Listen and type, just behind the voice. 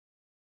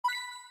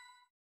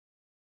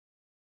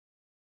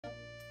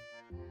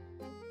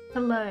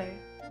Hello.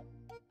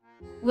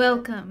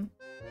 Welcome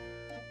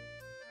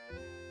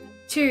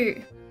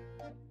to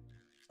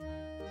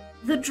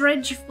the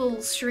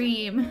Dredgeful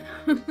stream.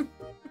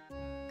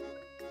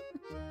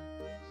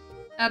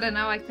 I don't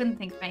know, I couldn't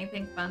think of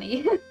anything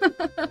funny.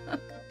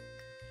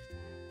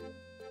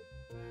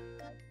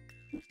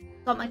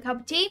 Got my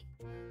cup of tea?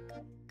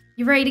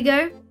 You ready to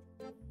go?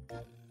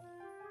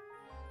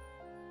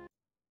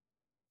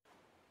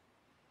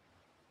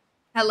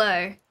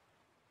 Hello.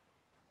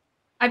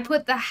 I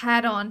put the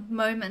hat on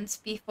moments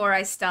before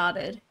I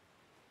started.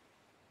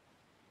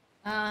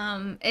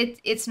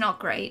 It's not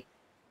great.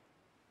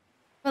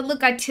 But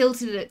look, I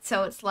tilted it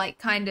so it's like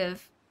kind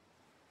of...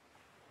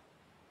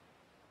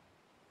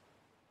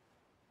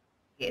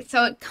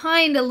 So it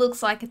kind of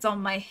looks like it's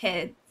on my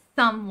head.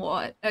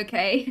 Somewhat,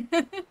 okay?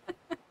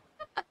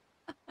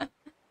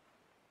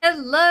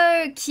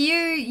 Hello, Q!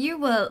 You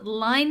were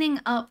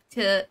lining up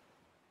to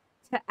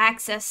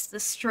access the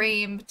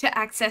stream, to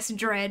access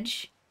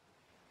Dredge.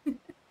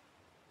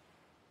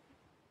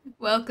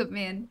 Welcome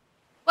in.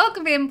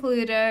 Welcome in,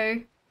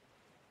 Pluto.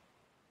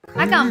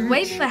 I can't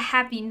wait for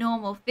happy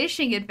normal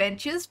fishing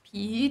adventures,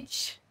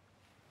 Peach.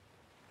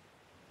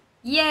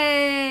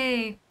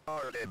 Yay!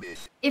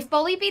 If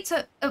Folly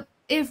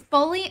if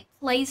Folly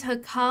plays her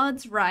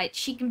cards right,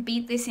 she can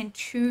beat this in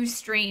 2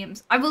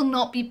 streams. I will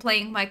not be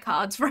playing my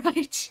cards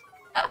right.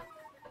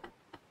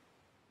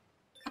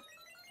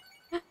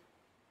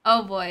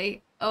 Oh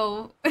boy.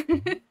 Oh.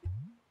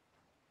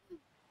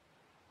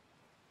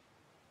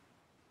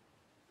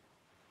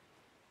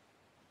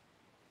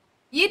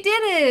 You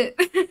did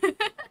it!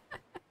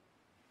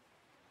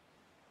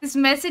 This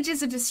message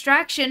is a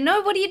distraction.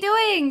 No, what are you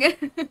doing?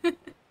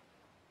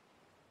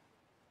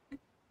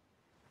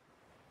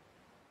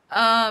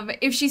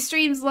 If she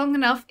streams long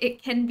enough,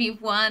 it can be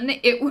won.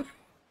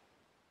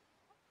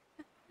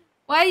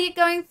 Why are you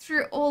going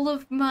through all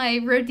of my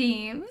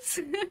redeems?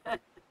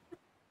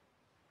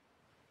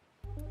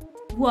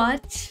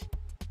 What?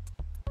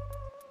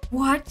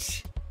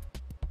 What?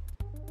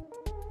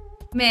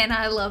 Man,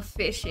 I love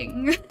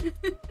fishing.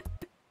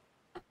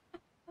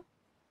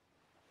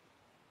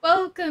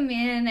 Welcome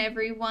in,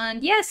 everyone.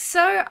 Yes,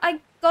 so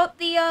I got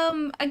the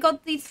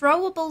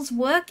throwables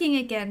working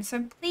again,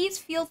 so please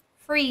feel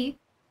free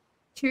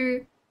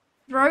to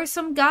throw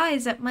some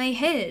guys at my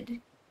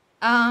head.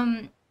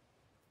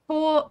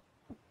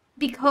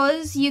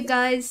 Because you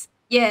guys...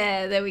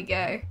 Yeah, there we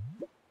go.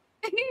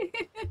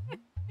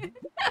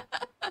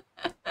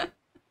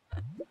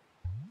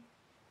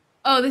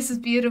 Oh, this is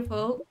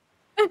beautiful.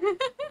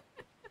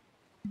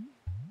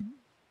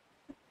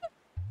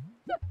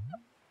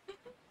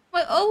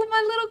 All of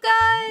my little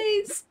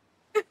guys!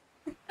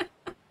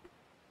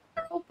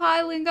 They're all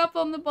piling up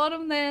on the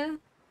bottom there.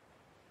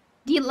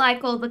 Do you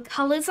like all the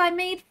colors I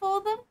made for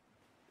them?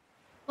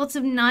 Lots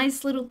of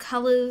nice little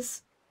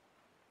colors.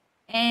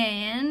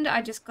 And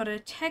I just got a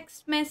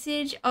text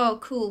message. Oh,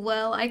 cool.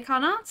 Well, I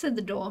can't answer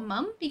the door,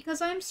 Mum,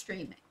 because I'm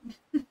streaming.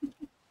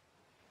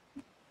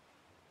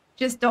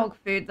 Just dog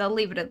food. They'll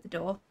leave it at the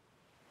door.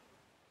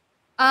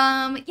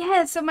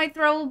 Yeah, so my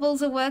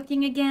throwables are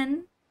working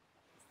again.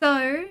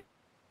 So,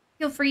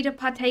 feel free to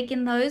partake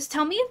in those.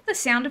 Tell me if the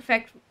sound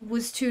effect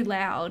was too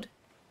loud.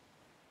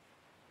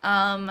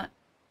 The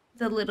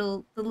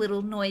little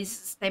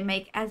noises they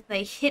make as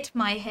they hit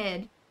my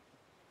head.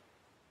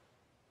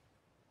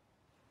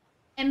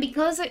 And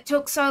because it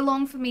took so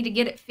long for me to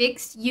get it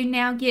fixed, you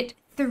now get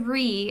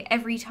 3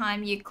 every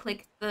time you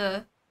click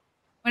the...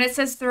 When it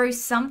says throw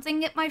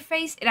something at my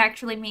face, it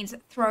actually means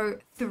throw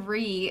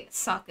 3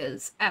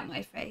 suckers at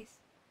my face.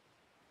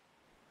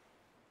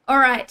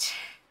 Alright.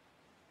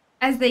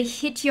 As they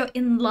hit your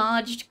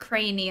enlarged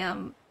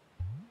cranium.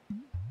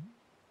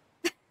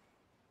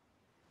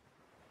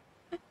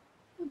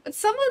 But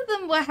some of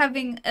them were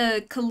having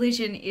a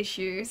collision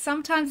issue.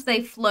 Sometimes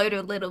they float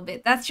a little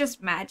bit. That's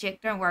just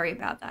magic. Don't worry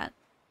about that.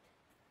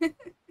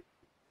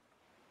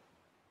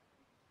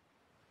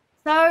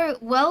 So,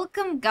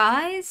 welcome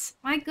guys.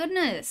 My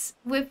goodness.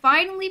 We're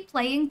finally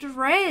playing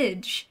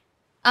Dredge.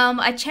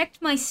 I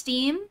checked my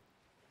Steam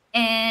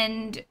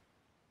and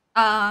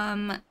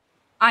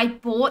I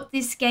bought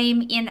this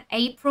game in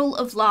April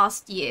of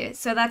last year.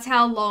 So that's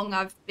how long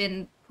I've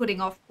been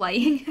putting off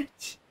playing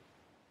it.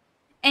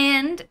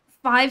 And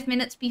 5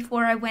 minutes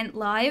before I went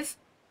live,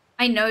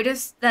 I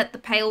noticed that the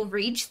Pale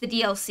Reach, the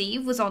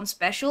DLC, was on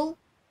special.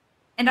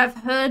 And I've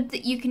heard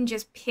that you can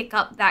just pick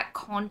up that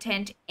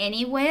content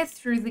anywhere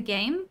through the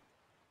game.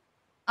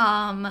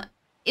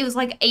 It was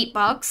like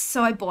 $8,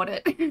 so I bought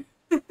it.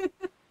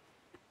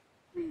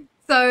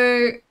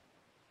 So,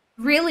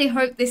 really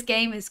hope this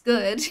game is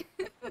good.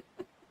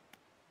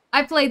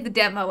 I played the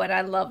demo and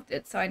I loved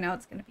it, so I know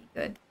it's going to be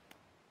good.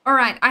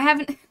 Alright,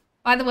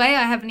 by the way,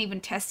 I haven't even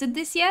tested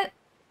this yet.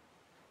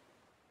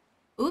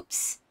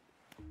 Oops.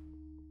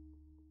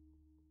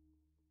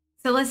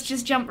 So let's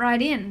just jump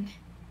right in.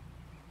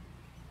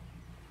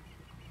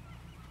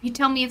 You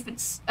tell me if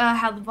it's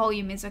how the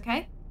volume is,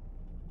 okay?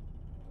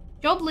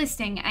 Job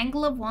listing,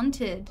 angler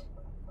wanted.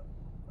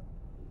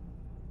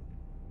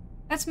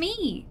 That's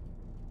me.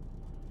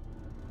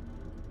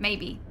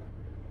 Maybe.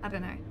 I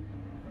don't know.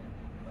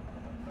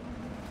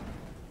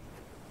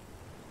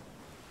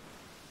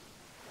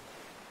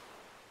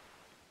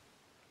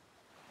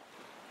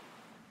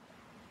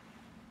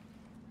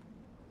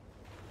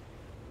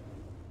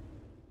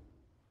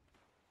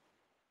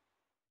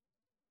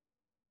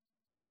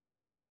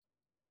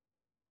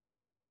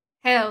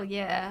 Hell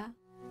yeah.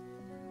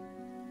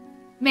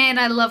 Man,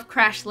 I love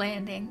crash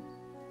landing.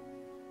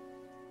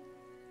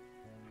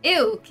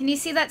 Ew, can you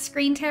see that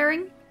screen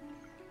tearing?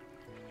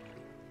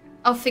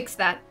 I'll fix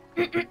that.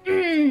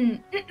 I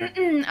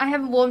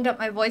haven't warmed up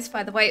my voice,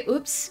 by the way.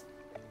 Oops.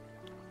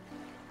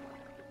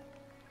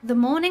 The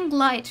morning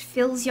light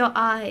fills your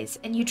eyes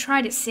and you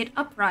try to sit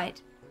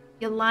upright.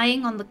 You're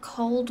lying on the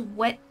cold,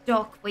 wet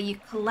dock where you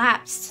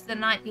collapsed the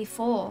night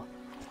before.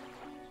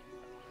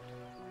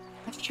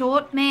 A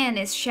short man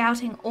is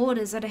shouting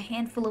orders at a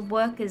handful of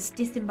workers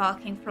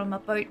disembarking from a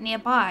boat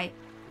nearby.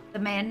 The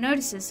man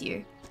notices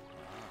you.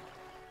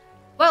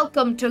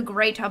 Welcome to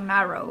Greater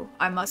Marrow.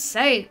 I must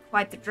say,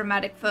 quite the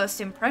dramatic first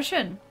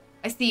impression.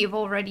 I see you've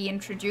already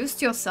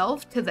introduced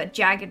yourself to the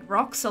jagged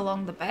rocks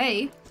along the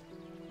bay.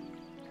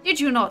 Did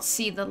you not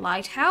see the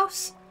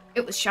lighthouse?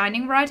 It was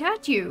shining right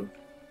at you.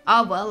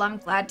 Ah well, I'm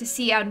glad to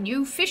see our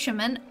new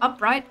fisherman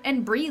upright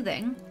and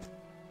breathing.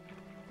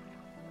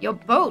 Your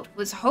boat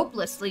was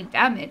hopelessly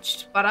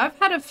damaged, but I've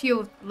had a few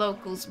of the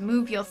locals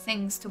move your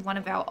things to one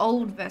of our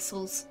old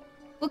vessels.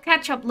 We'll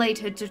catch up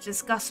later to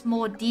discuss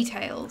more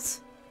details.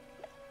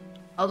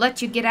 I'll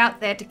let you get out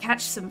there to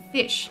catch some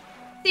fish.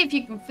 See if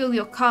you can fill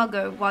your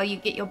cargo while you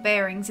get your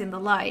bearings in the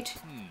light.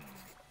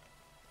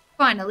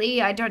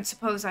 Finally, I don't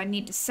suppose I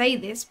need to say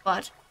this,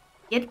 but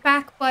get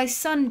back by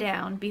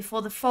sundown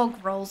before the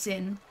fog rolls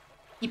in.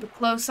 Keep a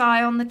close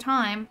eye on the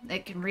time.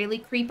 It can really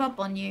creep up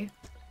on you.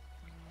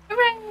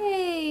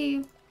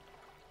 Hooray!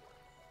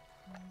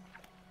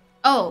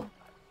 Oh,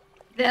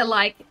 they're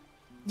like,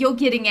 you're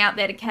getting out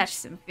there to catch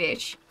some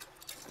fish.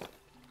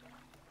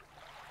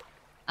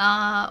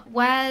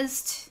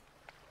 WASD.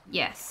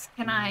 Yes.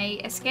 Can I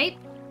escape?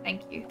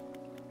 Thank you.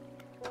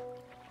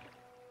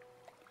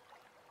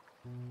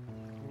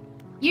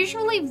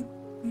 Usually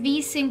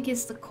VSync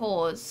is the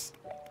cause.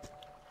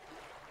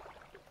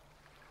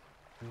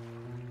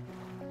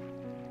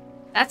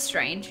 That's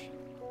strange.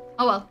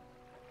 Oh well.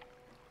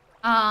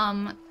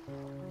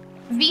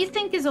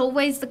 VSync is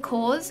always the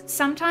cause.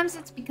 Sometimes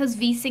it's because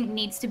VSync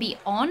needs to be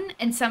on,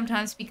 and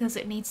sometimes because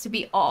it needs to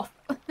be off.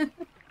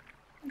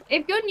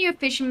 If your new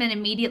fisherman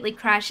immediately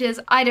crashes,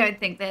 I don't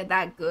think they're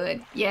that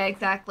good. Yeah,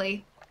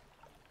 exactly.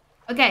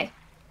 Okay.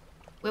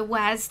 We're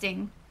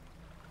WASDing.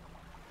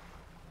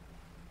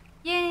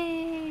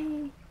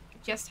 Yay!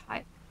 Just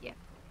hype. Yeah.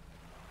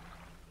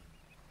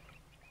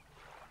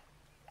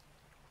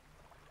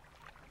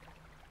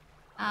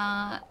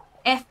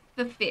 F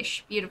for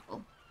fish.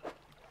 Beautiful.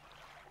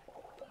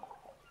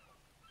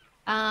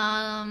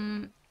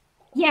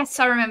 Yes,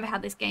 I remember how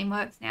this game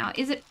works now.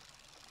 Is it?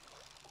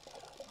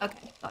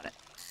 Okay, got it.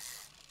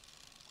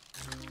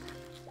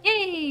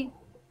 Yay!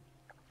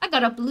 I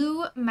got a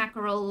blue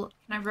mackerel.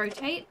 Can I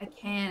rotate? I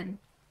can.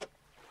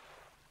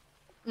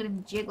 Look at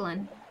him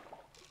jiggling.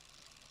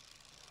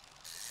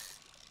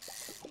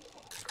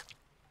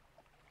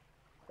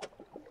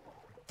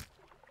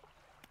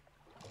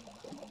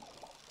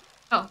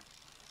 Oh.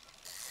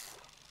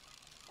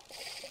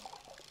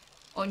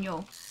 Oh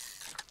no.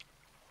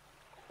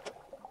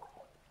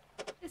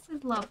 This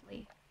is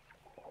lovely.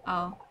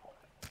 Oh.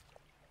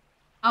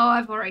 Oh,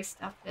 I've already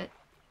stuffed it.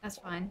 That's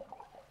fine.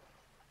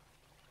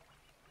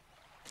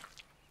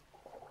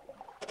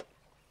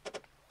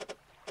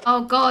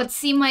 Oh god,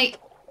 see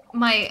I'm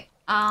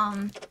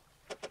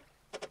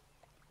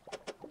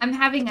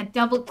having a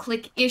double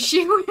click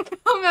issue.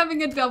 I'm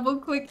having a double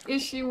click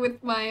issue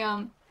with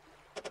my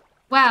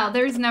wow,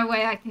 there is no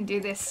way I can do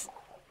this.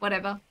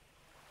 Whatever.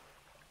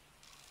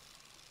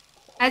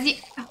 As you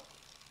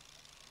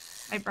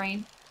my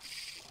brain.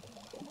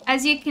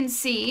 As you can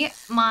see,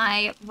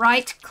 my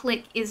right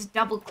click is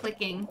double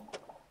clicking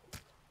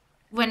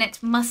when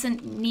it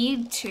mustn't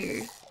need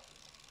to.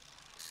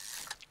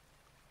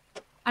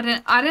 I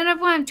don't know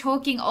why I'm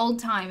talking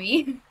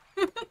old-timey.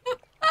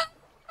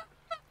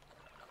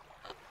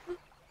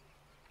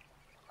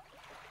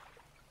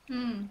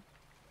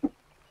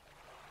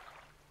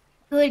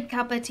 Good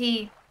cup of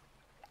tea.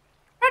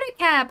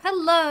 Protocap,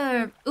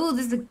 hello. Ooh,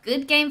 this is a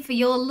good game for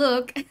your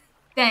look.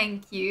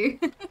 Thank you.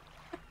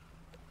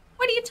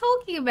 What are you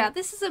talking about?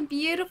 This is a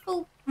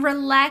beautiful,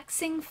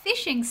 relaxing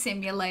fishing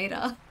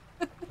simulator.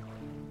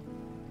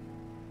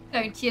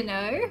 Don't you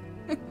know?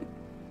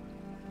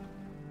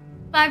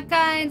 Five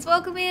Kinds,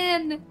 welcome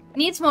in.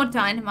 Needs more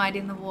dynamite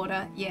in the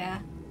water, yeah.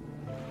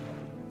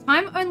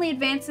 Time only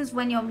advances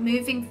when you're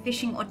moving,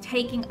 fishing, or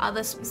taking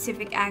other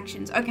specific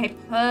actions. Okay,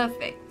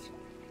 perfect.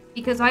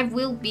 Because I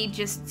will be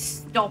just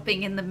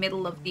stopping in the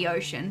middle of the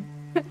ocean.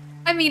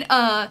 I mean,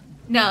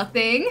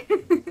 nothing.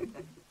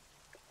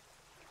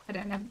 I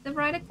don't have the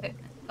right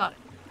equipment. Got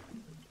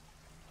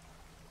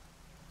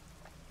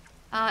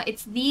it.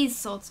 It's these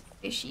sorts of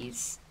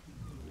fishies.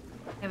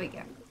 There we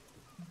go.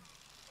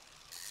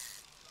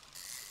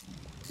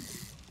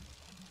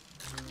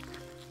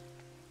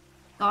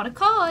 Got a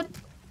cod.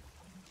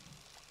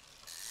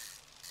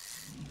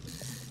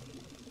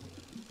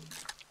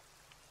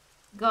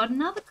 Got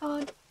another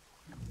cod.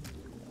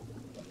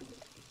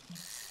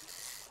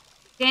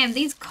 Damn,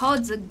 these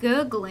cods are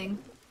gurgling.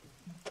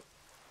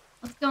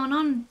 What's going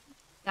on,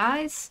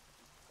 guys?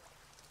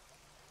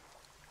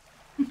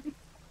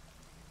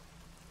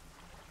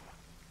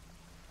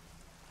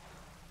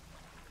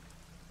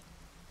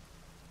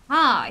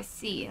 Ah, I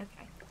see. Okay.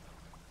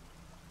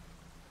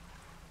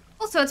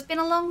 Also, it's been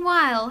a long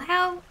while.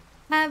 How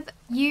have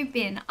you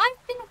been?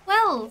 I've been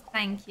well,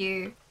 thank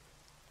you.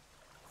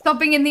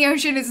 Stopping in the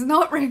ocean is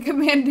not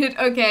recommended.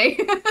 Okay.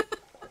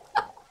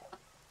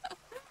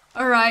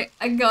 Alright,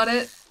 I got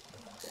it.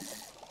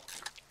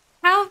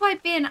 How have I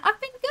been?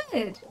 I've been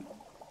good.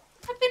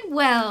 I've been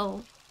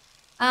well.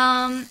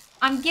 I'm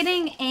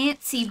getting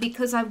antsy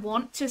because I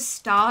want to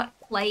start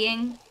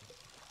playing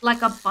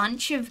like a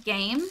bunch of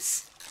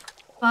games.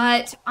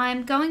 But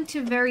I'm going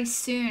to very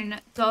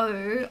soon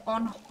go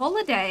on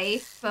holiday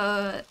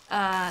for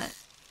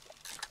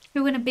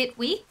 2 and a bit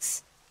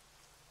weeks.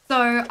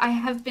 So I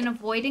have been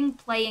avoiding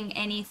playing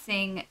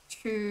anything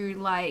too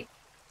like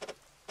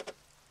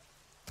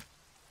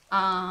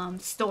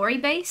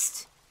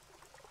story-based.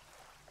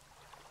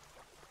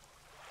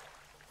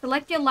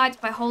 Select your lights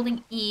by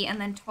holding E and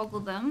then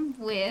toggle them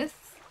with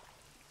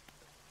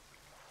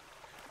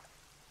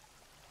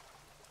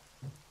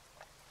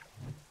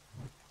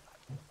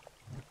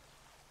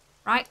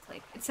right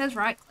click. It says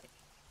right click.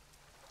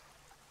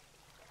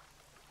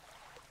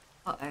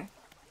 Uh-oh.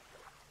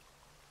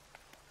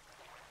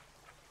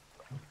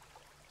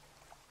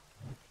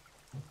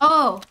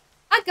 Oh,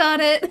 I got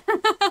it.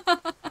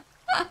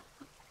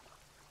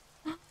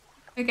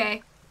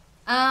 Okay.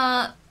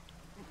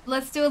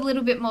 Let's do a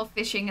little bit more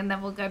fishing and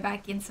then we'll go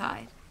back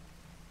inside.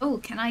 Oh,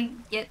 can I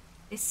get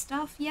this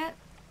stuff yet?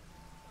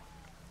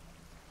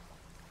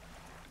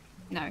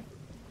 No.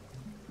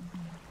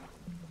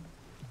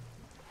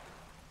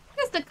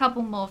 Just a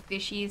couple more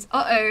fishies.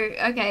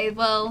 Uh-oh. Okay,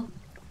 well,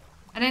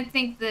 I don't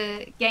think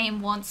the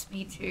game wants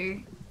me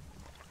to.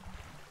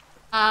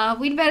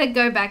 We'd better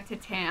go back to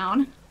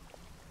town.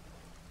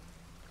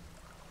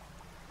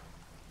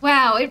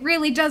 Wow, it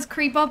really does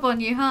creep up on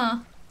you, huh?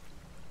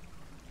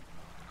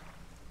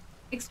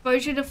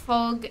 Exposure to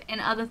fog and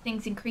other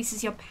things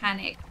increases your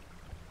panic.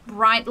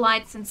 Bright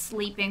lights and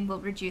sleeping will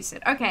reduce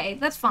it. Okay,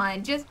 that's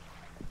fine. Just,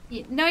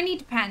 no need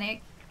to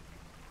panic.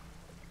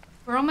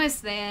 We're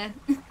almost there.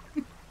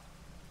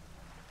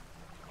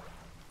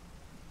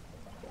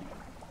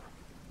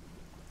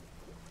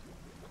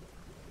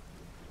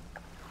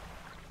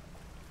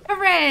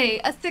 Hooray!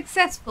 A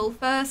successful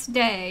first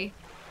day.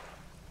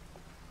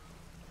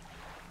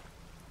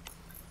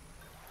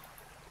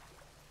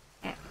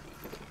 Yeah.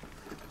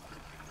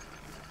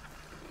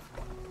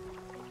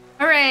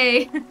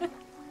 Hooray!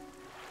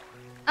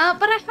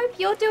 But I hope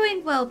you're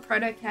doing well,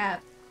 Protocap.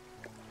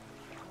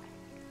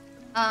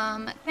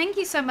 Thank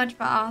you so much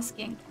for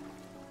asking.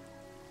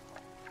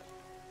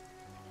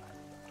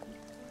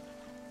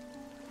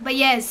 But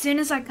yeah, as soon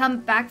as I come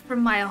back from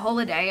my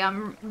holiday,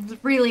 I'm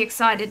really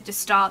excited to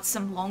start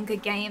some longer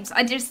games.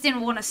 I just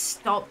didn't want to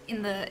stop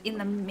in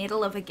the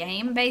middle of a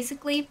game,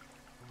 basically.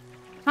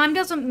 Time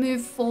doesn't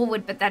move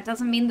forward, but that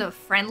doesn't mean the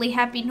friendly,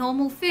 happy,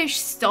 normal fish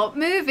stop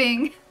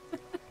moving.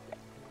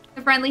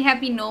 The friendly,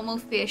 happy, normal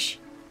fish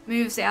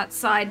moves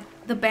outside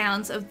the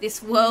bounds of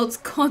this world's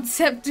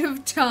concept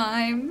of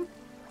time.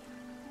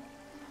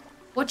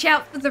 Watch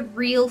out for the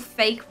real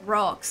fake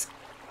rocks.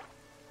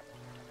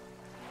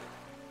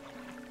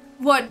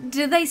 What,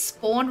 do they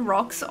spawn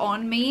rocks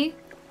on me?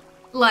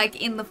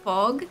 Like, in the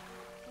fog?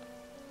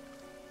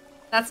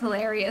 That's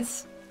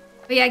hilarious.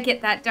 But yeah, I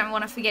get that. Don't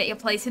want to forget your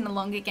place in the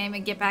longer game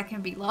and get back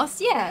and be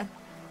lost. Yeah.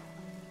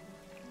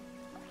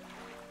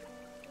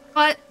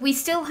 But we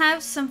still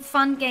have some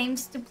fun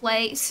games to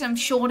play, some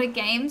shorter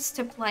games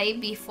to play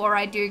before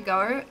I do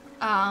go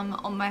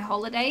on my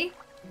holiday.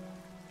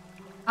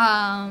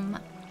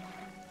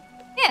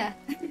 Yeah.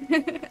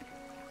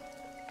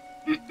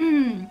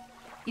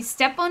 You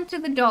step onto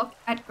the dock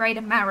at Greater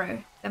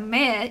Marrow. The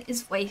mayor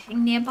is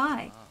waiting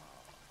nearby.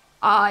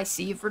 Ah, I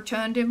see you've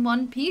returned in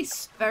one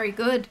piece. Very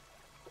good.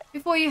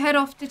 Before you head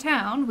off to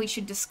town, we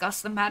should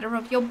discuss the matter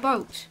of your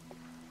boat.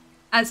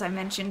 As I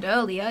mentioned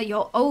earlier,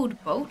 your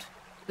old boat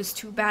was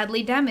too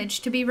badly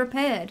damaged to be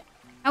repaired.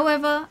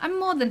 However, I'm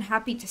more than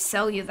happy to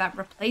sell you that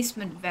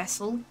replacement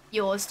vessel,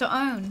 yours to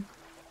own.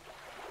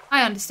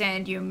 I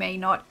understand you may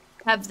not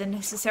have the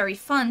necessary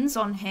funds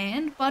on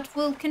hand, but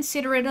will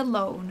consider it a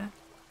loan.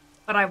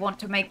 But I want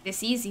to make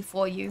this easy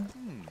for you.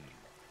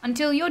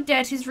 Until your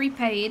debt is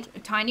repaid, a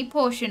tiny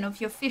portion of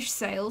your fish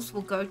sales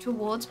will go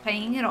towards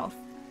paying it off.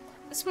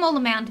 A small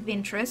amount of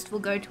interest will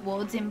go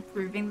towards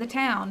improving the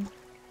town.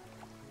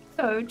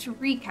 So, to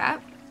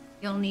recap,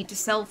 you'll need to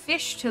sell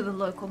fish to the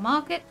local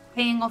market,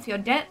 paying off your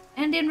debt,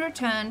 and in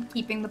return,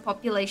 keeping the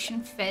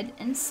population fed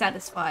and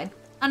satisfied.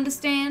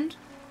 Understand?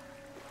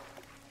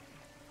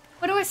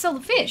 Where do I sell the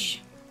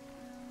fish?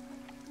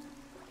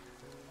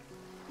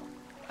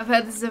 I've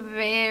heard this is a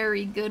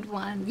very good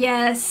one.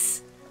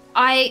 Yes.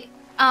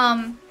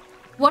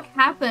 what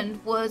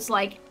happened was,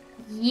 like,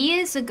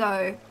 years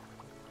ago,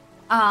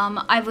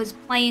 I was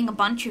playing a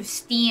bunch of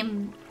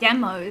Steam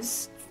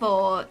demos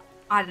for,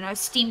 I don't know,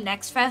 Steam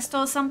Next Fest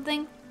or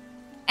something.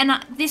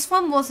 And this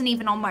one wasn't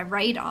even on my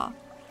radar.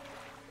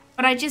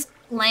 But I just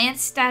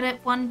glanced at it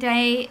one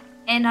day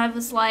and I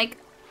was like,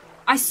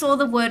 I saw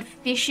the word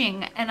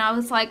fishing and I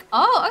was like,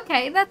 oh,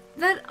 okay, that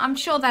I'm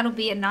sure that'll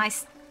be a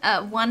nice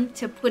one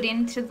to put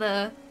into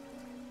the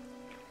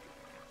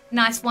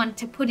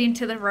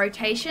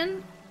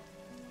rotation.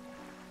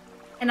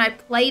 And I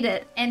played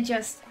it and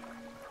just,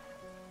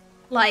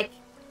 like,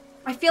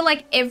 I feel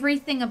like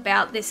everything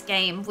about this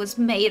game was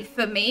made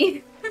for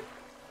me.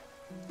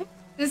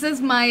 This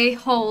is my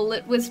whole,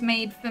 it was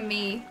made for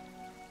me.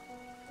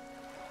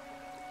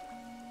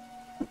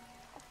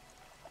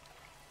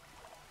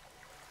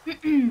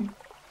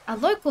 A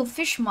local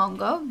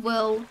fishmonger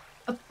will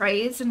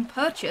appraise and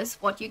purchase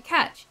what you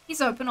catch.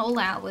 He's open all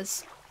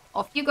hours.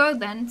 Off you go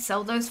then,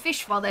 sell those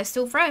fish while they're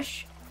still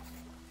fresh.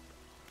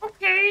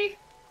 Okay.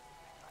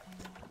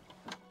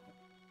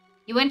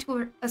 You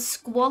enter a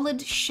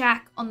squalid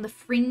shack on the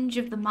fringe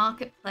of the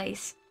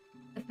marketplace.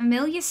 The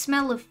familiar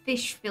smell of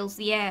fish fills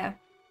the air.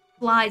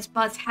 Flies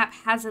buzz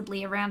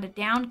haphazardly around a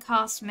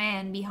downcast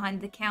man behind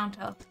the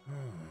counter.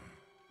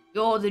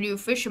 You're the new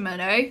fisherman,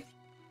 eh?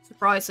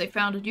 Surprised they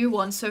found a new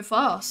one so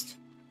fast.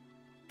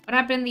 What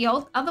happened to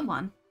the other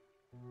one?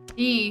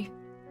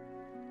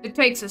 It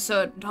takes a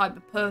certain type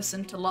of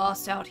person to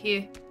last out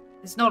here.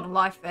 It's not a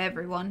life for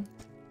everyone.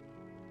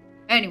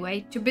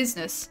 Anyway, to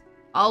business.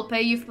 I'll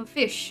pay you for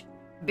fish.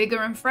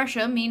 Bigger and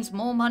fresher means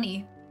more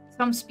money.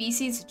 Some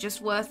species are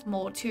just worth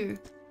more too.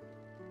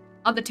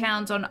 Other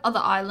towns on other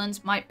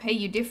islands might pay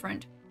you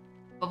different.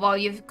 But while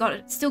you've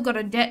still got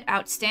a debt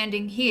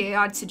outstanding here,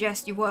 I'd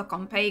suggest you work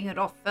on paying it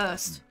off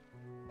first.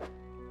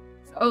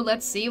 So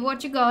let's see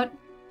what you got.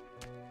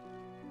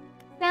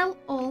 Sell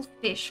all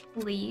fish,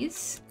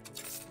 please.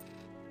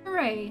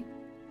 Hooray.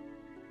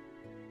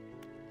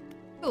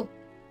 Cool.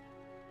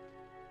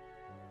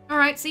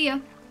 Alright, see ya.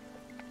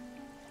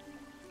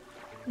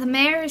 The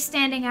mayor is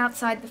standing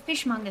outside the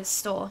fishmonger's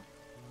store.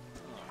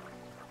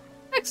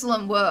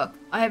 Excellent work.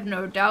 I have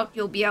no doubt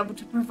you'll be able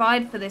to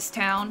provide for this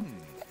town.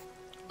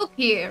 Look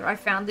here, I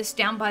found this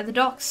down by the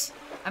docks.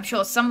 I'm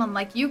sure someone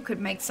like you could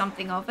make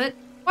something of it.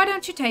 Why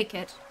don't you take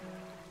it?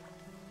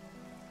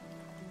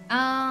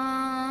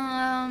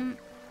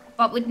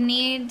 But would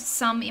need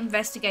some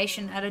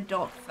investigation at a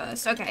dock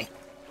first. Okay.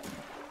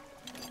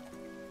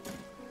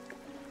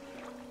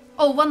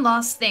 Oh, one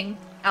last thing.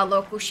 Our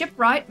local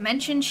shipwright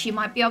mentioned she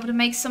might be able to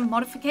make some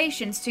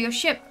modifications to your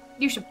ship.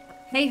 You should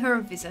pay her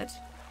a visit.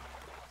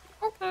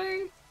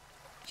 Okay.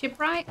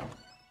 Shipwright?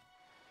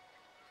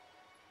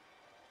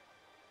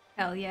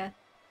 Hell yeah.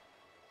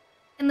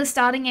 In the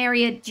starting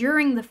area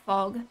during the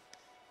fog,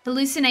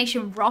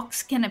 hallucination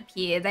rocks can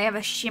appear. They have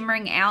a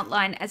shimmering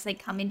outline as they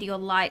come into your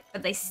light,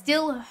 but they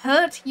still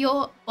hurt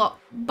your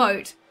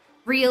boat.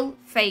 Real,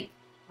 fake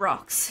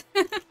rocks.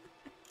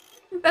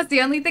 That's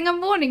the only thing I'm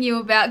warning you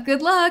about.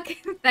 Good luck.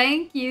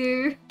 Thank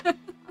you.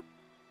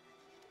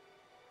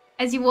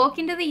 As you walk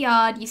into the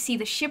yard, you see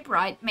the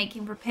shipwright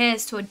making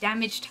repairs to a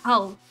damaged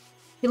hull.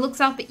 He looks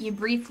up at you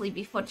briefly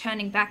before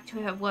turning back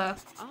to her work.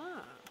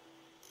 Ah.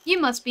 You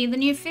must be the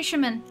new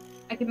fisherman.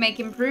 I could make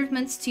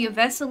improvements to your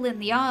vessel in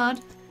the yard.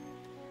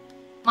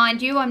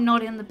 Mind you, I'm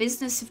not in the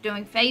business of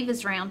doing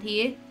favors around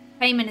here.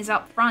 Payment is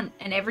up front,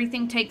 and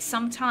everything takes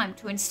some time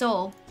to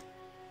install.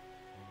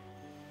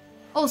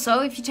 Also,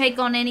 if you take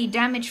on any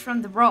damage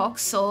from the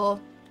rocks, or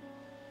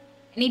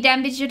any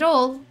damage at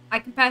all, I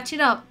can patch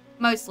it up,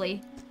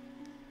 mostly.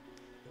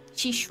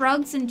 She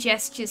shrugs and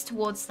gestures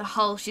towards the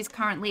hull she's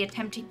currently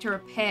attempting to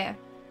repair.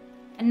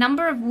 A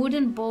number of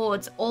wooden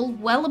boards, all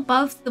well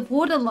above the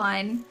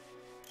waterline,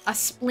 are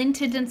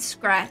splintered and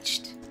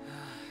scratched.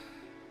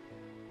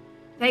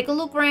 Take a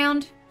look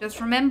round. Just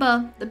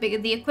remember, the bigger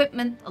the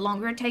equipment, the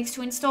longer it takes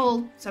to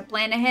install, so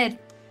plan ahead.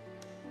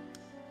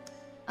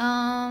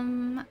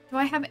 Do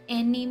I have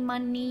any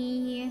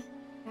money?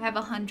 I have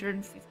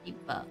 150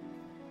 bucks.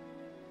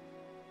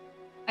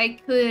 I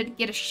could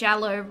get a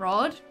shallow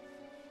rod.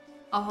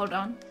 Oh, hold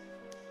on.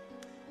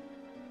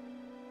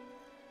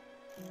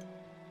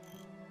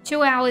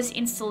 2 hours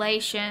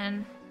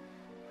installation.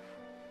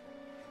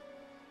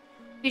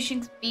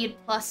 Fishing speed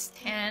plus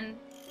 10.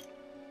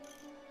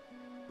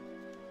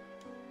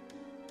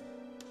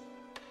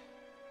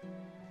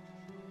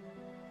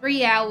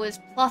 Three hours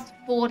plus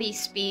 40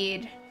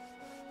 speed.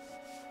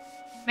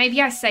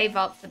 Maybe I save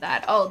up for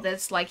that. Oh,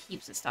 there's like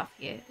heaps of stuff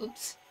here.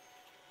 Oops.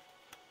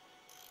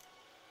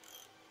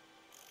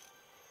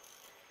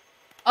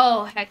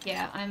 Oh, heck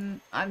yeah.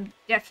 I'm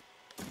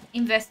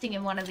investing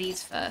in one of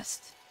these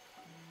first.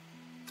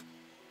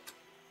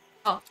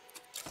 Oh.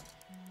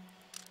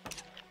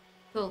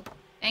 Cool.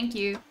 Thank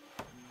you.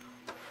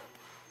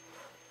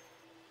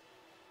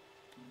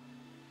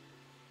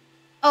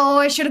 Oh,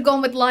 I should have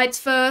gone with lights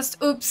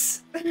first.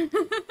 Oops.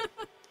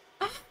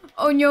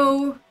 Oh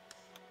no.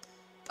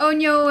 Oh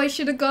no, I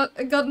should have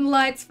gotten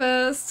lights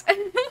first.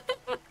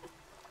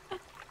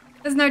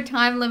 There's no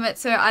time limit,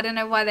 so I don't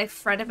know why they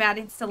fret about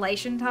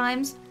installation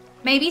times.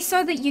 Maybe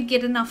so that you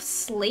get enough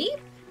sleep?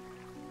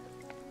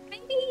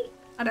 Maybe?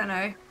 I don't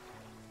know.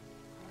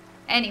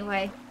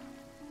 Anyway.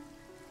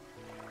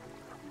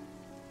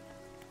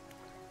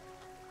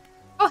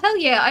 Oh, hell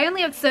yeah. I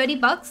only have 30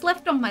 bucks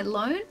left on my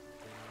loan.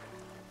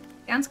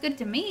 Sounds good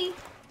to me.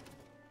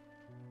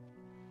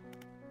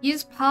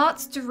 Use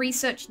parts to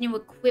research new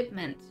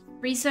equipment.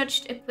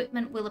 Researched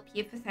equipment will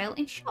appear for sale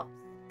in shops.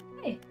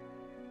 Hey.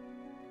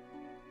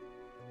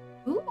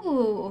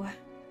 Ooh.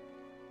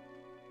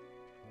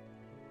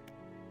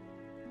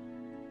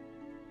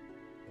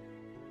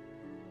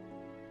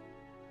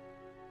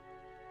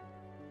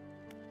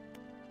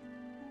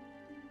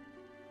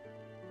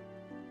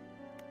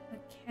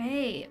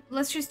 Okay,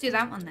 let's just do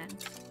that one then.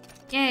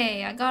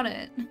 Yay, I got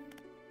it.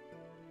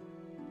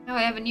 Oh,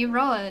 I have a new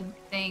rod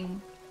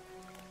thing.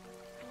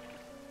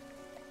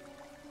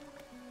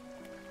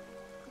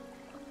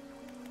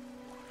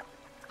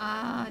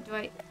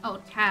 Oh,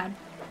 tab.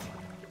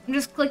 I'm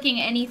just clicking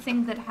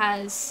anything that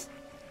has,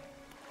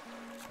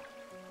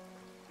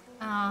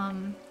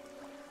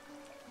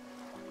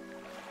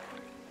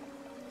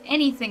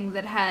 anything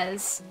that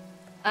has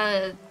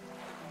a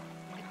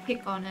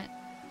pick on it.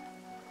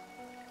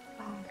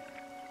 Oh.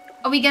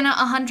 Are we gonna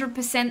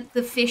 100%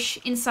 the fish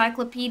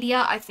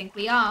encyclopedia? I think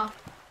we are.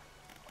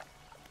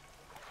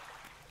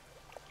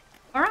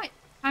 Alright,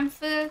 time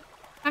for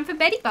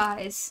Betty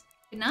buys.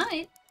 Good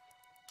night.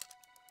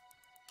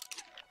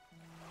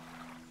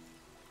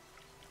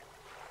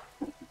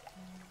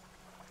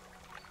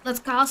 Let's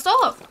cast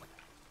off.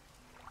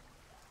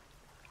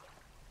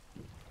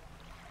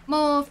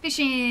 More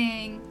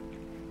fishing.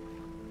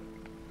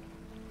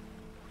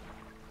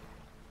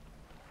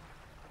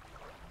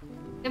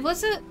 There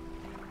was a...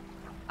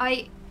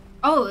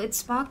 Oh, it's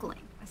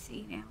sparkling. I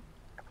see now.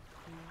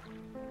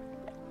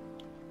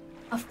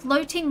 A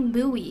floating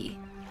buoy.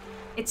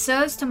 It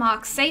serves to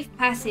mark safe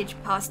passage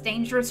past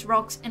dangerous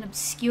rocks and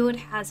obscured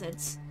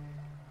hazards.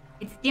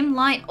 Its dim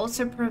light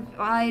also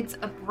provides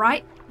a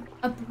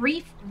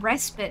brief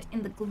respite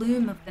in the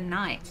gloom of the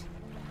night.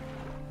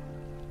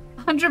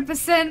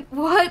 100%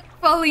 what?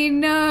 Folly,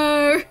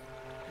 no.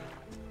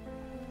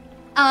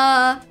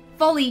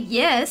 Folly,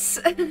 yes.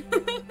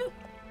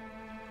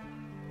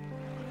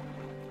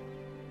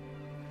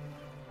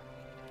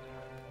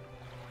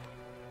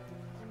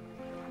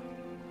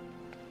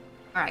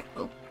 Alright,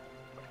 cool.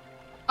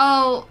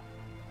 Oh.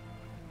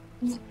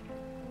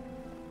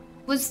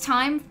 Was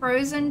time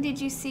frozen, did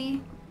you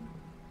see?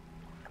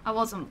 I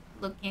wasn't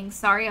looking,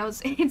 sorry, I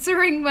was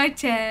answering my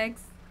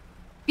text.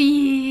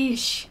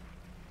 Fish.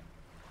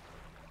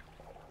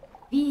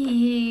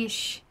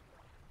 Fish.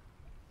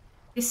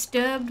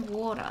 Disturbed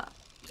water.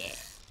 Yeah.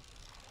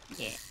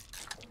 Yeah.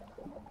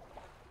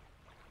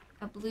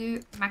 A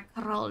blue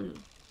mackerel.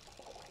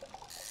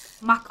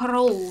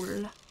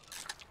 Mackerel.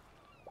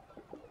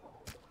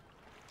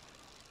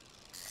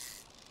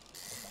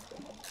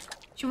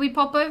 Should we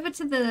pop over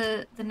to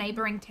the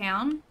neighboring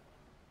town?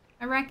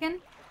 I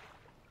reckon.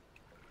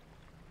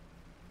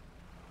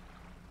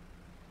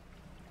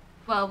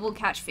 Well, we'll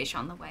catch fish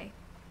on the way.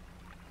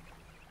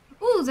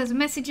 Ooh, there's a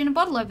message in a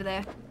bottle over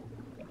there.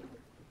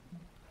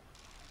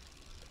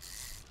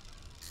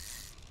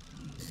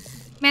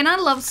 Man, I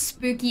love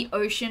spooky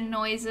ocean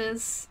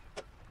noises.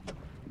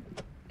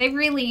 They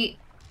really...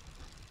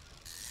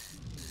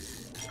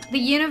 The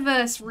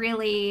universe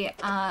really,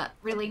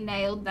 really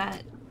nailed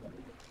that.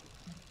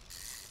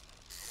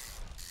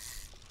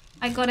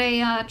 I got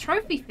a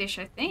trophy fish,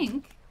 I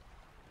think.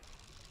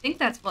 I think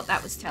that's what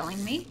that was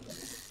telling me.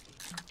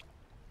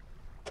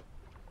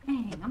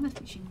 Dang, I'm a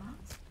fishing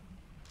master.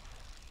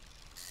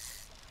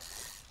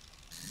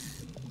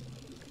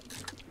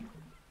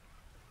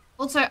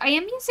 Also, I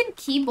am using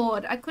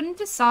keyboard. I couldn't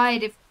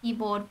decide if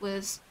keyboard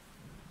was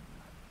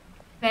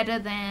better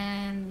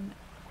than,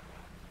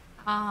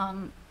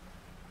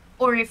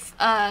 or if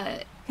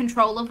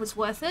controller was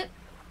worth it.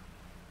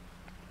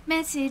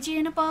 Message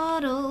in a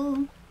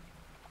bottle.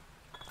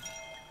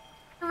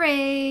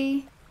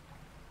 Hooray.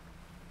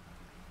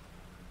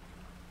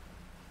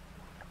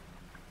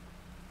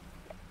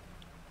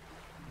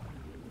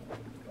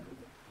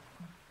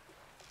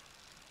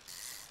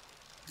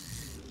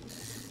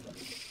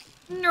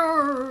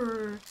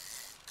 No.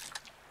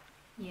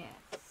 Yes.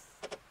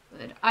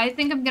 Good. I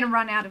think I'm gonna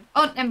run out of...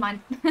 Oh, never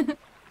mind.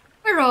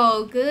 We're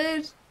all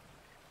good.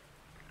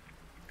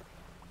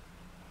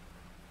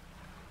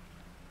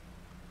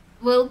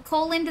 We'll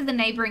call into the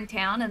neighboring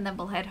town and then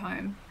we'll head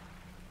home.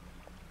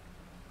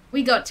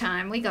 We got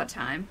time. We got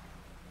time.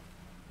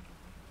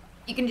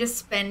 You can just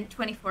spend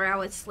 24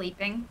 hours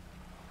sleeping.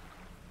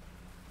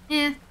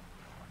 Eh.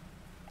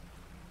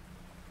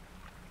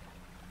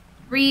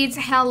 Reads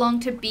how long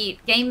to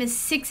beat. Game is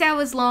 6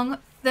 hours long,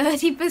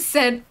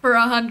 30% for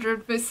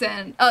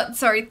 100%. Oh,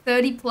 sorry,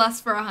 30 plus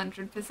for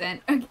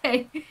 100%.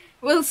 Okay,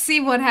 we'll see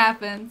what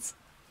happens.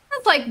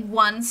 That's like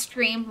one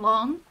stream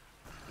long.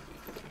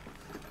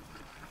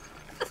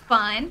 That's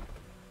fine.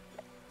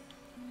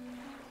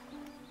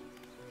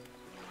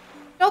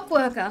 Dock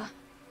worker.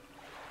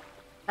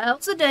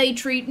 How's the day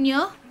treating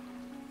ya?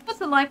 What's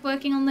it like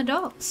working on the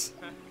docks?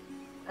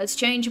 As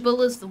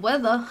changeable as the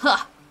weather,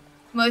 ha!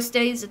 Most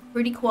days it's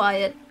pretty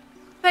quiet.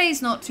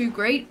 Pay's not too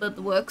great, but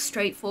the work's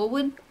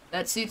straightforward.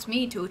 That suits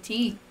me to a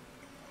T.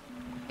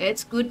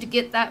 It's good to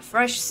get that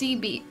fresh sea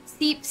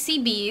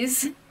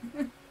breeze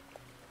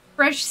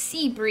fresh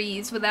sea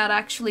breeze without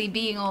actually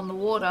being on the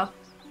water.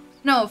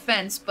 No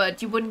offense,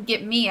 but you wouldn't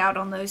get me out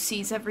on those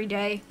seas every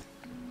day.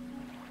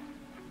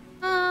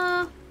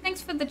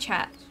 Thanks for the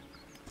chat.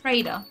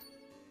 Trader.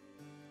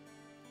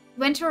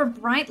 You enter a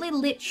brightly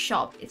lit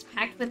shop. It's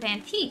packed with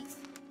antiques.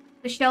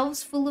 The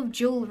shelves full of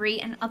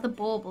jewelry and other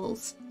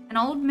baubles. An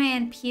old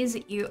man peers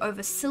at you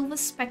over silver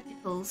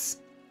spectacles.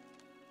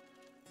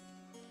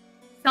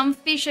 Some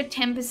fish are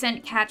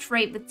 10% catch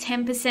rate with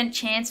 10%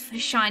 chance for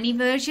shiny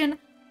version.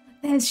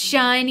 There's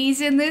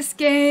shinies in this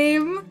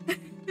game.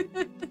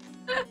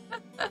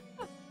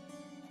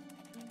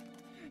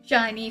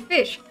 Shiny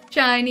fish.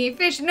 Shiny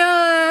fish.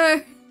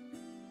 No!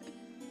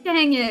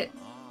 Dang it.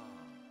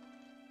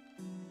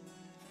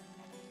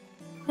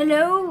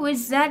 Hello,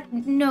 is that...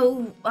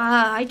 No,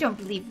 I don't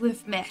believe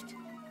we've met.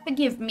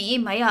 Forgive me,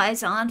 my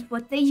eyes aren't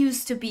what they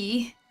used to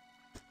be.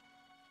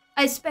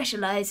 I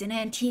specialize in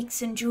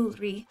antiques and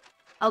jewelry.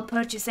 I'll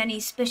purchase any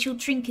special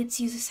trinkets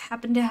you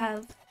happen to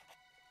have.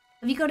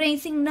 Have you got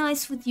anything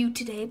nice with you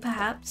today,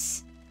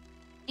 perhaps?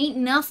 Ain't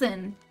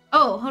nothing.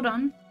 Oh, hold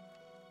on.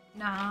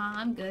 Nah,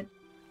 I'm good.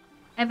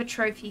 I have a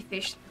trophy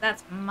fish.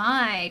 That's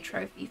my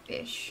trophy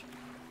fish.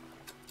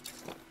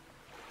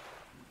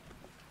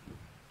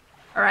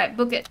 Alright,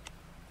 book it.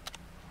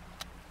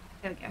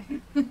 There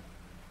we go.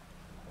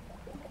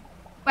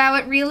 Wow,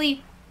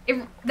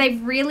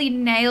 they've really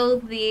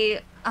nailed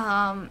the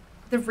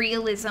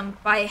realism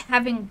by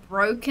having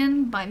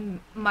broken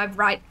my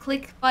right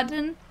click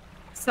button,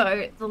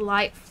 so the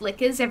light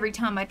flickers every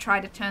time I try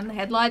to turn the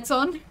headlights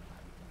on.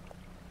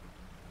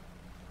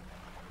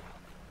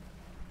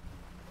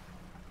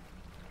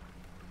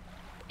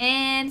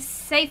 And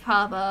safe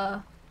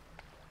harbor.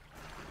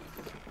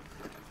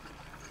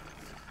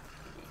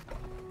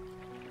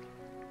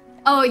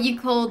 Oh, you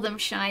call them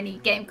shiny.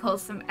 Game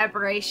calls them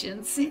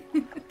aberrations.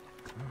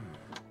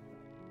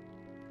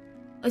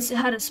 I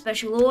had a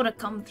special order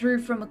come through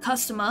from a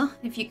customer.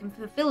 If you can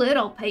fulfill it,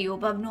 I'll pay you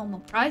above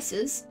normal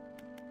prices.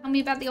 Tell me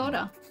about the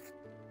order.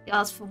 He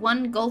asked for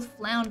 1 golf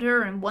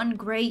flounder and 1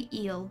 grey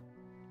eel.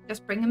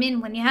 Just bring them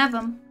in when you have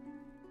them.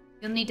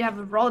 You'll need to have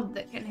a rod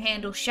that can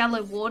handle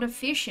shallow water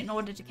fish in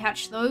order to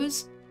catch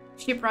those.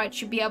 Shipwright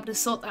should be able to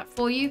sort that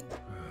for you.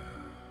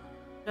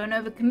 Don't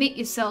overcommit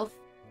yourself.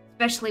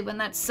 Especially when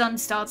that sun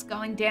starts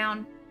going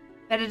down.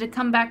 Better to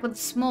come back with a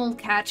small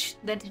catch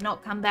than to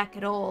not come back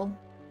at all.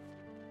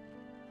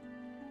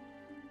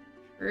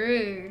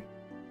 True.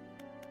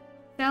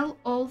 Sell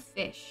all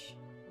fish.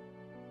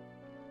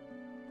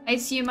 I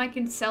assume I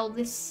can sell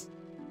this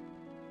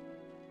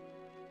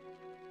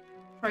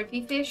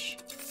trophy fish.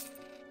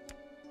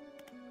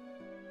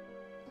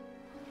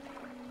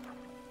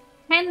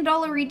 $10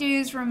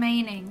 redos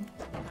remaining.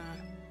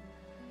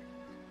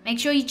 Make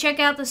sure you check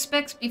out the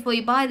specs before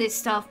you buy this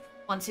stuff.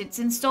 Once it's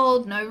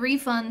installed, no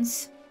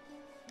refunds.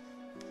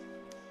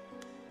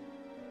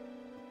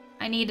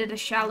 I needed a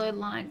shallow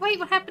line. Wait,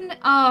 what happened?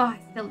 Oh, I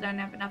still don't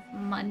have enough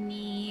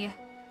money.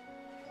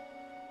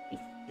 I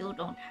still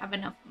don't have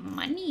enough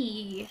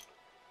money.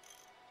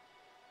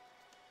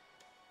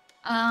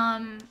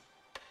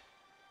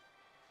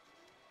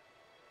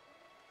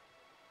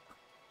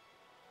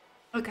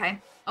 Okay,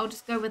 I'll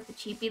just go with the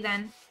cheapie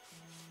then.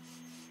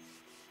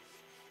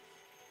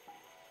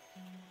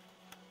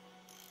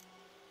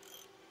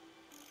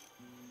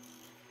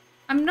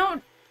 I'm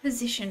not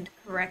positioned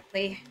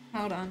correctly.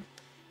 Hold on.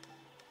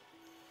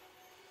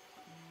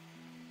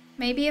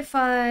 Maybe if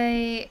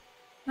I...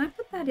 Can I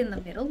put that in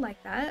the middle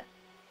like that?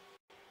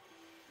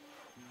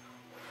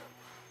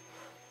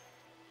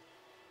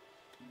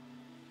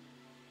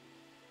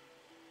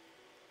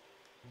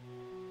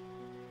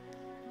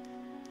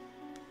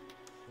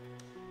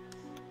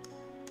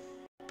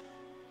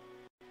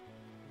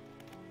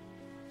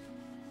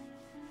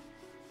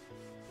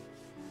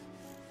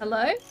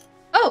 Hello?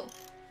 Oh!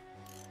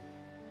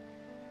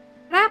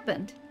 What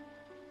happened?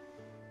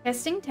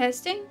 Testing,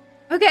 testing?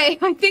 Okay,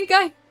 I think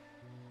I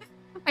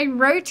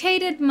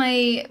rotated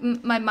my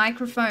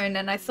microphone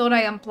and I thought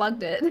I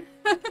unplugged it.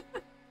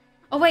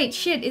 Oh wait,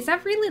 shit, is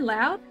that really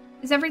loud?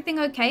 Is everything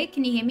okay?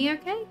 Can you hear me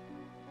okay?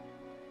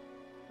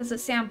 Does it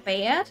sound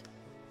bad?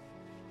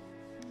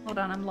 Hold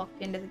on, I'm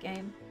locked into the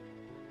game.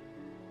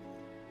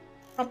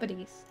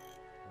 Properties.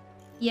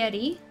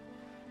 Yeti.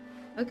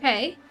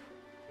 Okay.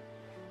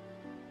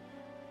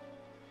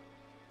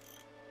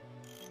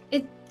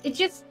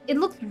 It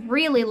looks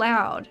really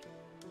loud.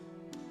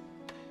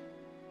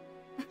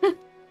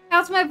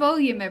 How's my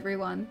volume,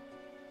 everyone?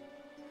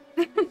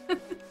 Does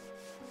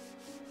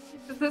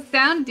it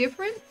sound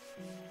different?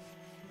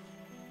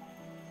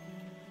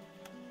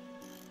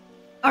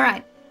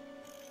 Alright.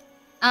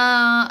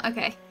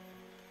 Okay.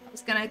 I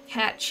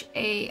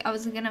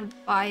was gonna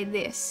buy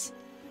this.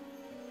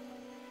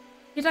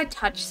 Did I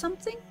touch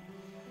something?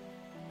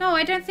 No,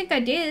 I don't think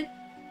I did.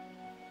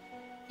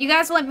 You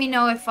guys let me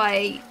know if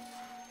I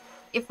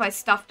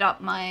stuffed up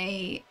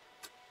my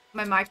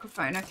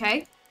microphone,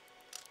 okay?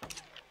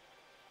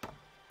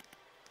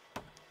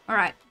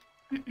 Alright.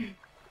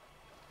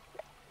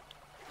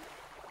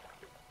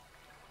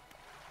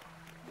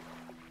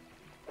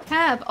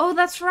 Tab. Oh,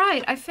 that's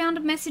right. I found a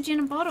message in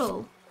a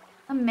bottle.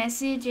 A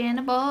message in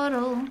a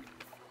bottle.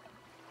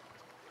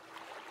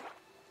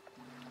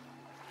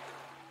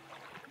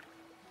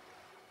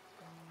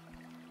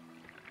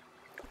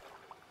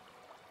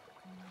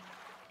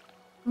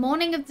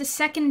 Morning of the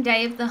second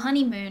day of the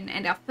honeymoon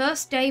and our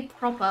first day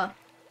proper.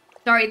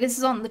 Sorry, this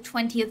is on the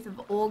 20th of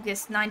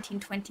August,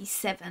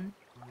 1927.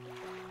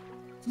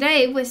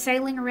 Today, we're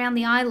sailing around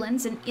the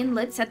islands and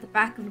inlets at the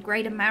back of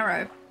Greater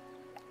Marrow.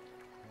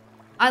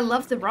 I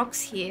love the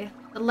rocks here.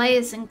 The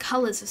layers and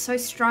colours are so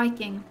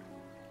striking.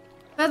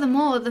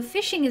 Furthermore, the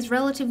fishing is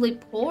relatively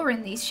poor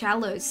in these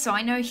shallows, so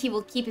I know he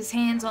will keep his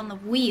hands on the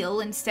wheel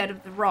instead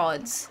of the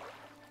rods.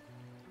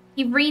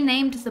 He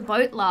renamed the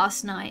boat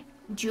last night,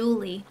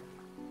 Julie.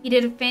 He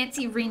did a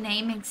fancy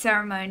renaming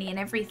ceremony and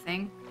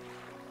everything.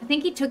 I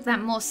think he took that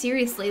more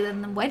seriously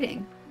than the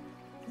wedding.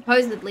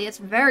 Supposedly, it's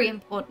very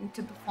important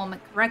to perform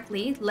it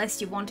correctly, lest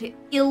you want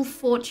ill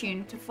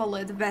fortune to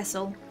follow the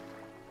vessel.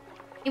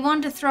 He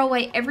wanted to throw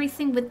away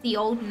everything with the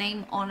old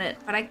name on it,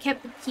 but I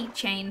kept the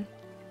keychain.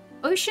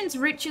 Ocean's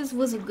Riches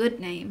was a good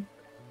name.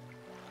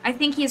 I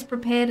think he has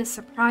prepared a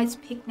surprise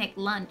picnic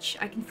lunch.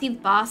 I can see the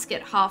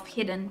basket half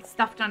hidden,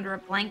 stuffed under a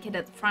blanket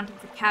at the front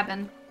of the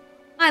cabin.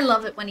 I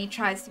love it when he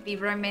tries to be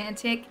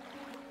romantic.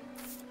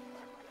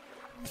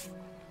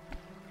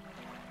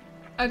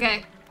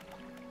 Okay.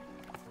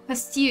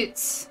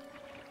 Pursuits.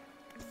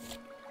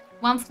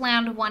 1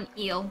 flounder, 1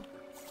 eel.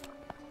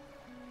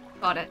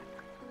 Got it.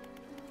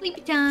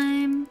 Sleepy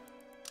time.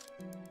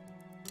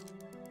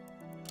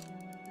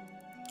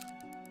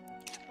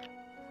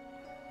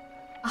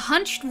 A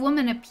hunched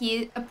woman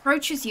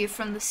approaches you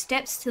from the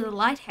steps to the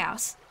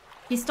lighthouse.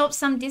 She stops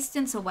some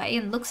distance away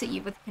and looks at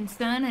you with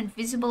concern and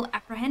visible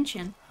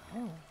apprehension.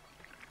 Oh.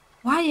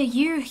 Why are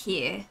you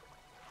here?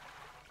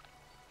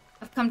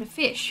 I've come to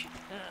fish.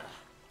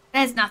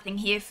 There's nothing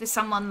here for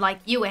someone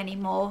like you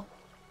anymore.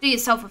 Do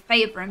yourself a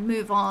favor and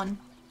move on.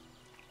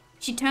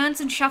 She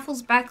turns and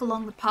shuffles back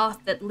along the path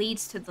that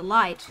leads to the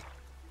light.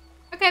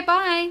 Okay,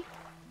 bye.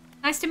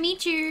 Nice to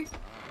meet you.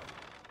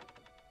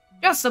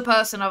 Just the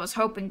person I was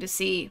hoping to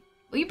see.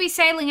 Will you be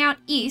sailing out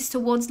east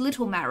towards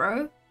Little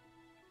Marrow?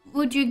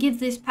 Would you give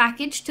this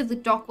package to the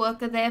dock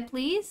worker there,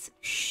 please?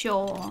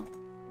 Sure.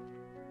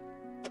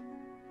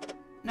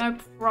 No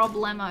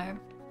problemo.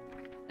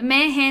 The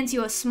man hands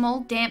you a small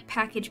damp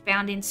package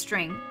bound in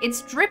string.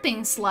 It's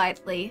dripping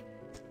slightly.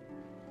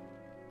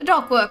 The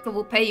dock worker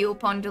will pay you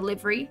upon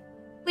delivery.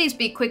 Please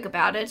be quick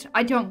about it.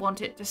 I don't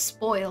want it to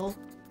spoil.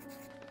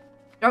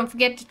 Don't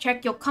forget to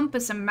check your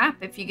compass and map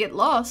if you get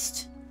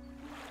lost.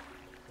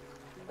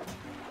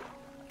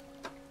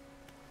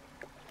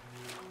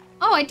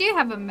 Oh, I do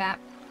have a map.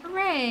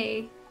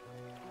 Hooray.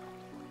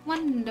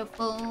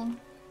 Wonderful.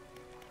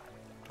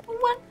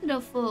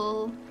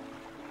 Wonderful.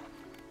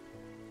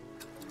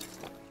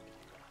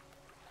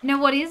 You know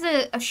what is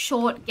a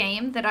short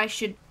game that I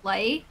should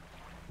play?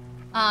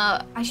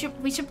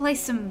 We should play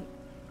some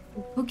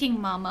Cooking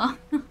Mama.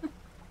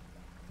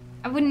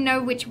 I wouldn't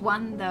know which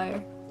one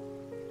though.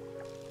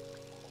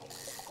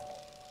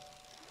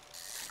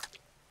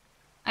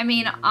 I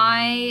mean,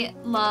 I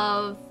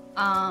love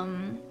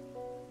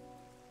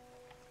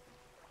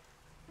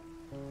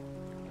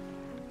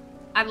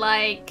I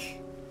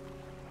like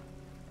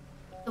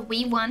the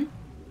Wii one.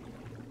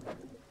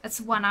 That's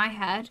the one I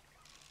had.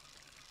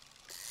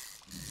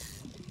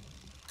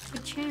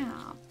 Good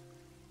job.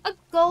 A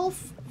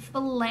golf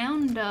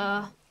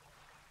flounder.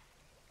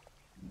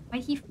 Why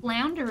he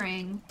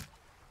floundering?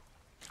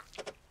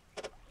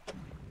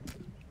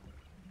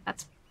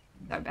 That's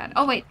so bad.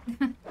 Oh wait.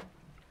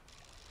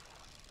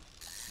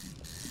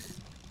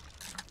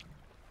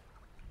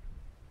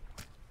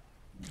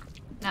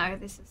 No,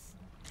 this is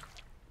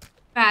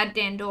bad,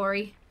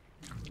 Dandori.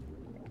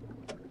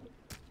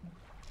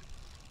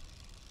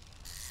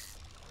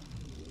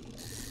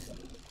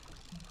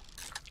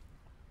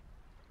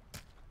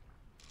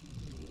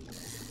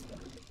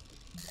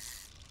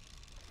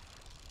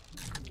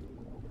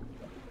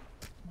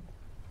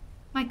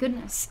 My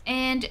goodness.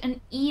 And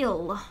an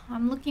eel.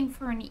 I'm looking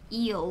for an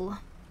eel.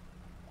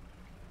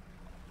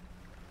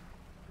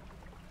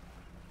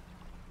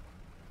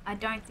 I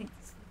don't think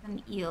this is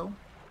an eel.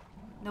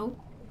 Nope.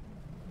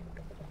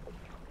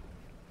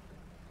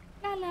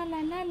 La la la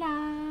la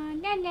la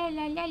la la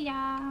la la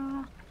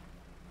la.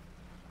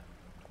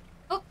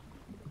 Oh,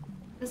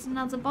 there's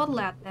another bottle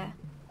out there.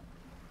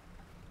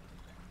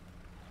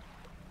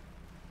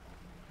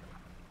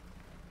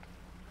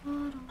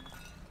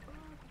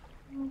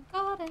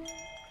 Got it.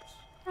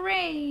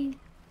 Hooray.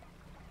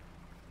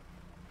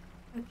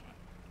 Okay.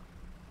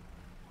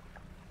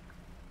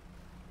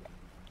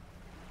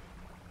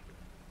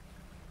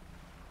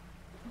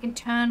 I can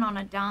turn on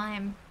a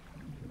dime.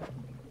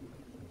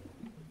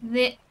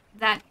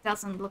 That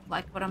doesn't look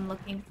like what I'm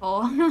looking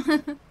for.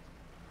 I'm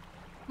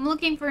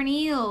looking for an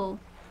eel.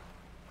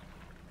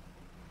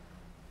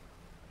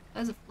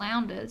 Those are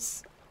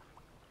flounders.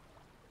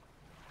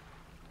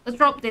 Let's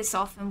drop this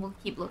off and we'll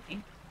keep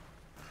looking.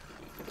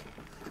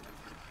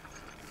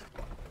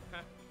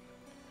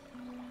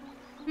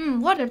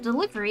 What a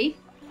delivery.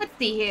 Let's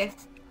see here.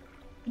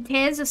 He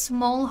tears a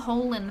small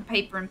hole in the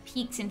paper and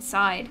peeks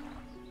inside.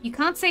 You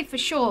can't say for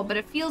sure, but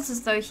it feels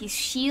as though he's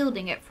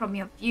shielding it from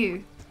your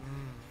view.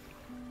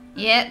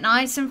 Yeah,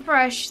 nice and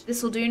fresh.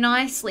 This'll do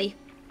nicely.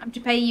 I'm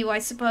to pay you, I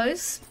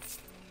suppose.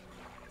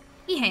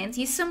 He hands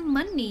you some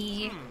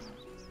money.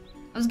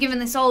 I was given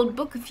this old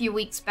book a few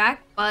weeks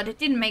back, but it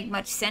didn't make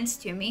much sense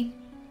to me.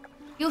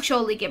 You'll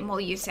surely get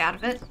more use out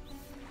of it.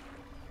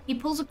 He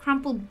pulls a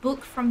crumpled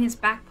book from his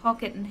back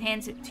pocket and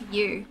hands it to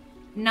you.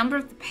 A number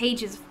of the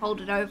pages are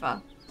folded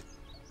over.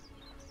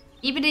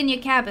 Keep it in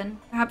your cabin.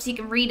 Perhaps you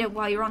can read it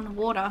while you're on the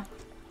water.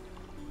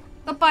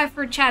 Stop by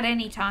for a chat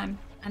anytime.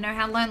 I know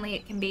how lonely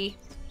it can be.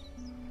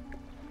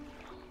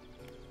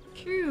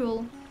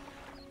 Cool.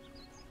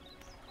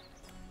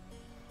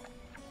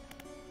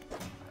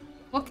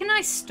 What can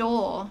I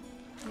store?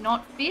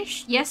 Not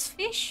fish? Yes,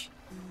 fish?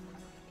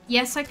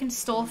 Yes, I can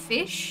store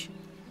fish.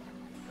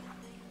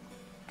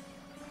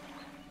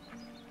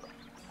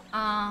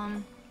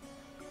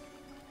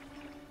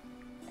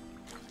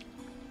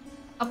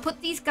 I'll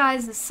put these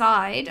guys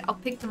aside. I'll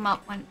pick them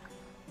up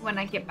when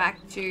I get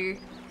back to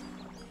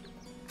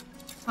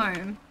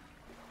home.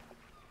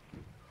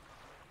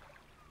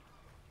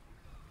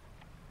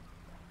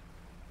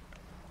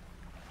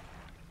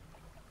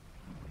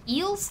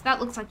 Eels? That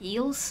looks like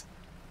eels.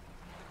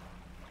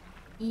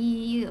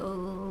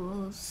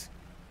 Eels.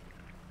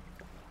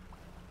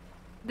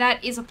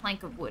 That is a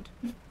plank of wood.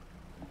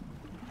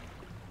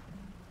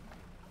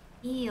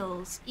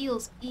 Eels,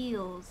 eels,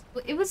 eels.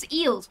 It was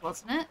eels,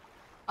 wasn't it?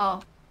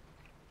 Oh.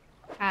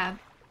 Crab.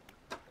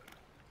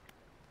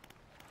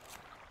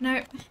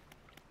 Nope.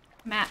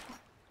 Map.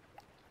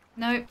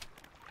 Nope.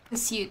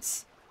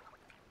 Pursuits.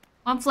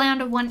 One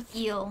flounder, one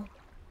eel.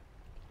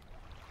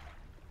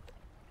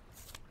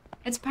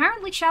 It's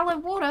apparently shallow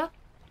water.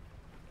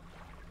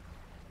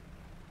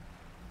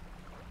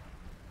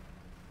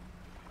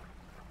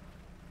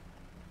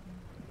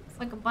 It's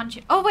like a bunch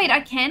of... Oh, wait,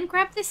 I can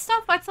grab this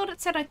stuff? I thought it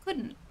said I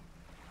couldn't.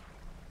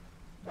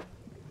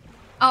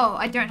 Oh,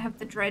 I don't have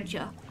the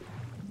dredger.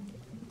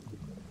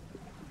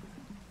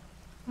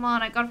 Come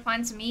on, I gotta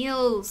find some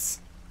eels.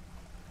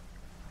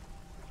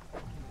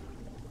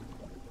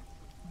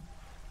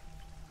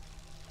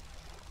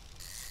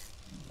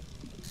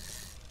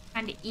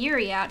 Kinda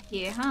eerie out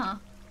here, huh?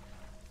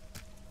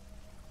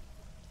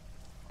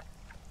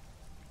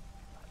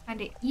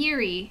 Kinda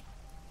eerie.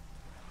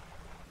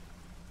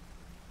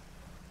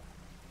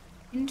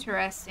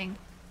 Interesting.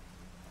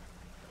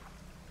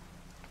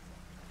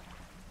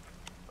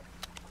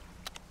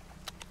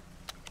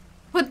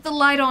 Put the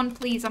light on,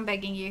 please. I'm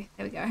begging you.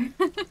 There we go.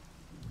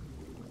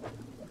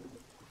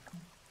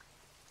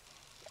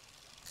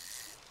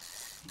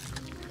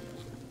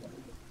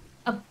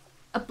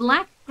 a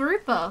black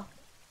grouper.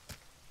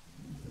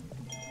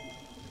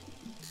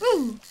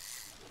 Woo!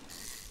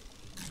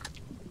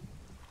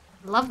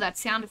 Love that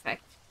sound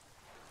effect.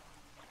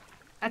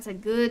 That's a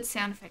good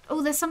sound effect.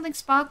 Oh, there's something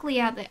sparkly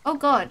out there. Oh,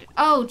 God.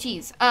 Oh,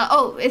 jeez.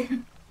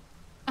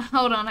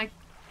 Hold on.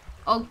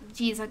 Oh,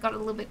 jeez. I got a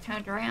little bit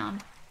turned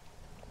around.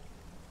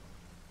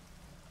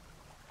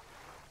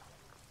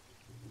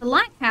 The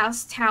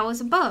lighthouse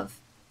towers above.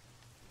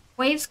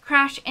 Waves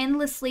crash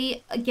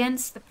endlessly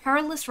against the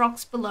perilous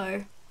rocks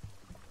below.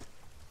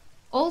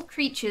 All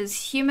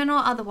creatures, human or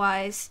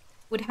otherwise,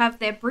 would have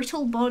their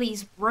brittle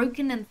bodies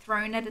broken and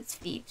thrown at its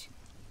feet.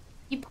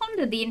 You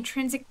ponder the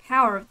intrinsic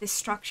power of this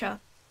structure.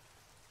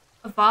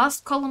 A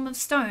vast column of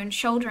stone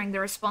shouldering the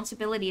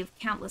responsibility of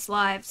countless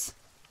lives.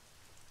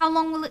 How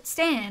long will it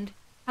stand?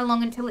 How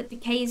long until it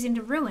decays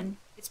into ruin,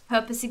 its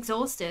purpose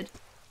exhausted?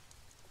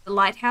 The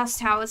lighthouse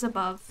towers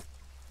above.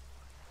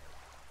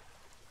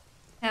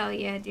 Hell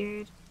yeah,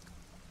 dude.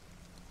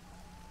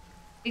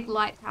 Big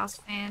lighthouse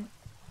fan.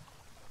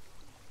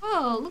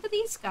 Oh, look at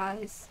these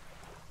guys.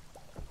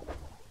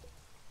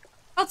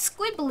 Oh,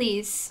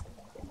 squibblies.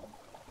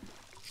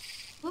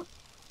 Whoop.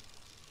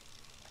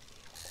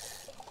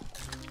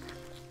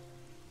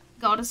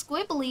 Got a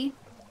squibbly.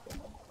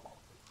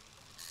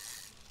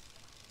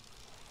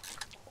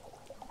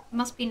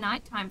 Must be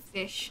nighttime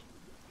fish.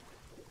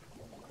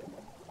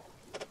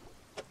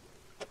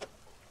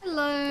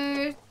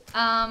 Hello.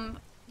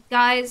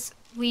 Guys,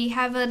 we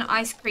have an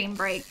ice cream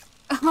break.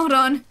 Hold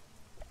on.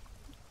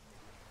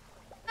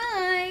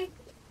 Hi.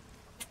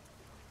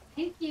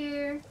 Thank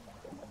you.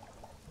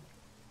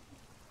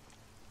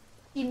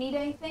 Do you need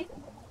anything?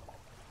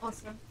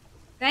 Awesome.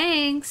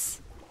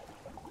 Thanks.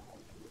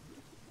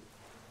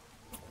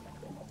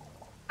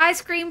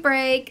 Ice cream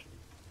break.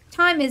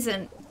 Time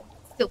isn't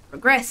still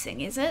progressing,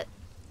 is it?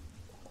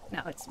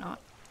 No, it's not.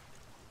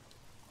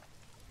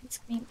 Ice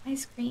cream,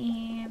 ice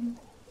cream.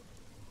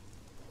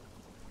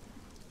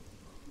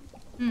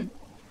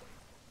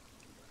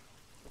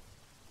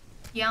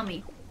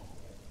 Yummy.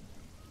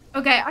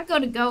 Okay, I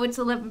gotta go. It's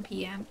 11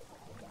 p.m.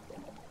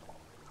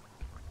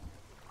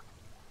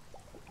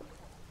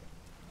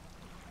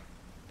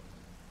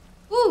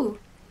 Ooh.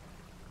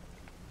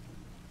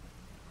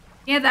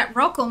 Yeah, that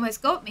rock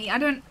almost got me. I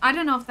don't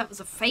know if that was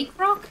a fake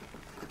rock.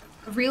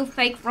 A real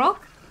fake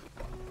rock.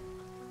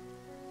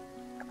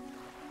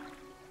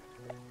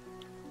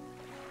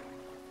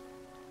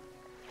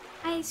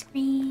 Ice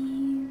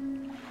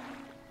cream.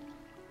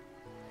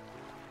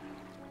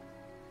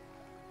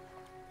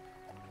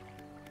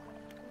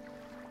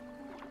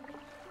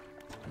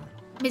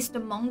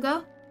 Mr.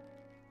 Monga?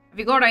 Have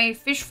you got a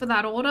fish for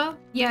that order?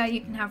 Yeah,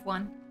 you can have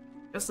one.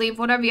 Just leave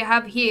whatever you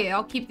have here.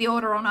 I'll keep the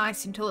order on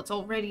ice until it's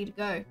all ready to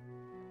go.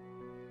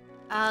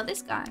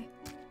 This guy.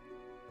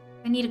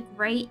 I need a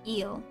grey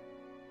eel.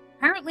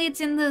 Apparently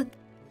it's in the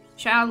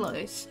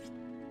shallows.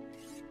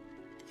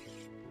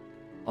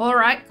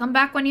 Alright, come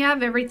back when you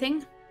have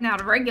everything. Now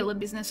to regular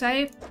business,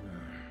 eh?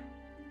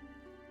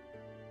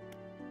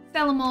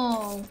 Sell them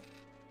all.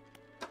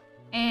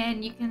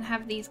 And you can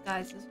have these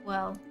guys as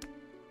well.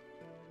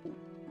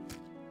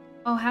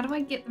 Oh, how do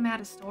I get them out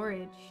of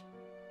storage?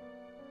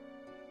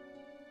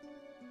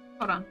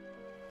 Hold on.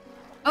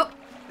 Oh,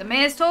 the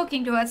mayor's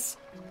talking to us.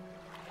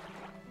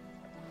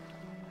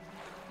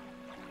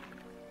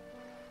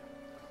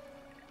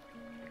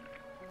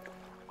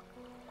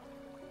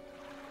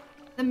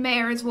 The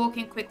mayor is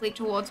walking quickly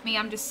towards me.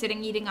 I'm just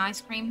sitting eating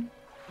ice cream.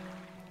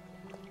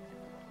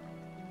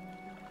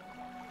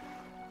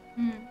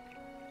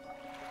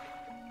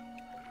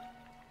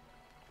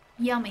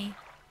 Yummy.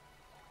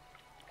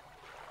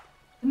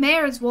 The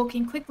mayor is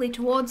walking quickly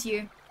towards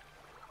you.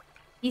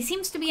 He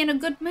seems to be in a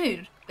good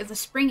mood, with a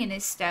spring in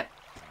his step.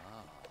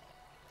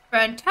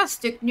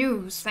 Fantastic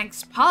news,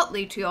 thanks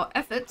partly to your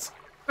efforts.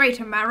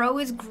 Greater Marrow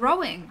is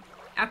growing.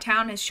 Our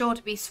town is sure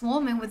to be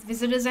swarming with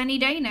visitors any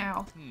day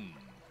now.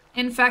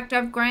 In fact,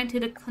 I've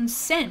granted a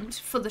consent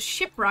for the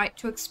shipwright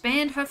to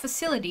expand her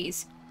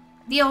facilities.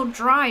 The old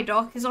dry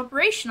dock is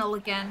operational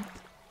again.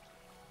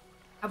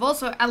 I've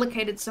also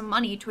allocated some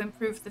money to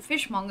improve the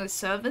fishmonger's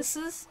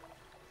services.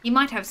 He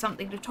might have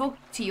something to talk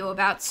to you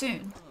about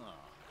soon.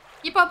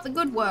 Keep up the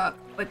good work.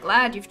 We're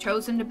glad you've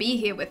chosen to be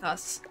here with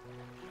us.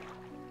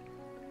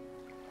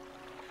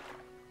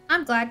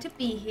 I'm glad to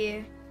be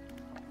here.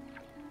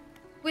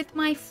 With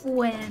my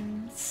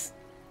friends.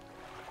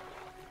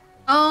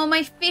 Oh,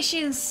 my fish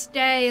is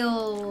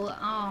stale.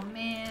 Oh,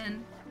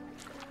 man.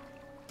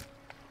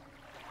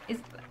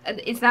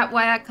 Is that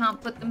why I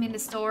can't put them into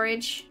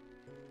storage?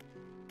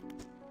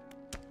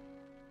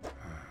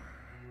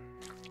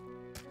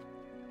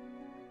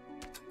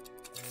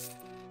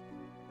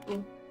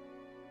 Cool.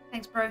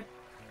 Thanks, bro.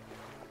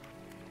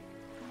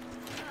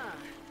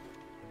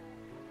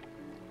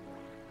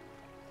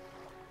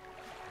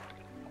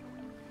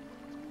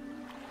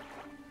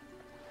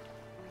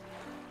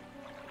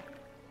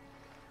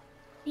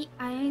 The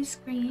ice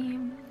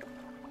cream.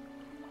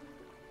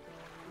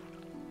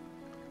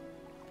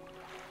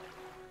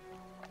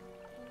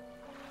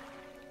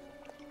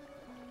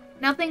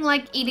 Nothing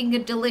like eating a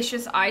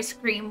delicious ice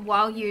cream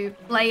while you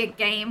play a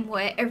game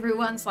where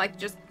everyone's like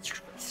just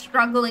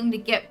struggling to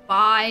get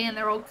by and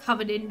they're all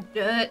covered in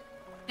dirt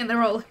and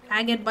they're all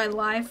haggard by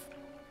life.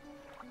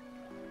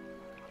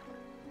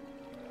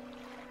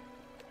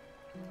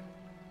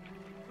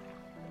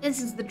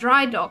 This is the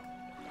dry dock.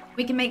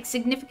 We can make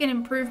significant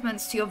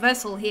improvements to your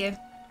vessel here.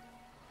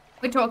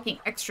 We're talking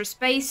extra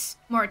space,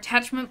 more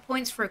attachment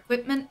points for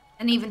equipment,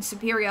 and even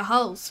superior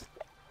hulls.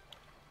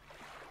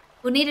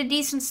 We'll need a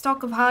decent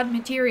stock of hard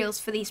materials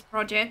for these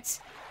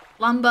projects.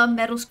 Lumber,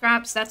 metal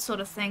scraps, that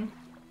sort of thing.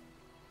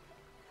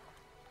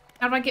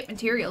 How do I get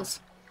materials?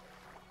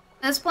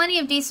 There's plenty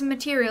of decent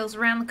materials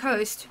around the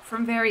coast,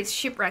 from various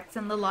shipwrecks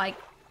and the like.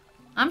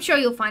 I'm sure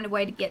you'll find a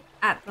way to get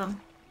at them.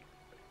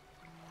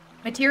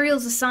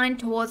 Materials assigned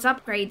towards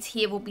upgrades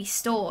here will be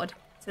stored,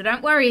 so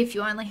don't worry if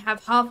you only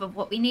have half of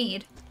what we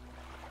need.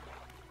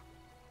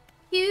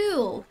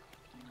 Cool.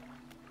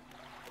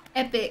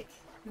 Epic.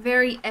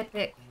 Very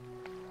epic.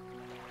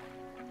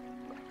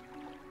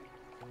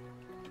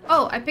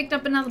 Oh, I picked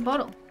up another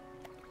bottle.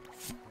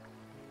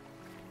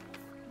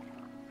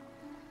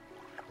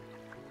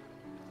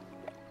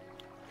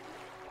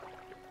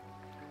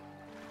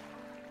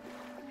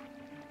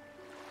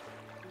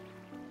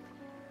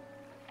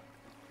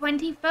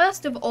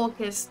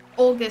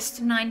 August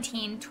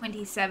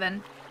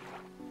 1927.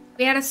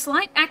 We had a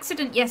slight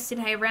accident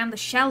yesterday around the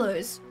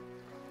shallows.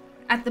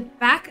 At the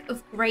back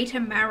of Greater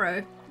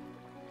Marrow,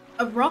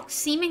 a rock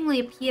seemingly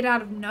appeared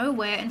out of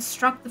nowhere and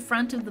struck the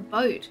front of the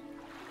boat.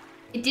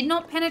 It did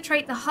not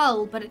penetrate the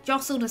hull, but it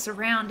jostled us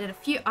around and a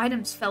few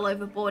items fell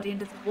overboard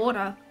into the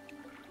water.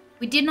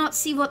 We did not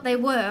see what they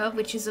were,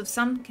 which is of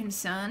some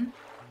concern,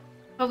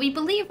 but we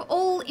believe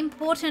all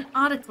important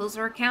articles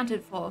are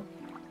accounted for.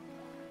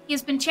 He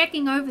has been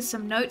checking over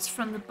some notes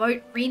from the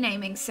boat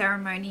renaming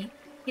ceremony.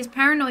 He is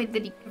paranoid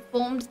that he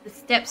performed the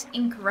steps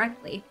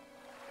incorrectly.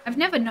 I've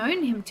never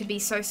known him to be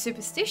so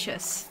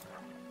superstitious.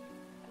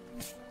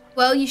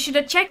 Well, you should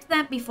have checked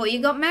that before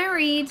you got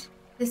married.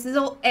 This is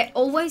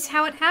always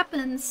how it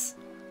happens.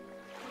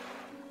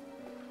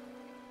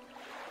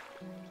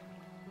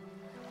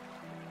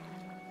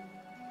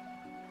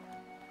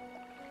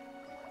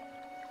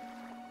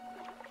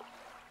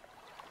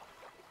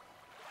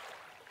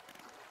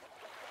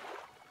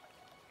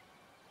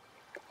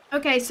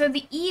 Okay, so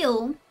the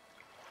eel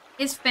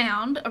is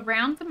found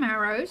around the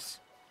Marrows,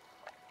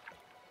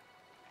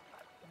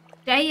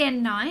 day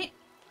and night,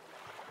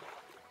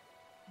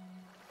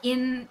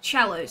 in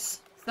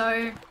shallows.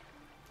 So...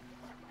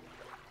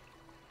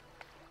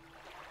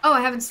 Oh,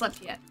 I haven't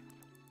slept yet.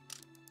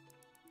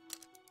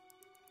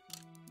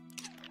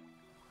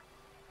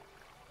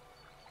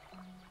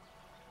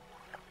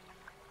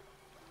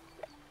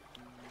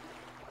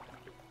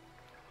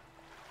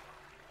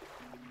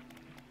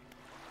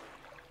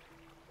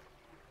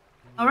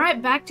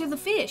 Alright, back to the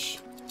fish.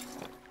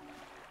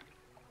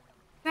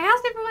 So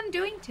how's everyone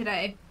doing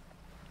today?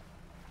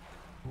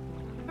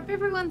 Hope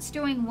everyone's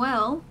doing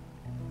well.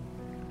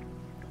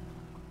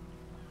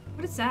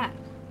 What is that?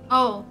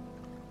 Oh,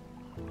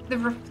 the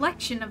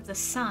reflection of the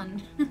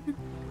sun.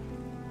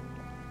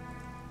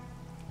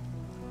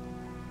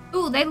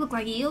 Ooh, they look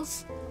like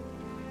eels.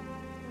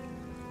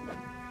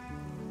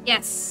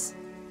 Yes.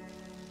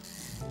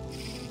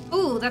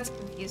 Ooh, that's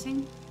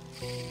confusing.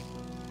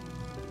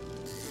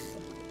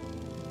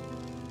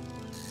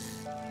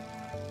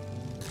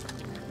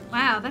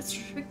 Wow, that's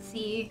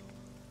tricksy.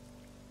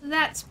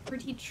 That's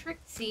pretty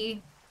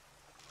tricksy.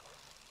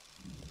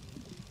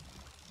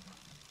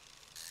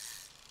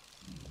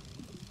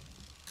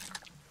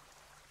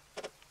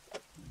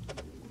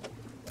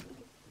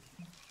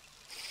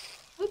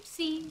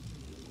 Oopsie.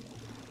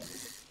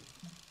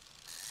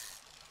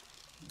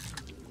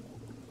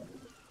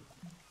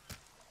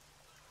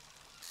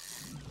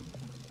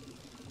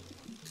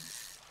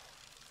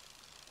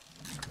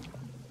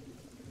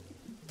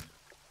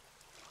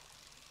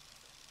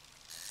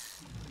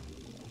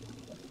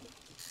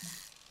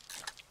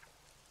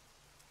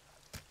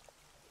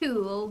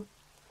 Cool.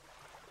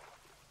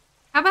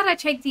 How about I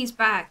take these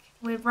back?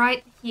 We're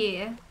right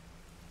here.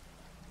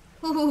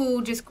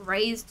 Ooh, just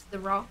grazed the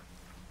rock.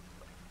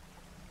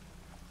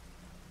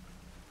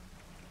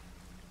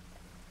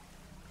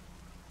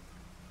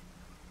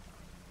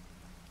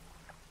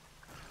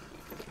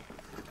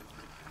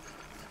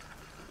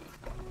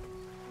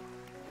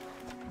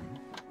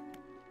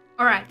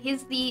 Alright,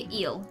 here's the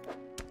eel.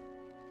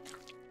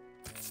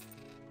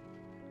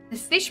 The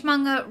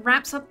fishmonger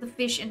wraps up the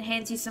fish and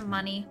hands you some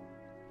money.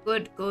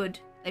 Good, good.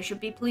 They should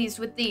be pleased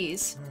with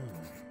these.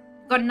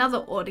 Got another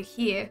order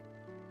here.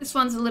 This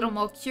one's a little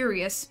more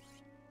curious.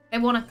 They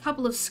want a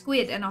couple of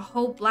squid and a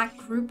whole black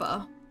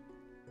grouper.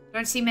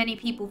 Don't see many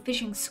people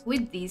fishing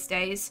squid these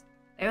days.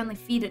 They only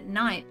feed at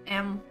night,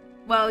 and,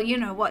 well, you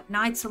know what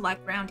nights are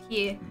like round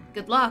here.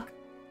 Good luck.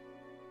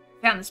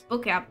 Found this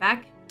book out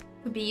back.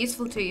 Could be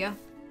useful to you.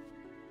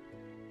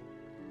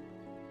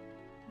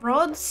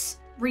 Rods,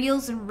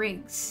 reels, and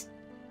rigs.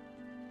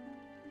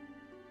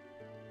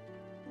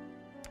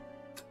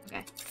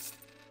 Okay.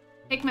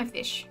 Take my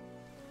fish.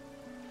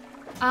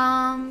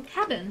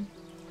 Cabin.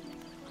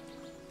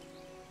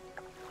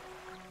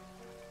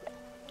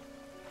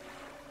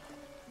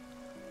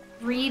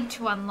 Read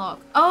to unlock.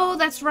 Oh,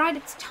 that's right.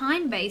 It's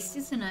time-based,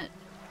 isn't it?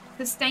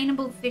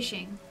 Sustainable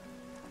fishing.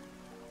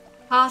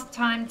 Path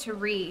time to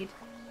read.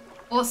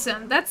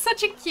 Awesome. That's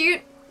such a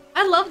cute...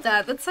 I love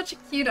that. That's such a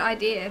cute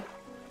idea.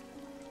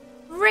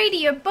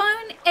 Radio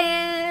Bone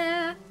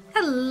Air.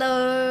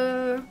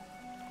 Hello.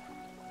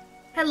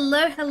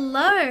 Hello,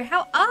 hello.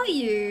 How are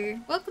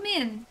you? Welcome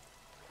in.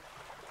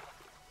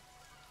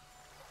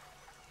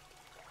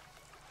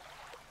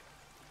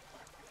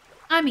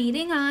 I'm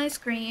eating ice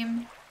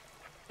cream.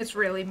 It's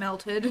really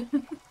melted.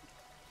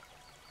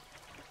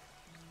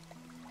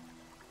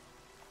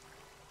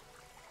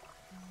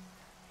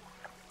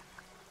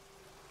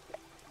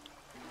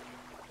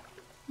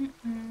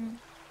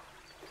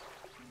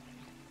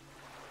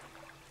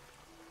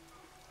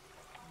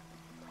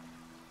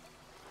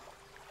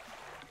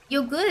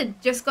 You're good.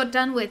 Just got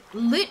done with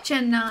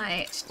Lucha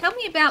Night. Tell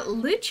me about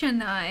Lucha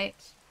Night.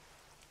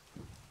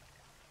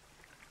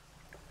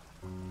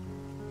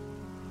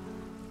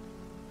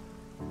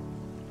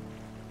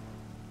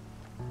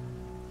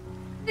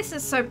 This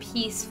is so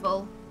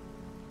peaceful.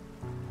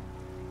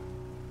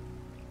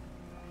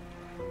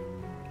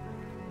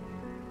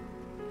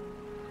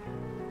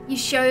 You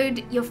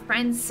showed your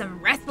friends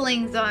some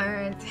wrestling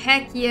zones.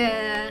 Heck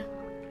yeah.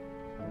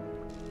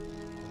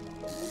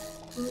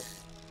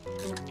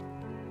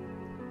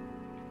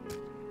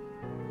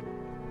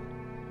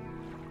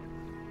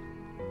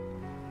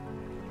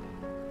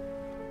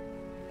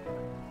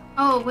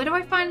 Oh, where do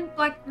I find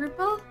Black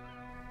Grouper?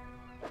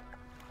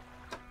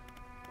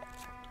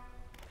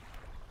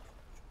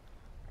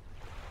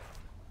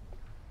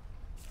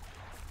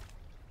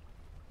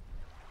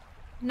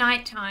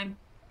 Nighttime.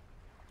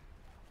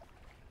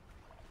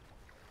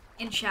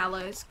 In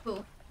shallows.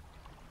 Cool.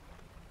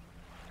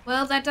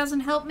 Well, that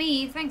doesn't help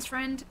me. Thanks,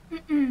 friend.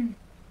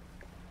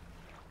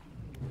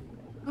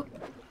 Oh.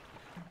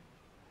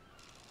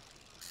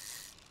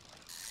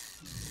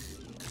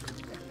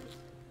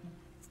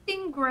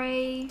 some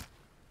grey.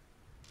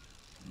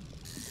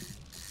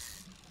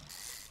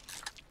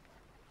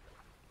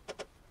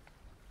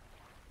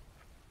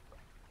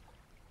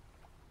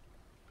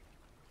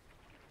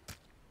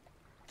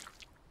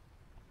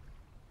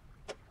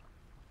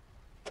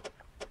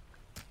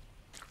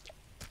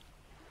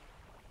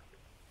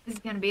 This is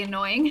gonna be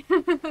annoying.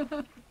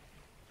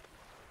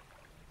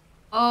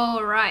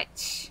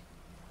 Alright.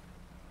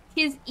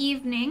 Tis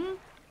evening.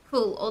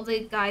 Cool, all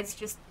the guys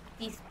just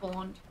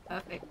despawned.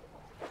 Perfect.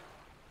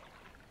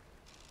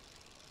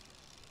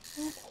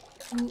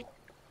 Ooh.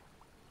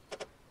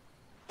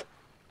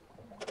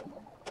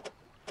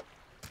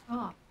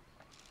 Oh.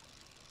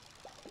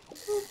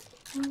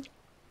 Ooh.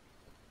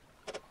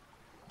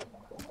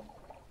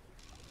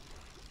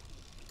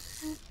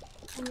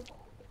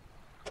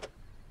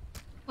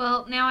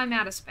 Well, now I'm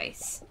out of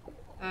space.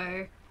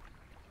 So,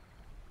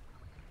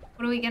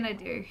 what are we gonna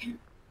do?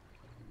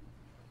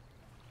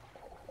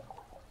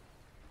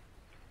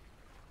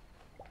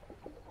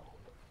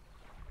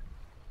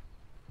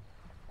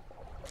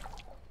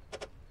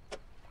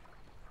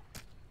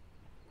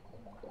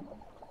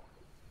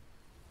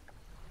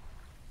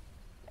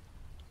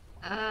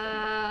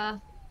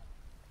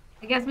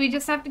 I guess we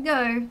just have to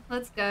go.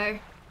 Let's go.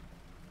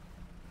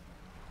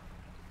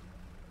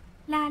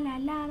 La la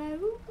la la.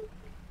 Ooh.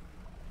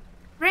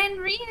 Ren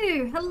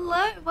Ryu,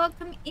 hello,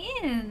 welcome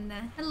in.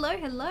 Hello,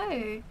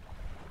 hello.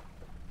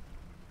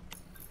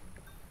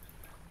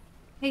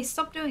 Hey,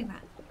 stop doing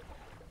that.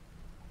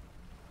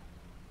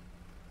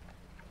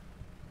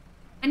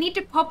 I need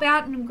to pop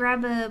out and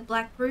grab a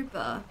black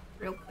grouper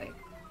real quick.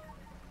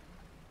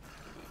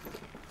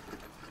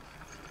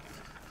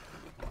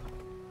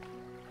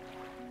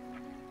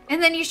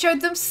 And then you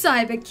showed them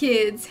Cyber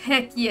Kids.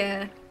 Heck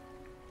yeah.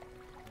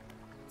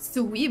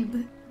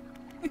 Swib.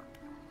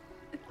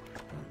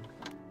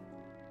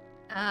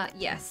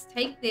 Yes.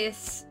 Take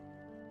this.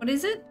 What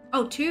is it?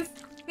 Oh, two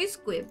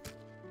squib.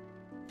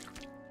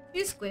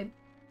 2 squib.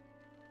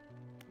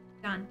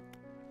 Done.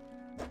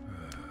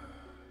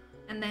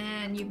 And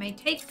then you may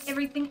take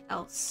everything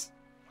else.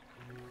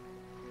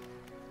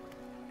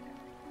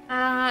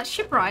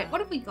 Shipwright,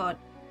 what have we got?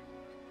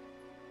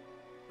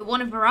 You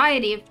want a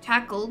variety of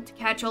tackle to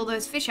catch all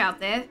those fish out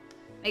there.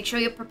 Make sure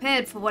you're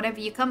prepared for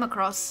whatever you come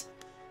across.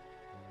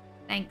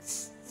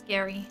 Thanks,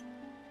 Scary.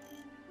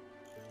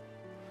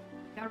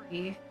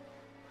 Scary.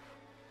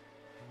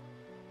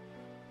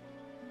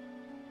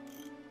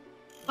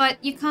 But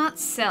you can't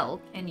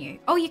sell, can you?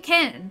 Oh, you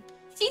can.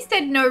 She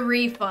said no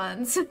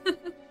refunds.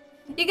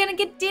 You're gonna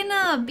get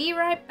dinner. Be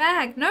right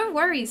back. No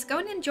worries. Go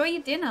and enjoy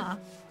your dinner.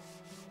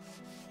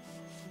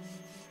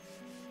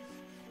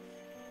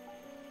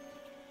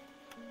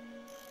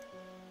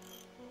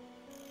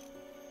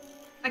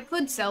 I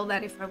could sell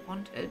that if I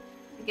wanted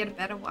to get a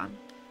better one.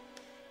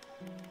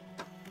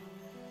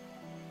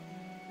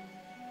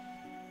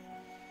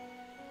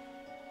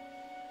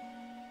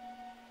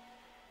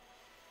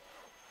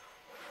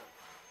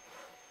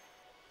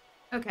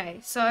 Okay,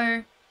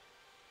 so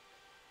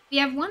we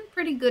have one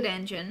pretty good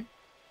engine.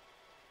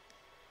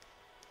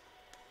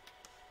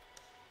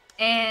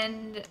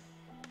 And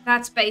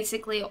that's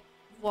basically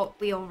what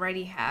we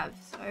already have,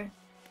 so.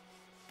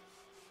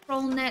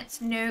 Roll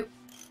nets, nope.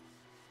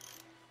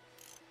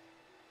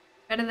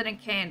 Better than a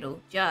candle,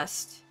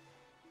 just.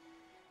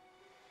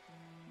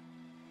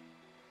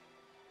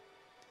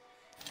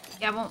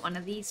 Yeah, I want one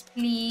of these,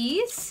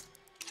 please.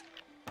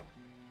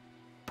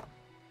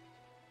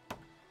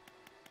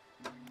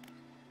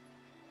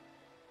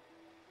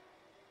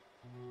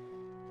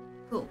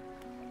 Cool.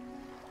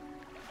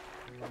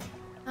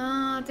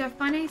 Did I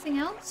find anything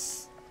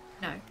else?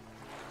 No.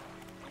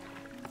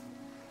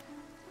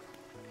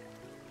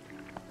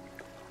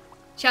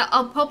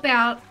 I'll pop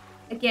out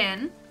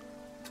again.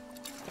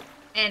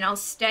 And I'll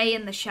stay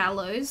in the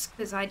shallows,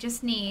 because I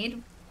just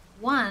need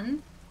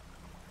one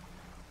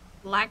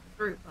black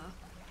grouper.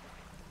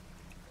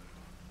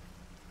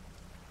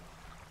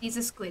 These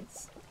are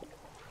squids.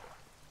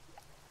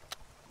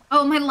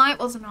 Oh, my light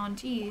wasn't on,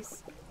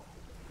 jeez.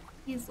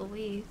 Here's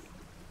Louise.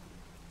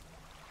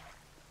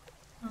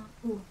 Oh,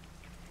 ooh.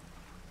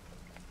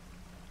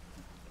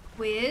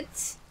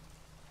 Squids.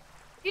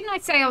 Didn't I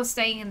say I was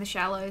staying in the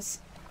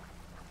shallows?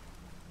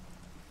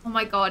 Oh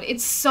my god,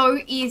 it's so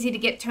easy to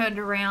get turned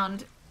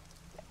around.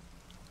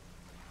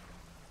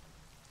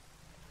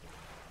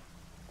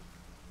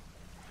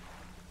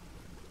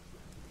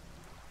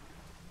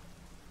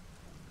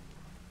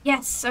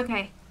 Yes,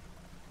 okay.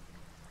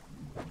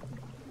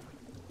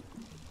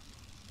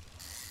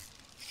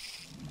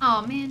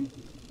 Oh man.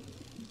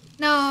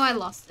 No, I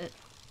lost it.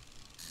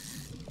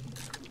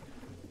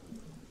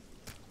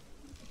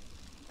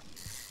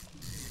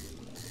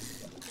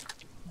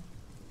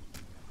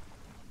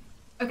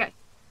 Okay.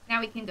 Now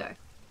we can go.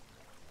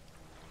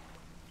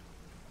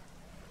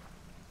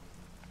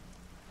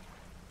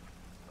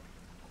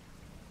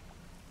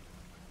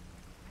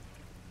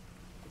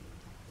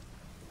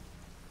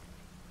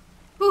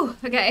 Whew,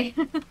 okay.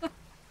 Can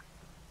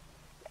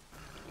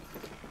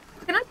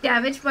I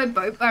damage my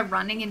boat by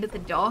running into the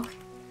dock?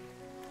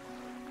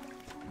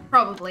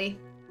 Probably.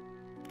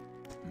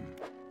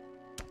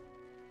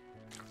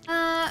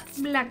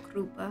 Black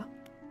grouper.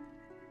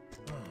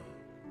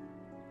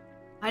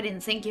 I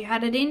didn't think you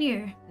had it in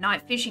you.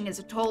 Night fishing is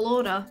a tall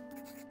order.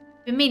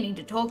 Been meaning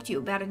to talk to you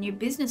about a new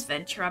business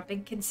venture I've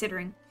been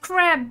considering.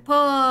 Crab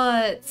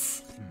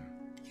pots!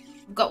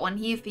 I've got one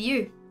here for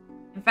you.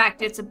 In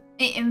fact, it's a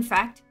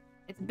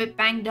bit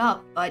banged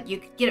up, but you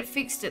could get it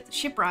fixed at the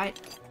shipwright.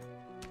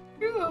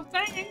 Oh,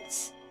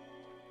 thanks.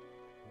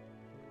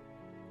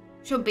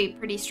 Should be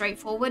pretty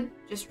straightforward.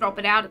 Just drop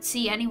it out at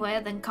sea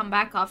anywhere, then come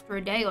back after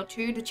a day or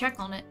two to check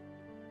on it.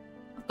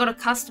 I've got a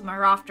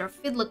customer after a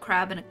fiddler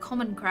crab and a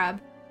common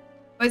crab.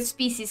 Both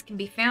species can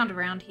be found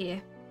around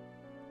here.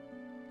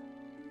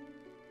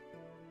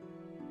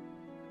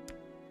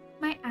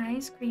 My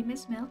ice cream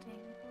is melting.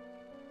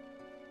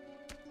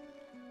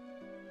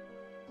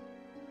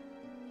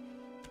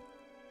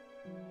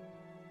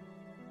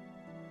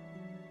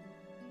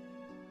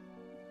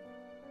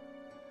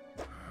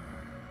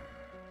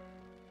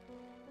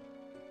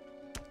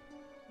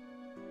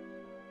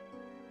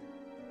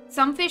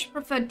 Some fish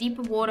prefer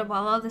deeper water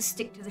while others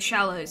stick to the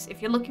shallows.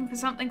 If you're looking for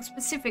something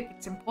specific,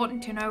 it's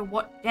important to know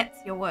what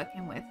depth you're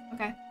working with.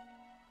 Okay.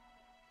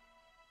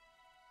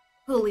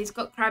 Cool, he's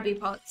got crabby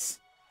pots.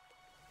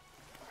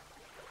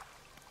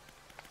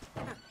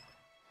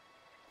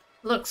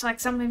 Looks like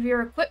some of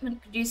your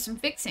equipment could use some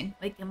fixing.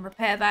 We can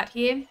repair that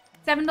here.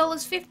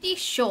 $7.50?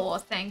 Sure,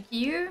 thank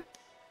you.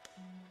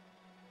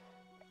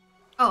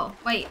 Oh,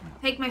 wait.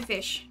 Take my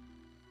fish.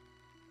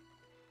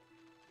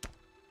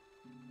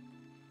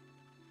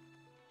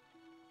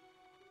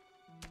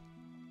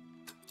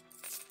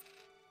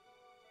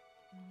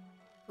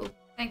 Cool.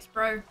 Thanks,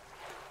 bro.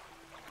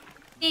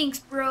 Thanks,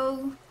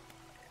 bro.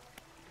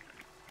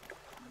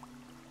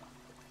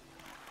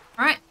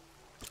 Alright.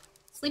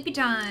 Sleepy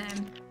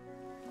time.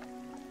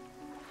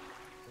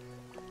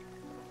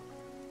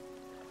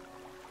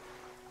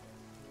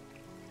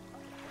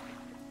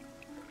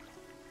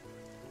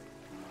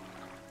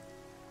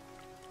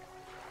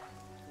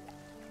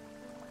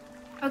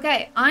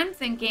 Okay, I'm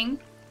thinking,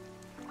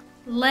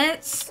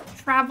 let's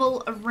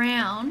travel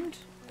around.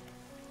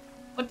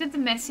 What did the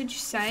message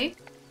say?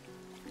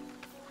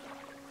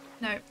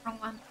 No, wrong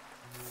one.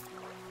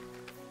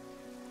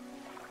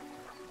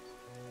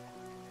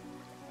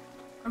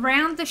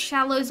 Around the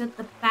shallows at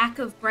the back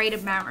of Greater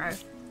Marrow.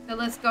 So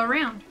let's go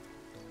around.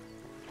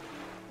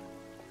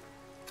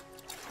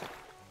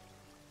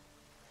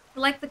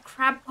 Select the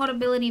crab pot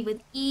ability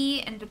with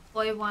E and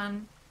deploy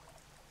one.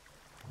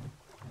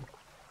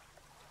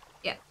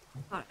 Yeah,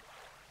 got it.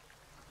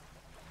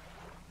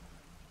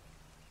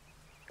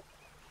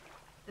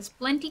 There's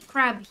plenty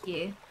crab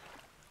here.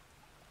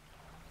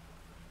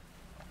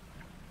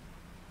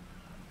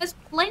 There's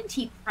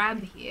plenty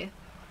crab here.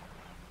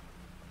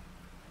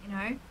 You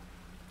know?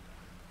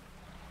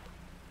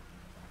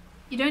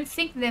 You don't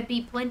think there'd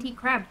be plenty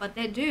crab, but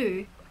there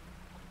do.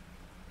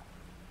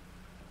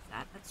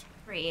 That's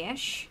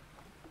trash.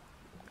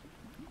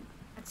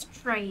 That's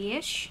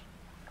trash.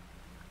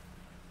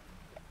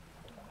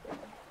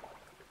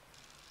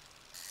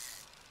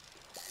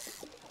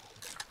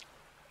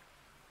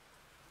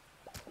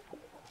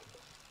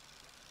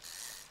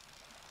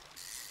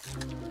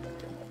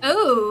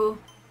 Oh!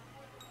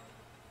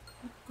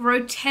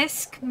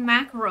 Grotesque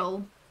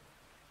mackerel.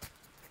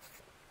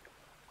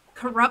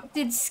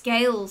 Corrupted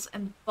scales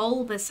and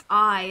bulbous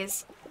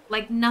eyes,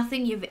 like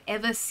nothing you've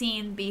ever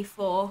seen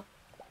before.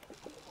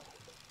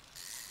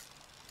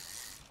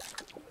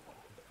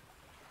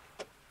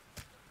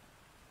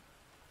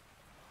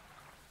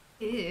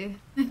 Ew.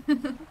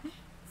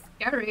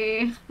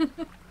 Scary.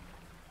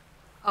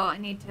 Oh, I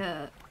need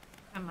to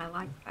turn my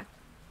light back.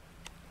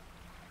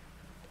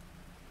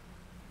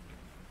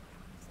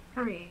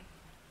 Scary.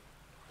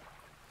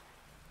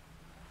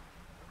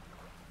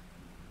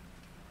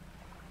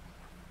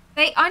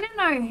 I don't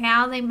know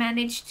how they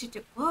managed to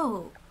do...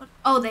 Whoa. What?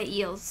 Oh, they're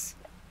eels.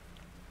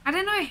 I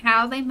don't know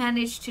how they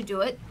managed to do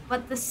it,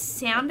 but the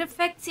sound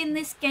effects in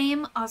this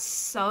game are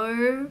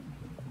so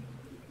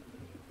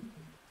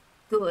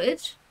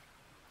good.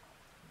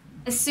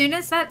 As soon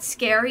as that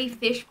scary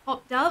fish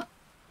popped up,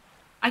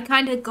 I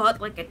kind of got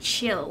like a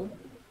chill.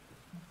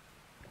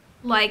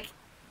 Like,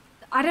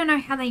 I don't know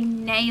how they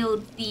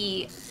nailed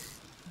the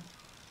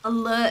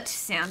alert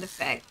sound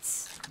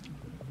effects.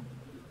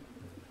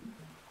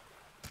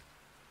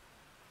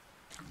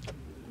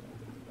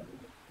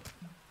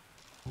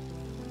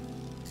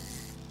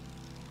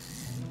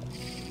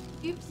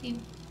 Oopsie.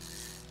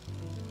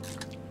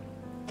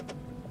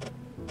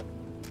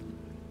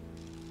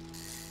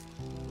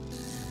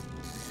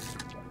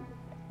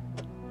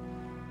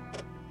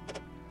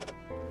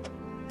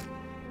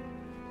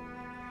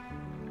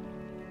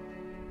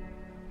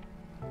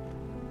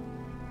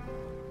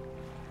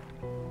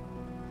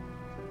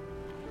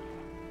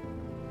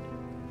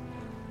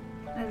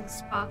 That is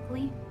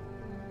sparkly.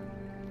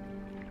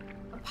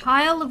 A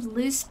pile of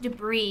loose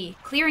debris.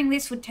 Clearing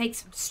this would take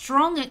some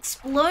strong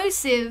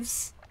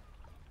explosives.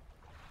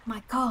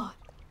 My God.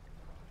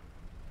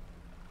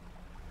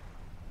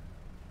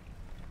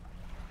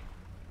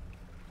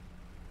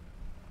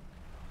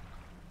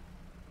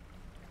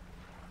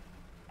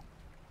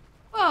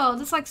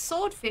 there's like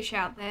swordfish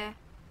out there.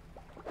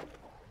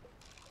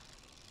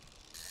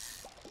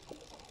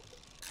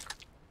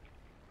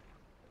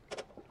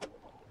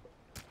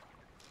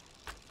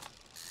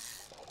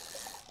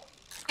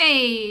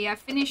 Hey, I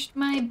finished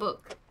my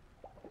book.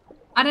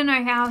 I don't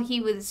know how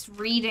he was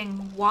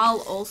reading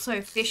while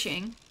also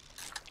fishing.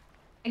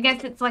 I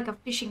guess it's like a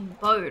fishing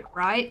boat,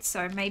 right?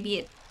 So maybe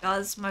it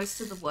does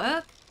most of the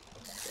work.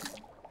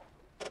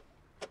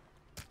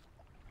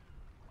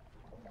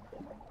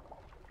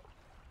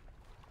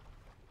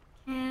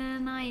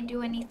 Can I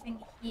do anything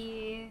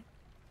here?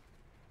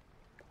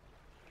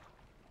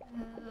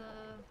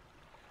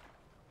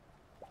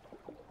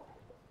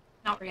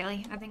 Not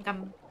really. I think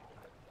I'm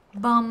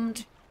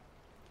bummed.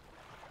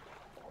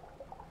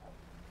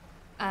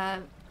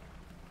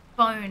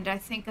 Boned, I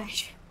think I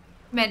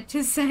meant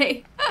to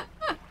say.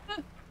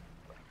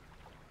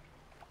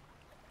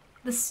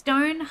 The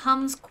stone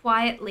hums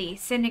quietly,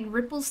 sending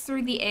ripples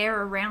through the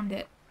air around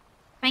it.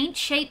 Faint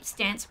shapes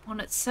dance upon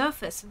its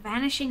surface,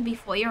 vanishing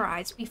before your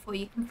eyes before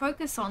you can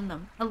focus on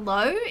them.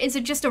 Hello? Is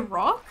it just a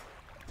rock?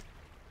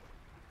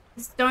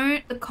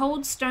 The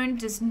cold stone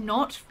does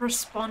not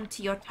respond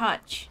to your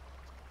touch.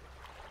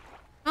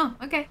 Oh,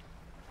 okay.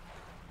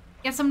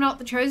 Guess I'm not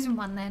the chosen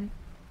one then.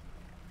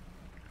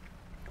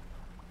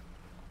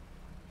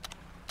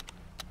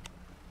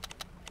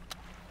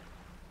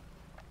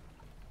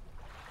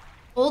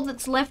 All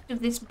that's left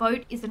of this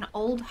boat is an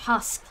old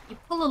husk. You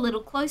pull a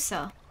little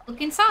closer.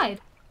 Look inside.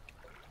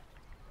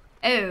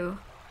 Oh.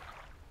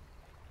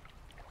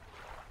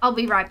 I'll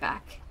be right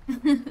back.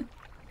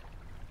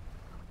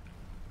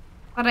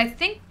 But I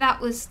think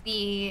that was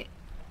the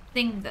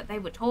thing that they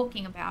were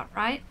talking about,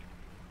 right?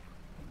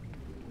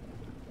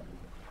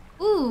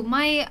 Ooh,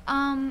 my,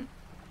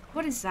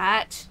 what is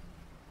that?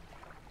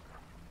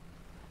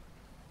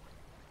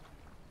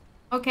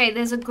 Okay,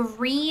 there's a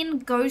green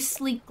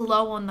ghostly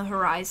glow on the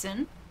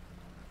horizon.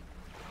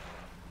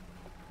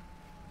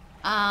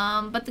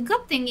 But the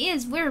good thing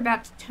is we're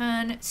about to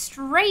turn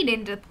straight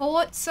into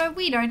port, so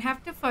we don't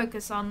have to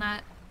focus on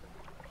that.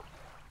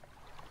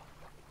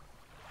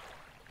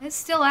 It's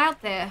still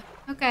out there.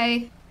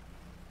 Okay.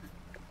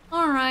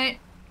 Alright.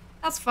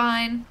 That's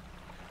fine.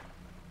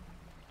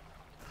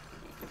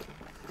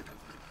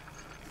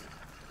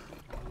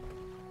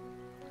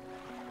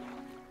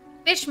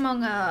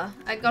 Fishmonger.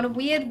 I got a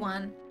weird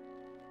one.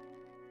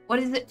 What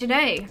is it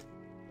today?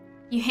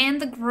 You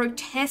hand the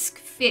grotesque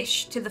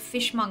fish to the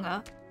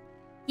fishmonger.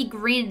 He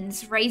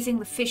grins, raising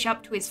the fish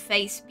up to his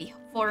face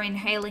before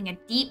inhaling a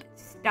deep,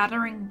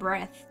 stuttering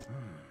breath.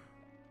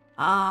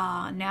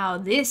 Ah, now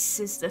this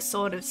is the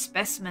sort of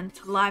specimen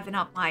to liven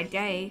up my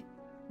day.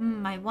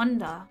 I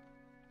wonder.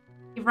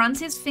 He runs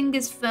his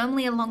fingers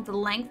firmly along the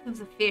length of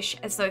the fish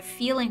as though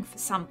feeling for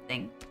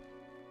something.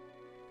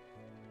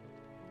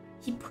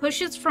 He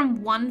pushes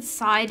from one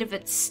side of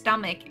its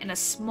stomach and a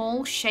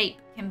small shape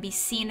can be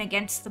seen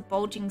against the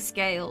bulging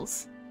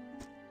scales.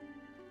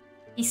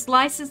 He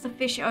slices the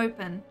fish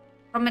open.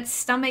 From its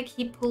stomach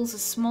he pulls a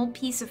small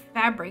piece of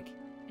fabric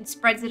and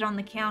spreads it on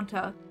the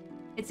counter.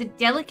 It's a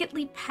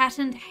delicately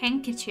patterned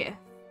handkerchief.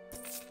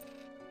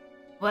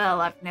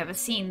 Well, I've never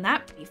seen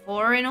that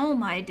before in all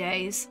my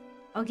days.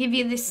 I'll give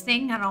you this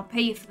thing and I'll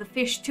pay you for the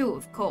fish too,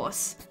 of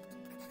course.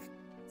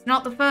 It's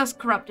not the first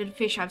corrupted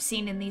fish I've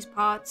seen in these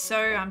parts, so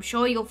I'm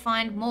sure you'll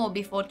find more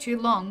before too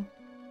long.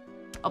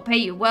 I'll pay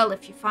you well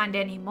if you find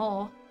any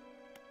more.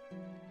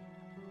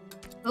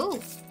 Ooh.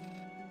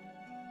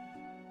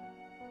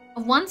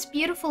 A once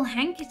beautiful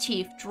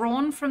handkerchief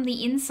drawn from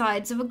the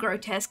insides of a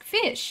grotesque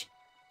fish,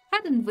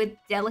 patterned with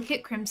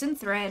delicate crimson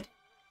thread.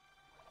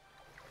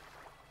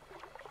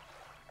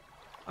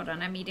 Hold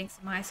on, I'm eating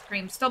some ice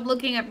cream. Stop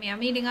looking at me,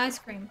 I'm eating ice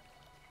cream.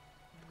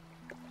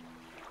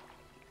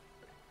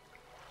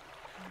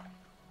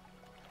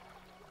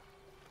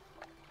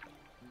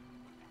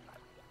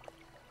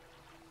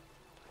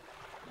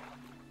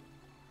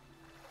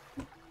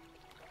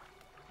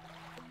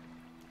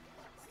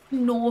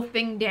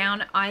 Snorfing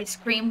down ice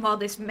cream while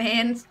this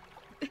man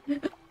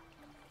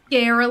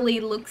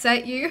scarily looks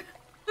at you.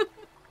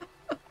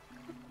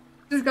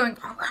 Just going.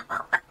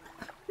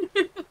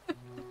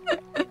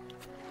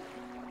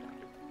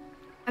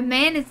 A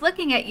man is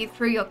looking at you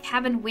through your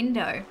cabin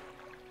window.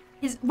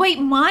 Wait,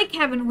 my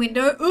cabin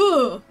window?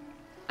 Ugh!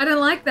 I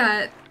don't like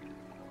that.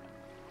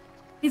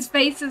 His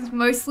face is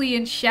mostly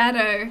in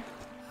shadow.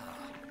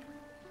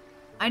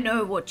 I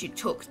know what you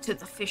took to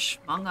the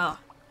fishmonger.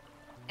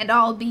 And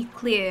I'll be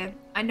clear,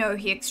 I know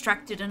he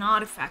extracted an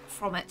artifact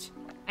from it.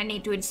 I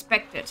need to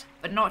inspect it,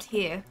 but not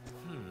here.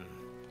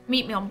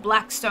 Meet me on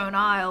Blackstone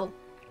Isle.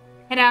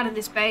 Head out of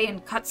this bay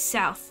and cut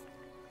south.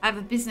 I have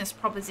a business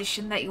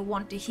proposition that you'll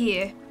want to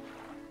hear.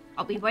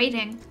 I'll be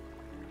waiting.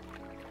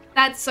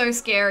 That's so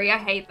scary, I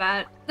hate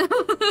that.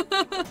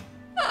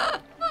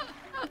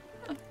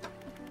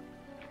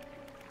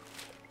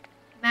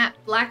 Map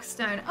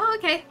Blackstone. Oh,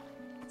 okay.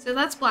 So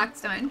that's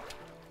Blackstone.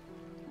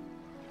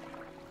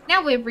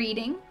 Now we're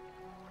reading.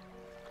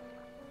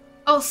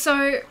 Oh,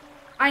 so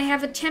I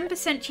have a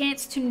 10%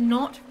 chance to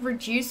not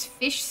reduce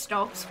fish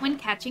stocks when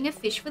catching a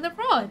fish with a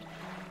rod.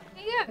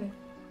 There you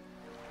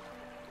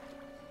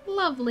go.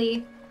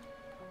 Lovely.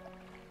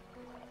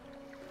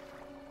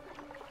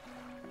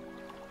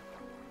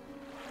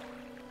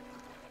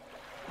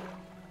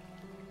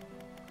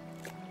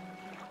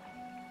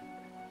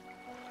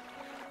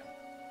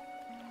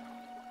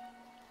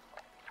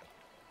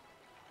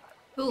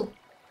 Cool.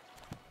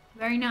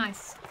 Very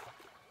nice.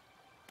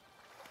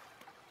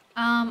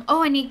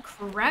 Oh, I need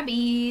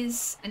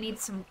crabbies. I need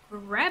some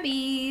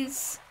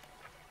crabbies.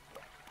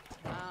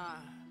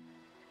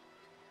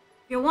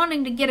 If you're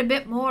wanting to get a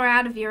bit more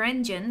out of your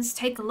engines,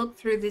 take a look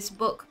through this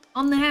book.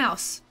 On the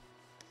house.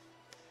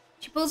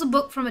 She pulls a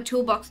book from a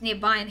toolbox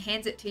nearby and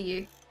hands it to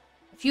you.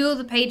 A few of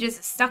the pages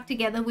are stuck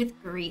together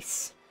with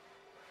grease.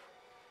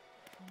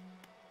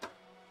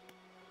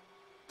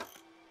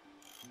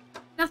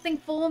 Nothing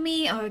for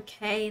me?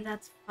 Okay,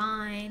 that's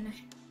fine.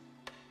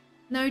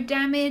 No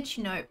damage?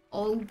 No,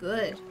 all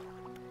good.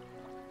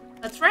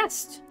 Let's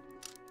rest.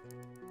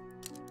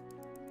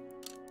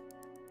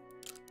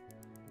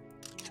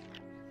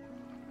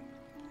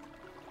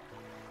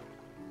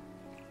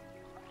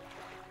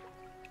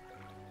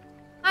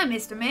 Hi,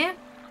 Mr. Mayor.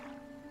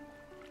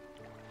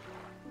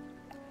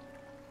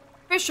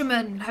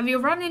 Fisherman, have you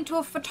run into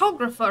a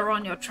photographer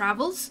on your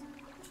travels?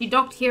 She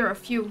docked here a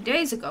few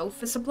days ago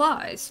for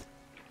supplies.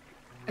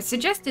 I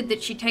suggested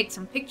that she take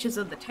some pictures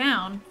of the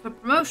town for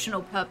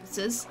promotional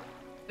purposes,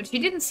 but she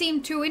didn't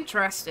seem too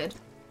interested.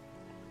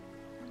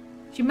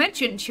 She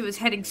mentioned she was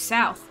heading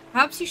south.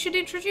 Perhaps you should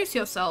introduce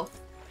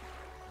yourself.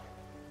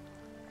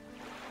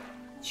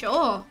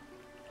 Sure.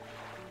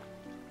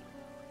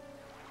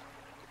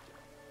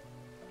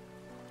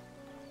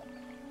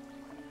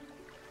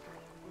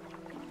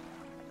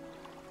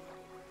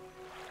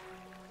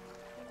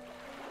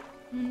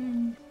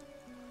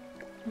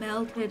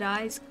 Melted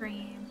ice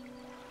cream.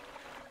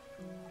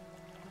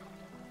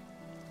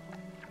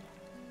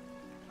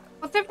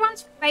 What's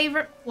everyone's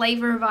favorite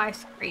flavor of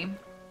ice cream?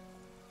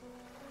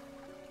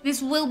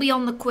 This will be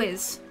on the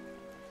quiz.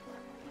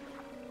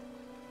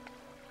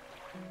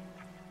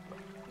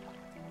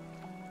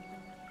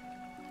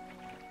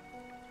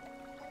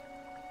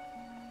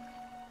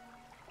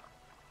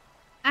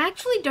 I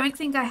actually don't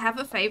think I have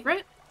a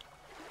favorite.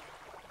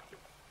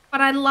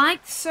 But I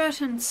like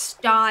certain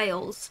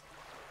styles.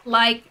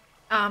 Like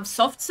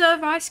soft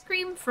serve ice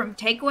cream from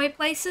takeaway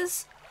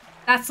places.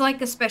 That's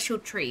like a special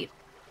treat.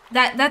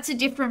 That's a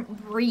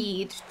different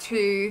breed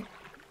to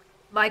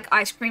like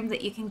ice cream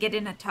that you can get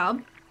in a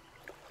tub.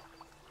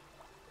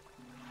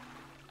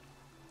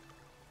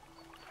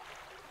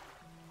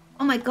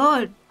 Oh my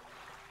god.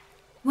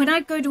 When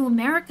I go to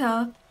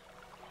America,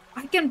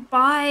 I can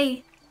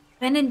buy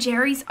Ben &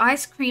 Jerry's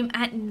ice cream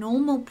at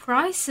normal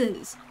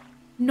prices.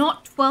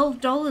 Not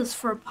 $12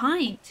 for a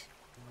pint.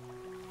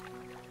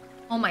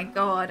 Oh my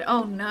god.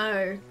 Oh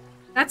no.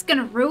 That's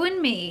gonna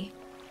ruin me.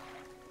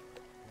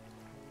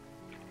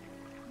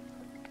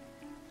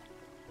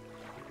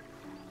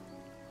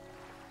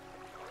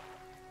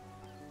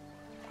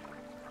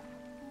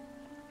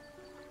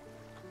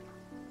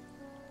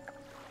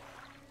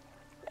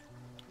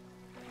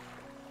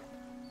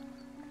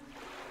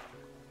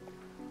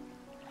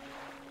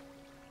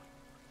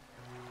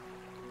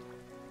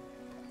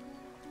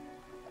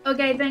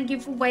 Okay, thank you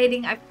for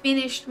waiting. I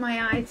finished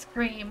my ice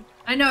cream.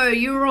 I know,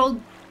 you were all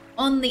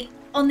on the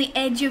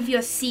edge of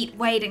your seat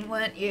waiting,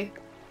 weren't you?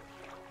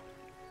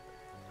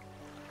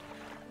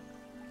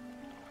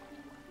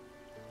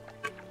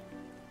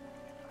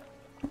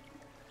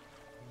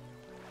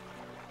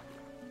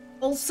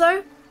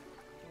 Also,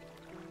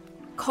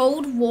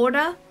 cold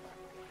water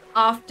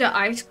after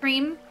ice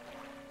cream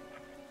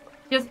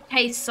just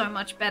tastes so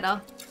much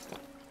better.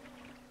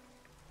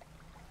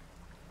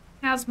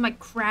 How's my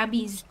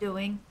crabbies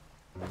doing?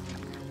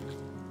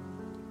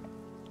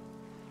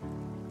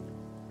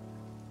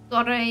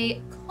 Got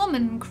a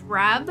common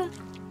crab.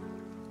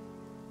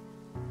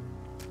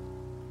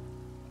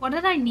 What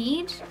did I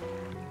need?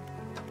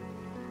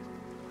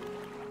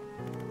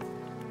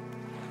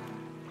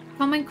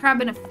 Common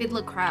crab and a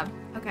fiddler crab.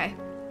 Okay.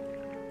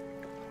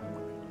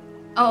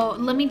 Oh,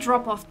 let me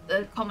drop off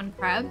the common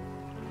crab.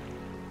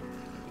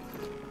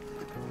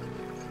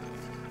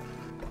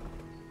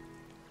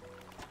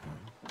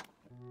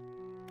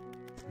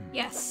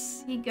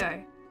 Yes, here you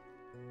go.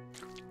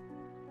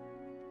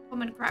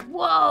 Common crab.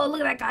 Whoa,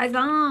 look at that guy's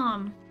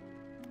arm.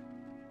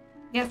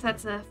 Yes,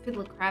 that's a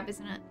fiddler crab,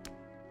 isn't it?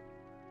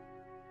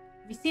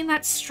 Have you seen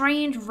that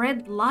strange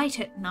red light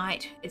at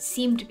night? It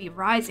seemed to be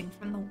rising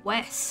from the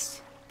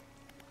west.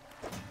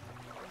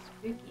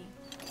 Spooky.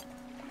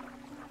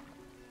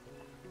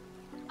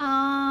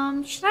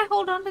 Should I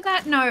hold on to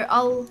that? No,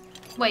 I'll...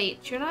 Wait,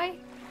 should I?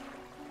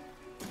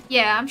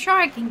 Yeah, I'm sure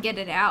I can get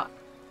it out.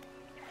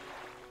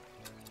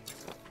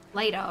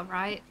 Later,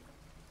 right?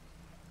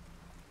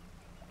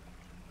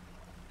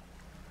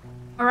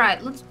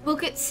 Alright, let's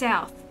book it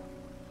south.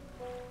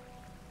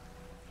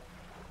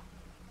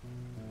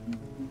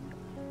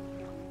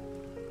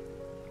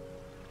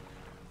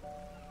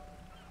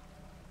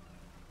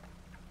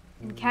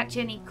 And catch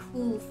any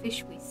cool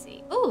fish we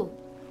see. Ooh!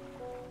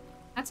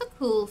 That's a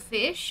cool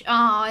fish.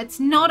 Oh, it's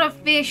not a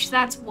fish,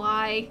 that's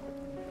why.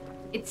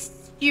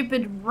 It's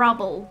stupid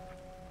rubble.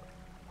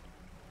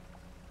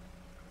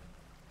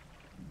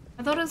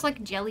 I thought it was like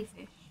a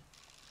jellyfish.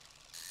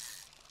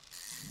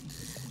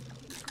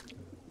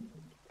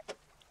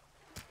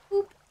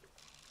 Oop.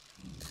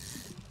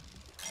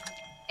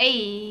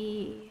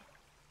 Hey.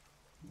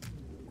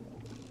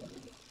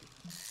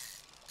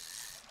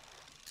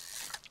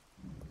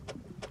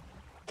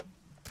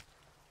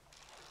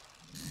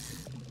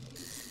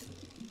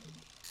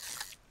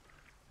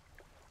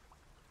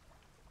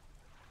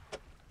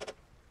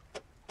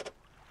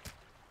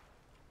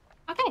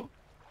 Okay.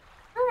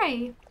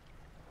 Hooray.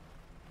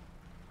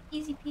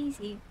 Easy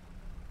peasy.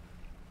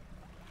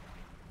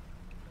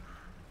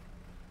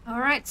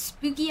 Alright,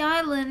 Spooky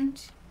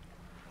Island.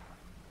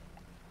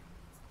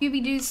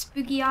 Scooby-Doo's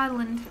Spooky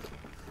Island.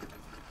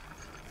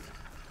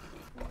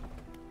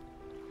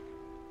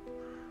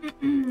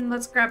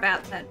 Let's grab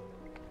out that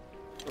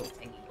little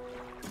thingy.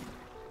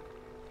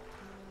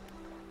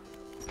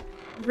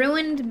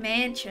 Ruined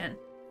Mansion.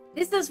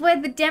 This is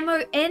where the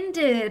demo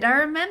ended, I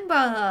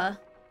remember.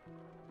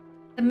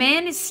 The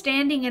man is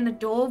standing in a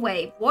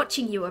doorway,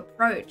 watching you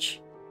approach.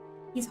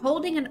 He's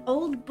holding an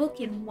old book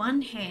in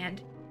one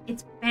hand.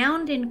 It's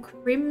bound in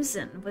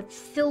crimson with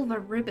silver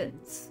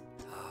ribbons.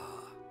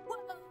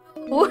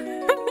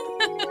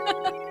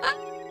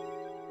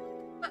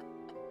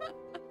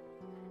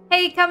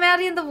 Hey, come out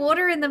in the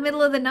water in the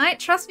middle of the night?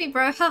 Trust me,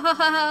 bro. Hey,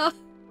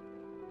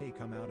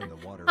 come out in the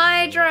water.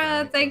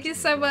 Hydra, thank you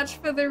so much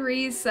for the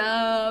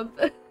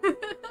resub.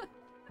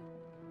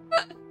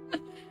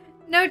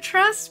 No,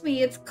 trust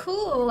me, it's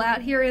cool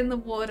out here in the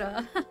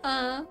water.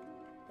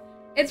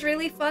 It's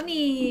really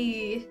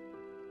funny.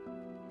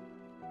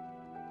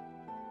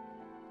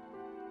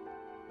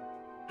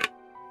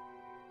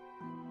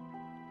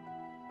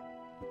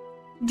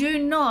 Do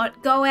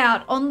not go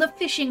out on the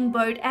fishing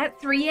boat at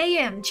 3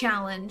 AM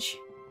challenge.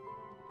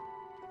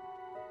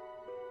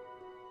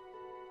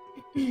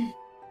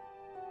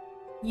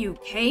 You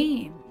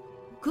came.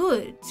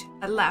 Good.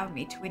 Allow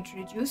me to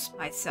introduce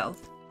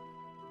myself.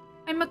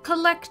 I'm a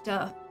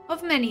collector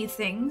of many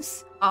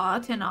things.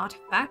 Art and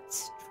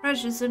artifacts,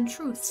 treasures and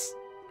truths.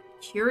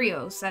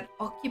 Curios that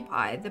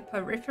occupy the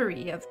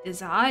periphery of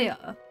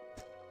desire.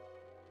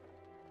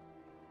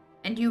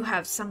 And you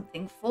have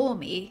something for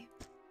me.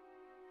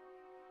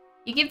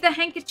 You give the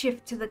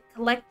handkerchief to the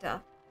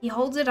collector. He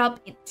holds it up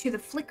to the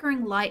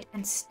flickering light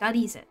and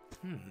studies it.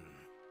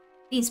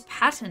 These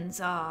patterns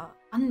are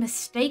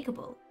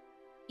unmistakable,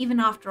 even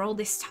after all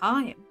this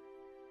time.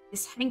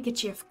 This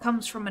handkerchief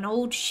comes from an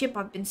old ship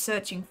I've been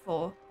searching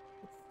for.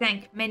 It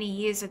sank many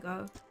years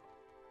ago.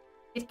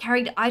 It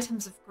carried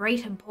items of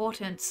great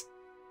importance.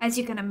 As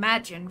you can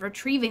imagine,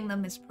 retrieving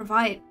them is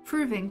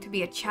proving to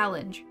be a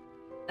challenge.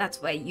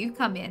 That's where you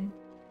come in.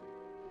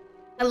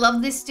 I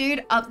love this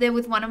dude, up there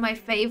with one of my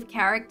fave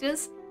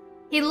characters.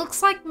 He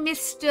looks like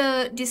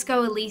Mr.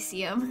 Disco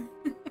Elysium,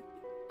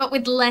 but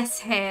with less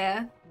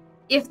hair.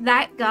 If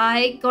that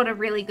guy got a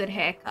really good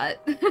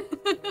haircut.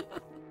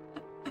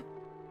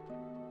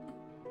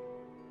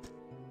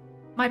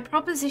 My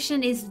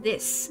proposition is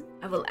this.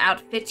 I will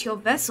outfit your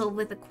vessel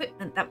with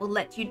equipment that will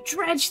let you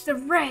dredge the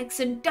wrecks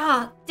in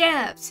dark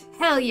depths.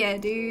 Hell yeah,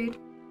 dude.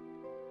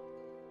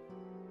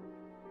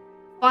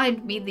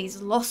 Find me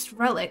these lost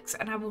relics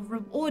and I will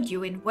reward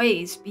you in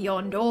ways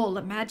beyond all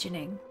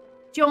imagining.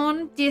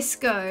 John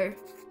Disco.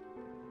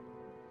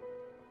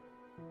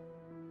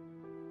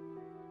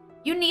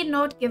 You need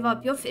not give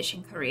up your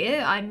fishing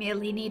career. I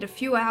merely need a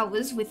few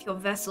hours with your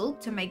vessel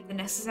to make the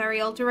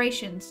necessary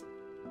alterations.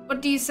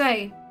 What do you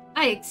say?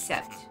 I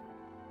accept.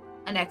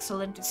 An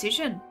excellent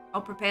decision.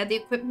 I'll prepare the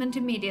equipment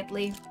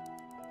immediately.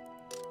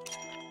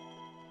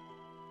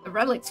 The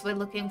relics we're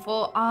looking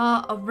for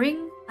are a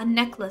ring, a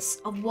necklace,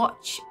 a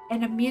watch,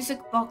 and a music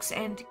box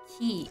and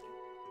key.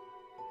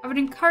 I would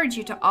encourage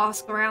you to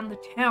ask around the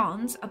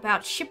towns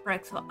about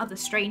shipwrecks or other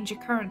strange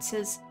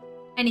occurrences.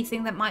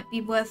 Anything that might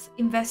be worth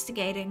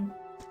investigating.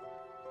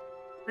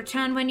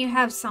 Return when you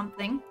have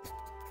something.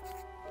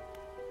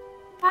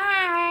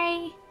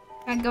 Bye!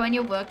 Can't go in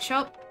your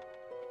workshop.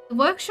 The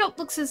workshop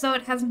looks as though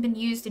it hasn't been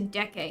used in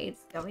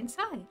decades. Go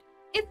inside.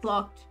 It's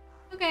locked.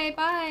 Okay,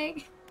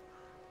 bye.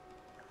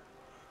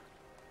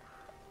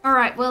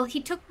 Alright, well,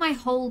 he took my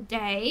whole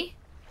day.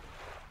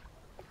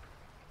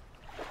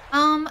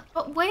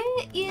 But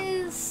where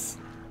is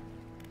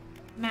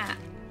Matt?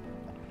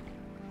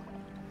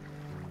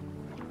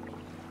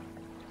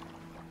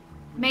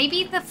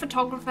 Maybe the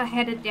photographer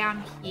headed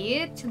down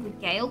here to the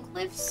Gale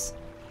Cliffs?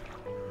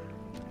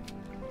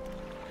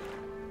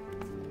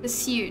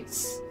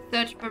 Pursuits.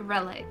 Search for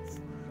relics.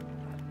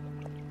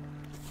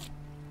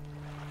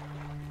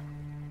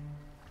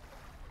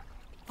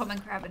 Common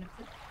crab and a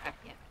fiddler crab,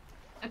 yeah.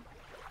 Okay.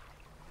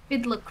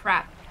 Fiddler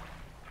crab.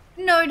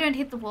 No, don't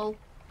hit the wall.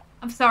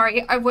 I'm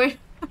sorry, I won't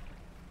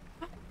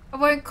I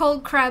won't call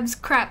crabs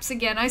craps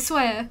again, I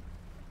swear.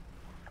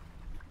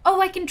 Oh,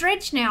 I can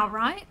dredge now,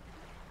 right?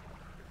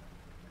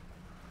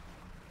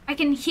 I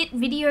can hit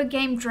video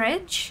game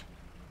dredge?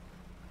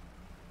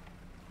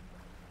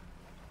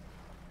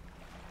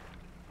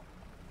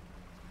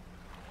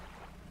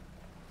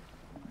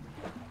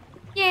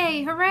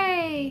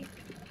 Hooray, hooray!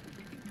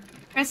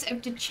 Press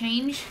F to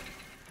change.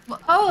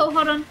 Oh,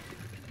 hold on.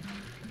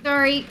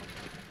 Sorry.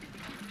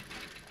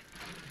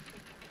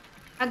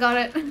 I got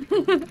it.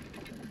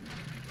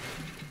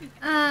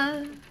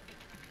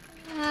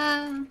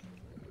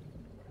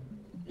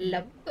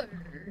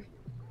 Lumber.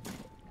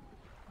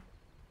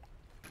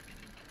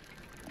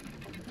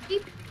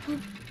 Beep,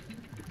 boop,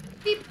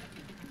 beep,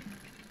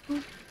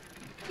 boop,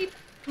 beep,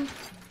 boop.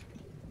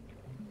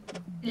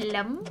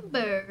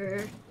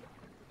 Lumber.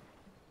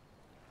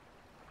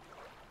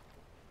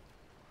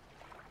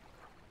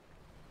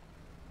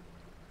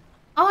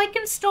 Oh, I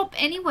can stop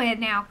anywhere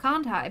now,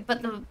 can't I?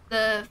 But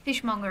the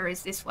fishmonger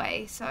is this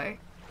way, so...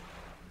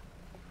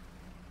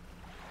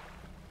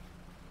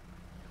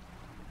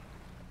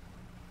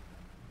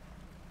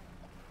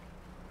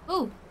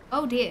 Oh,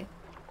 oh dear.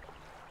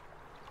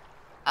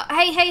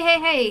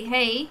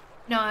 Hey.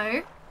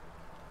 No.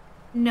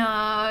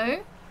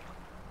 No.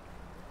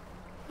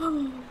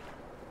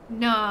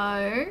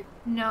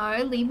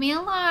 No, leave me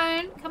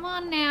alone. Come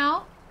on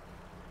now.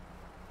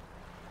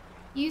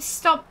 You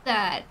stop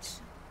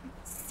that.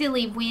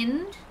 Silly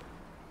wind.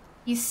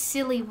 You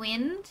silly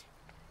wind.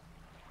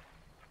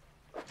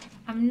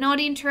 I'm not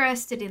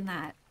interested in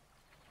that.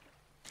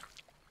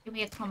 Give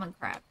me a common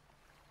crab.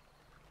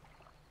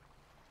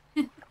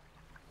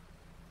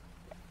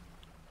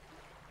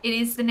 It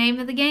is the name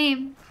of the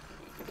game.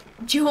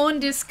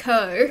 Jaundice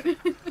Co.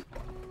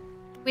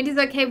 Wind is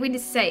okay, wind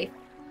is safe.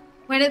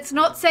 When it's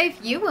not safe,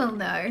 you will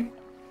know.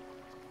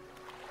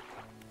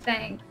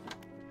 Thanks.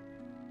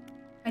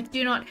 I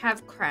do not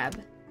have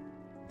crab.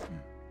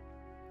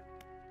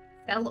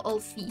 Sell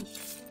all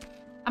fish.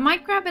 I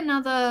might grab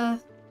another...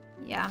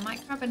 Yeah, I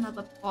might grab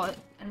another pot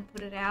and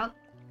put it out.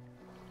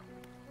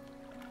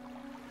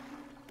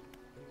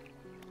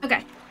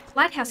 Okay.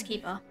 Lighthouse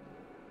keeper.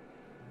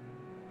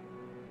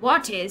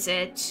 What is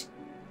it?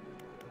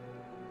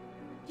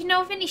 Do you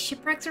know of any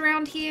shipwrecks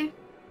around here?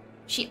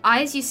 She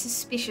eyes you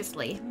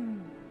suspiciously.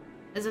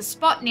 There's a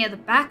spot near the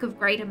back of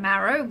Greater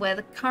Marrow where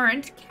the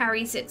current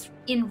carries its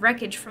in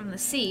wreckage from the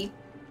sea.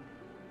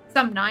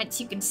 Some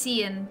nights you can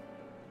see an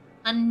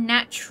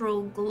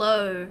unnatural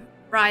glow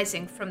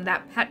rising from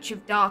that patch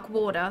of dark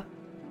water.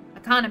 I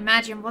can't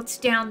imagine what's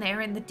down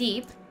there in the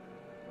deep.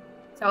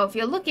 So if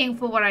you're looking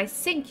for what I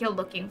think you're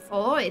looking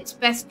for, it's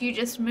best you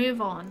just move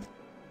on.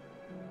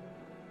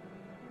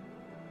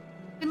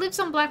 Who lives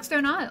on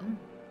Blackstone Isle?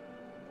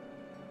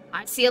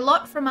 I see a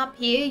lot from up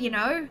here, you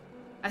know.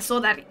 I saw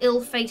that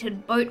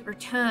ill-fated boat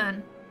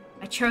return.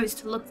 I chose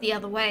to look the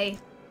other way.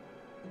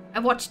 I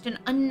watched an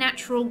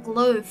unnatural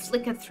glow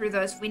flicker through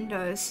those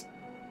windows.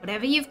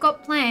 Whatever you've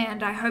got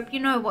planned, I hope you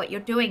know what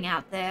you're doing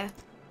out there.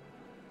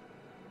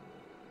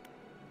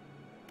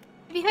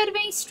 Have you heard of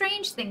any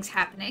strange things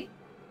happening?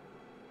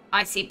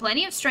 I see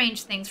plenty of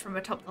strange things from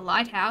atop the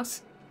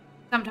lighthouse.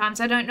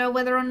 Sometimes I don't know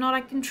whether or not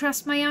I can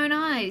trust my own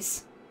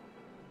eyes.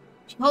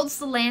 She holds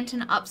the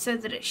lantern up so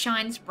that it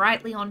shines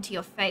brightly onto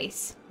your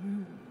face.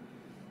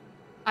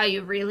 Are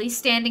you really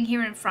standing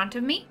here in front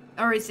of me?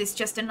 Or is this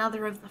just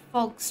another of the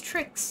fog's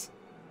tricks?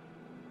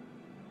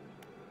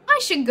 I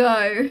should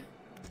go.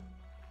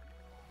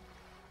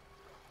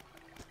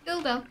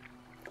 Gilda.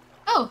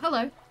 Oh,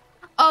 hello.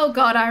 Oh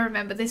god, I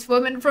remember this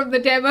woman from the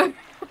demo.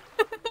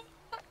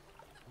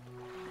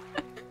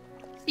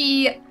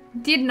 She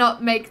did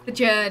not make the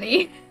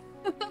journey.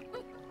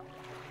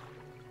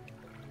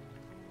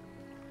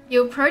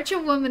 You approach a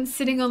woman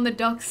sitting on the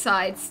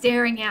dockside,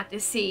 staring out to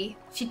sea.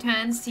 She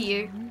turns to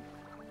you.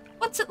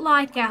 What's it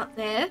like out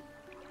there?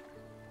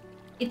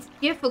 It's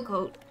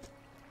difficult.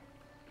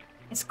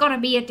 It's gotta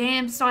be a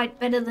damn sight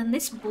better than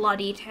this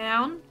bloody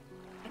town.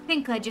 I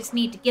think I just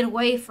need to get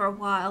away for a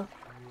while.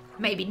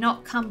 Maybe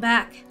not come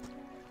back.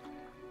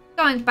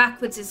 Going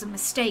backwards is a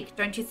mistake,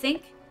 don't you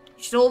think?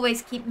 You should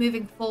always keep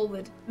moving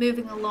forward,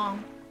 moving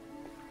along.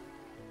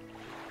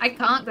 I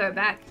can't go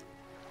back.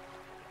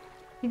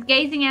 He's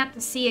gazing out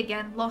to sea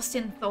again, lost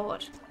in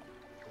thought.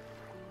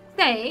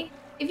 Say,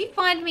 if you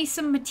find me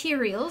some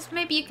materials,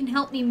 maybe you can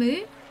help me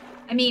move?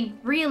 I mean,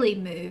 really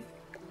move.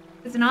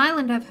 There's an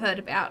island I've heard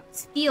about,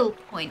 Steel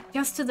Point,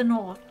 just to the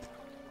north.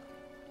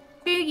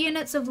 2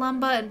 units of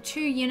lumber and 2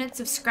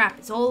 units of scrap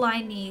is all I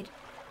need.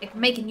 I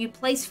can make a new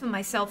place for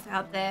myself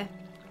out there.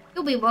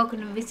 You'll be welcome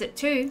to visit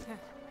too.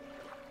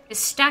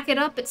 Just stack it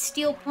up at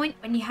Steel Point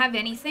when you have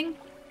anything.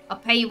 I'll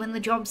pay you when the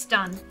job's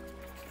done.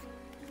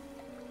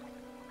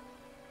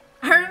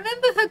 I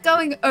remember her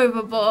going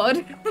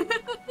overboard.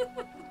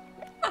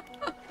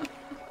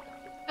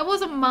 It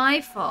wasn't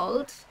my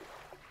fault.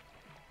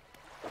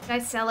 Did I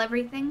sell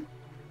everything?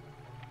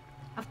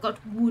 I've got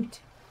wood.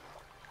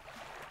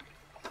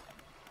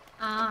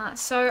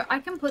 So I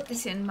can put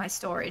this in my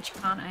storage,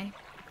 can't I?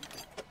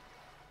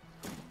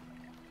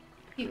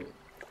 Fuel.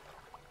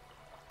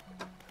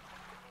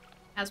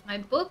 How's my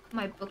book?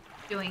 My book's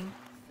doing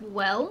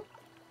well.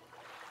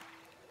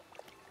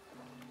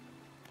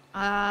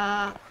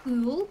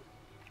 Cool.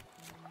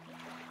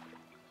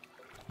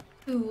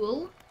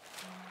 Cool.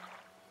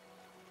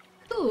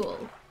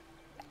 Cool.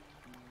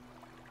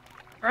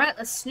 Alright,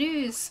 let's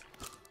snooze.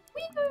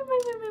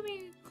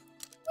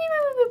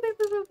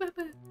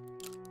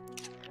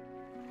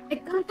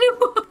 It kind of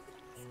was.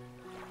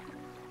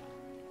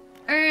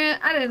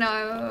 I don't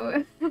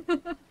know.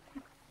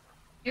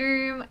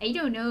 I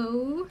don't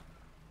know.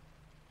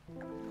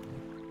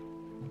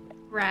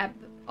 Crab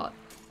pot.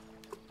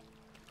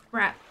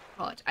 Crab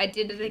pot. I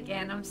did it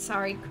again. I'm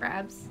sorry,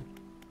 crabs.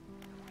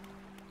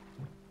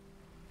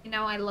 You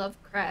know I love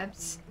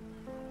crabs.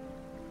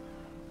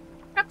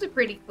 Crabs are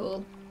pretty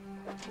cool.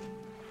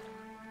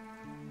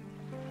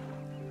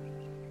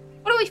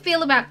 What do we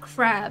feel about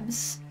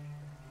crabs?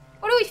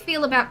 What do we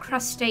feel about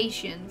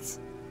crustaceans?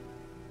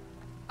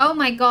 Oh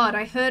my god,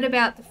 I heard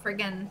about the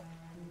friggin'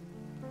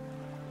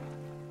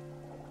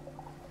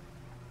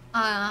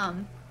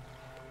 I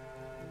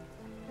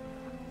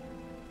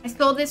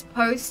saw this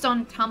post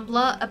on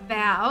Tumblr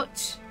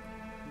about...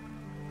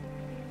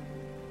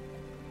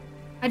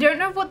 I don't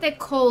know what they're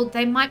called.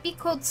 They might be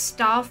called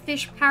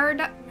starfish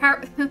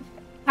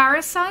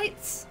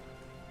parasites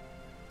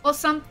or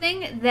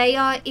something. They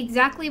are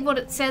exactly what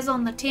it says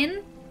on the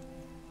tin.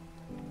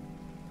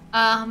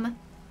 And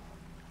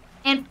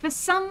for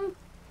some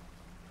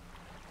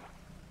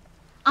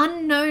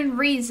unknown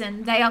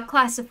reason, they are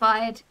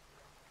classified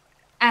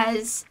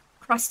as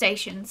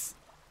crustaceans.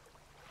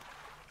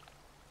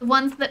 The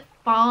ones that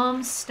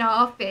farm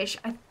starfish,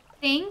 I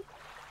think.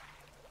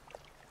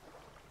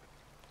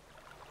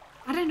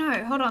 I don't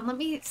know. Hold on. Let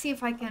me see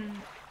if I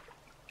can...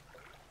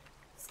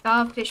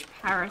 Starfish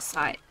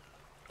parasite.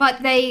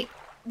 But they...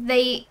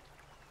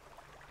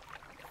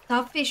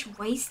 Starfish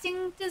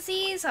wasting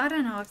disease? I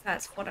don't know if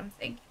that's what I'm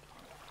thinking.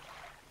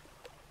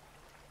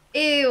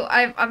 Ew,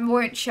 I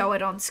won't show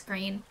it on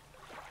screen.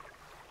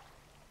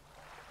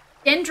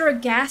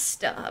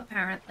 Dendrogaster,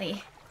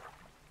 apparently.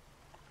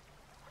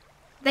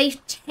 They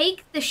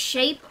take the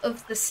shape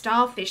of the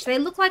starfish. They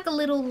look like a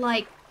little,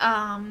 like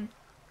the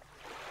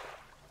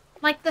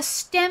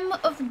stem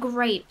of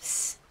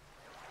grapes.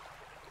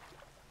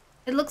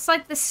 It looks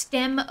like the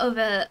stem of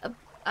a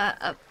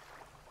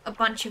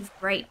bunch of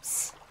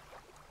grapes.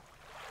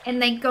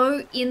 And they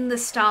go in the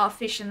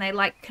starfish and they,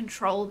 like,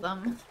 control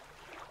them.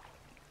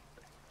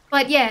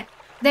 But yeah,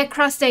 they're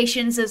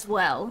crustaceans as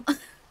well.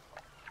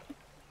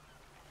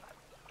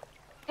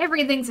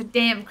 Everything's a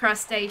damn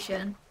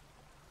crustacean.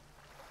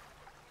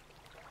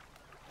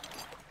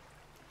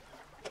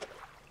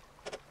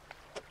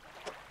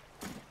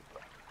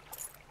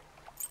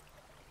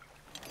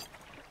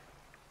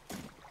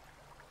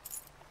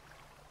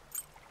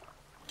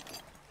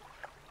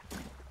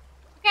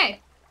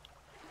 Okay.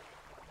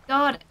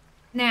 Got it.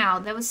 Now,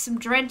 there was some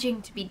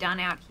dredging to be done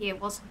out here,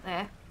 wasn't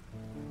there?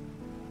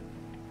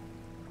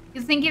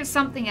 You're thinking of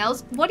something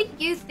else? What are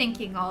you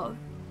thinking of?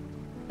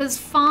 Because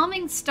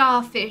farming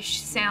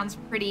starfish sounds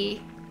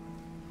pretty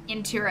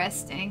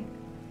interesting.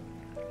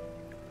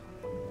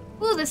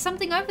 Oh, there's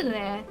something over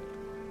there.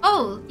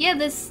 Oh, yeah,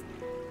 there's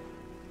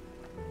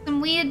some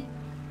weird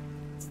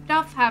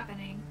stuff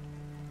happening.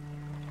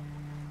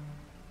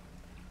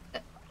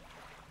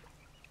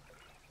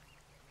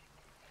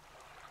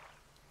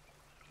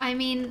 I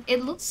mean,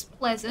 it looks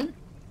pleasant.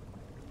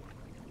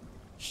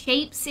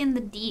 Shapes in the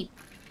deep.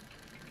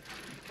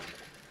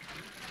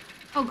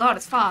 Oh god,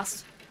 it's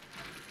fast.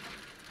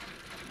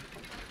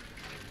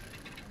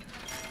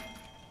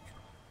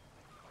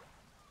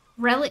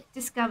 Relic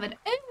discovered.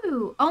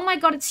 Ooh! Oh my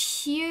god,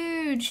 it's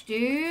huge,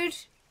 dude.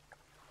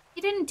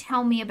 You didn't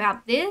tell me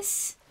about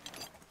this.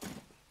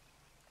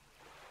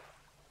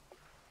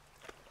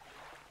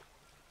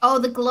 Oh,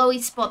 the glowy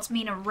spots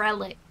mean a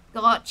relic.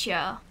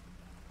 Gotcha.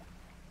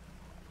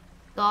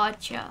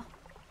 Gotcha.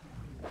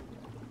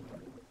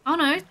 Oh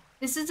no,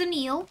 this is an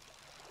eel.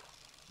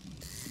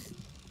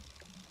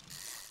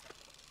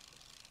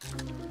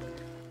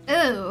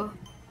 Oh.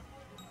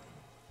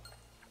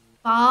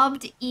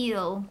 Barbed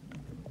eel.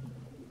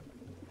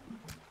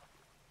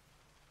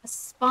 A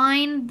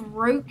spine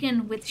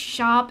broken with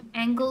sharp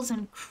angles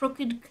and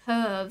crooked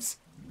curves.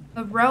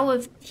 A row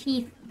of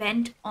teeth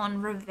bent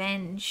on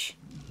revenge.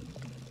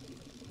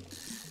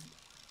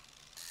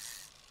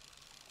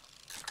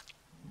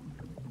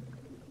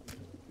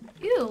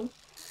 Ew.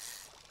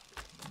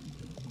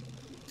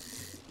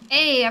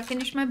 Hey, I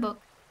finished my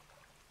book.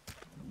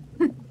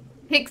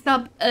 Picks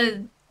up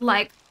a,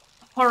 like,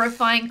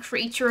 horrifying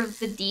creature of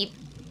the deep.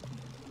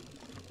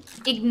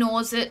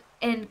 Ignores it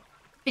and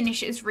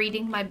finishes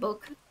reading my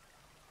book.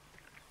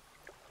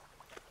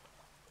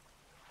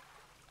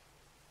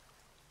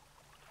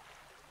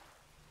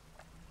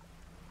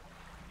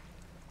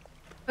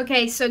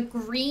 Okay, so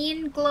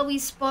green glowy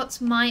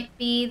spots might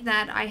be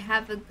that I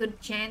have a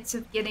good chance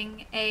of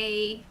getting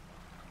a...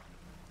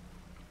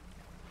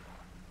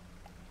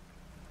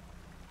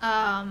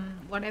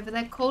 whatever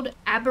they're called,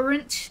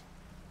 aberration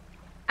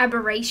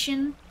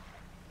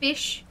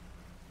fish.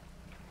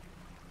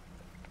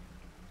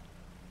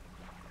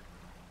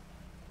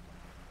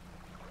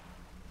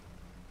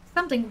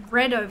 Something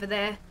red over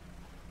there.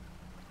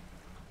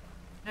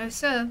 No,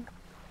 sir.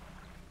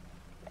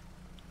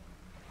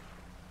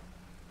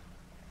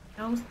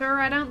 No, sir,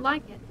 I don't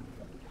like it.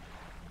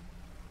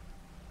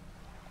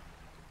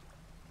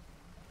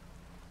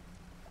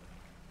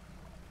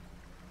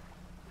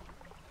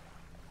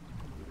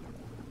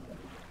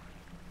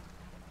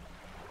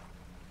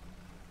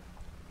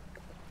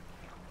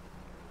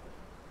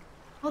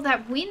 Oh,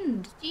 that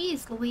wind.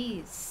 Jeez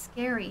Louise.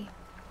 Scary.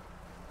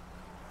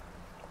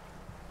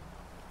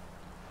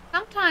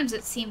 Sometimes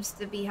it seems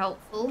to be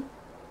helpful.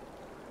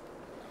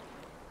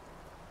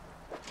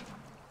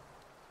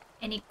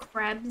 Any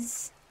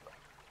crabs?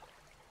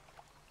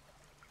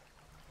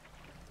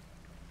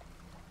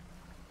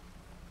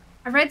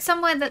 I read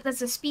somewhere that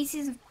there's a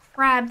species of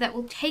crab that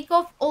will take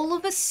off all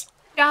of a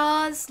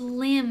star's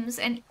limbs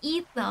and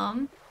eat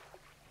them.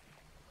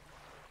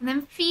 And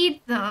then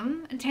feed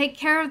them and take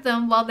care of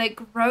them while they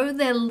grow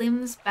their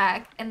limbs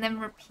back and then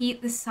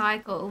repeat the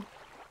cycle.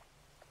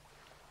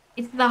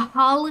 It's the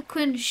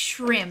harlequin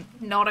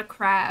shrimp, not a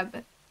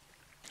crab.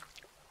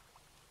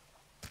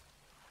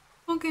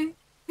 Okay.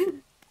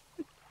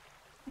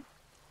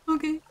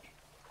 Okay.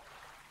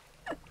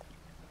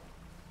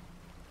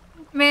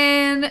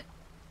 Man.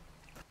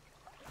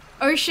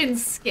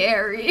 Ocean's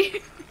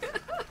scary.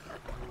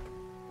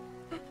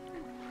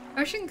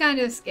 Ocean kind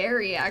of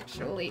scary,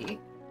 actually.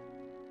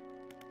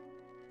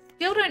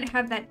 Still don't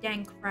have that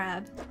dang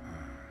crab.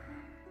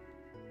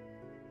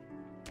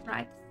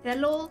 Right,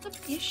 sell all the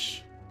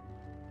fish.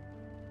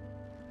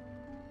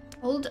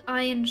 Old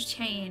iron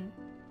chain.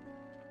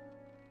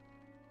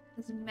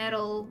 There's a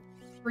metal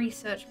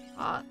research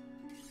part.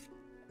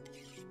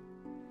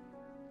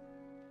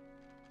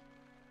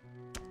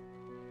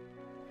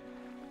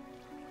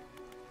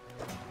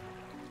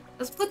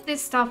 Let's put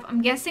this stuff.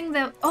 I'm guessing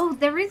that... Oh,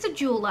 there is a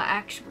jeweler,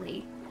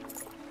 actually.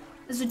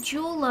 There's a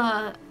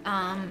jeweler,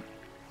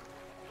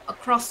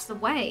 across the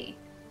way.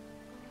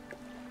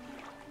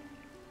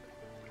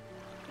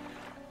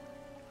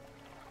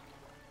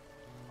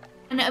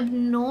 An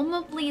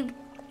abnormally...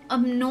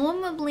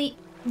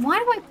 Why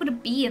do I put a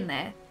B in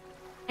there?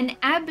 An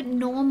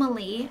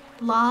abnormally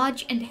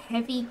large and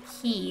heavy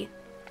key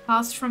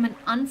cast from an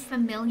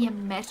unfamiliar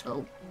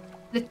metal.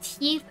 The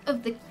teeth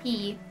of the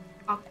key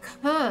are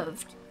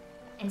curved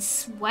and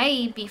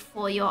sway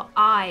before your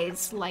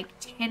eyes like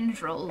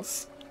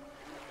tendrils.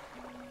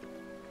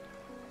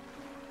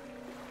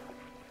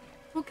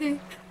 Okay.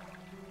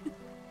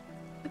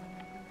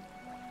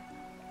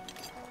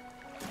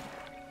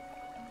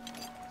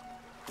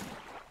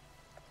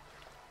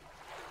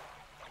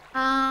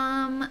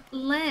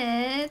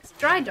 Let's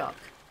dry dock.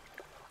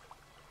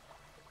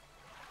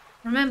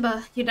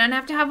 Remember, you don't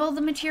have to have all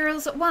the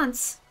materials at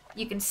once.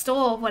 You can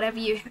store whatever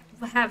you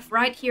have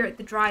right here at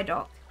the dry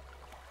dock.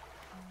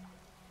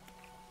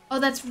 Oh,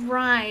 that's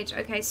right.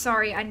 Okay,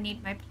 sorry, I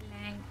need my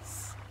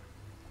planks.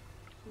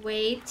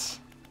 Wait.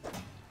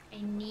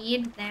 I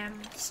need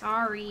them.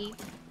 Sorry.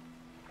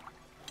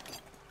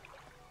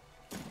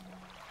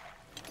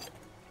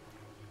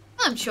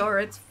 I'm sure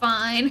it's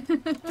fine.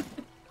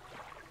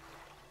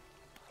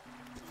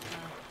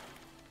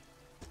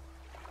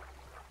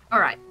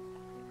 Alright.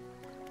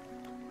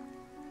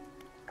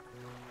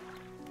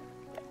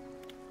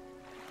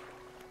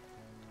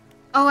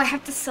 Oh, I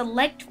have to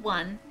select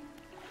one.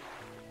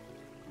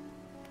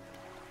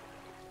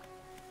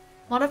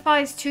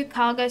 Modifies 2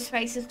 cargo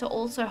spaces to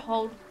also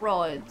hold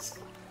rods.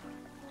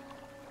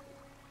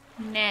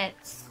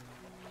 Nets.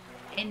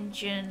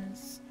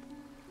 Engines.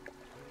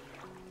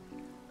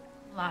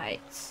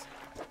 Lights.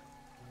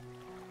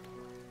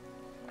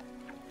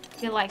 I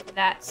feel like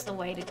that's the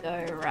way to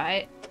go,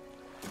 right?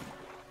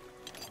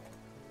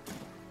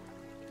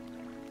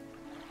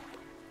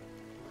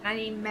 I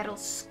need metal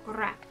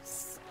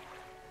scraps.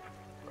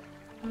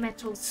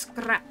 Metal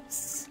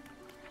scraps.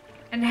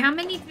 And how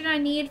many did I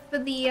need for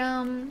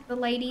the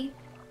lady?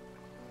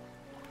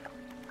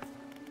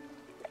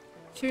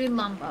 2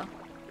 lumber.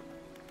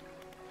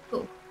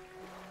 Cool.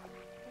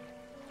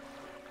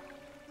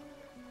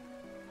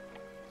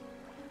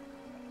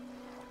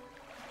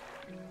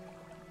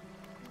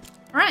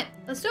 Alright,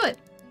 let's do it.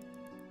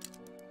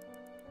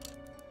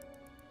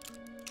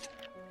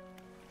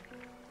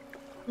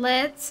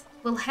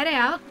 We'll head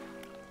out.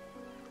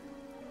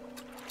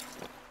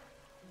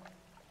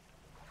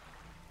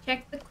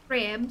 Check the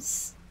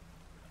cribs.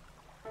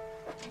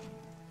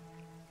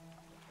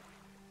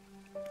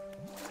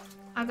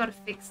 I gotta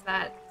fix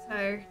that,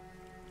 so...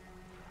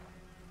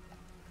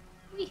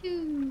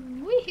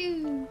 Woohoo!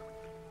 Woohoo!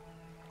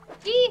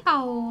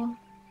 Yeehaw!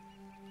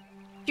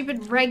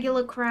 Stupid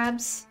regular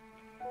crabs.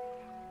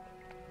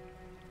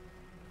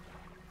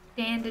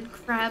 Standard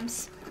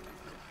crabs.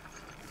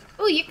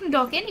 Oh, you can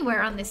dock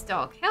anywhere on this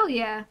dock. Hell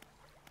yeah.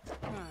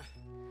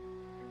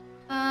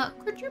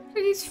 Could you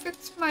please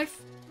fix my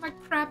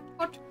crab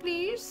pot,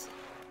 please?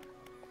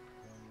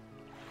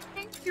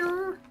 Thank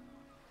you.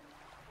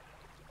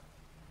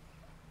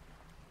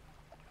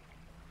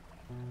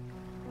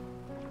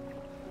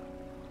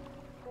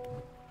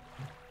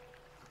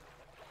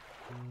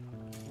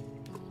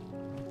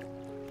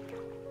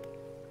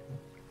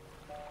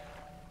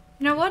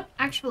 You know what?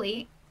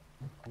 Actually,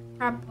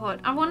 crab pot.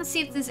 I want to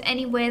see if there's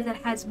anywhere that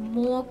has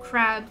more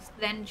crabs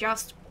than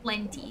just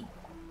plenty.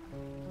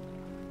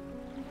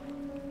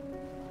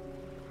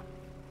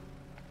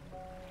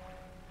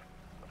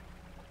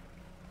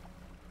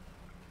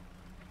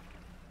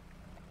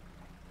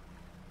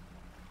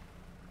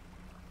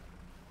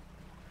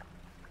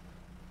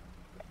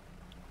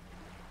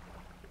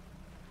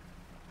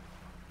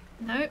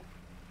 Nope.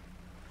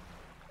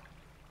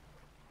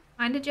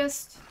 Kinda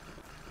just...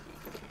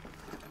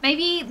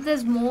 Maybe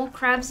there's more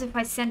crabs if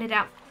I send it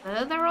out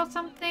further or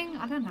something?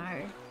 I don't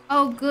know.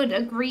 Oh, good.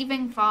 A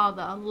grieving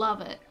father.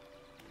 Love it.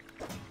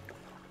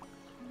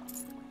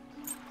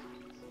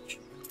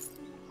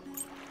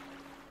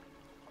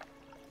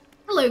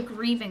 Hello,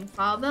 grieving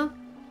father.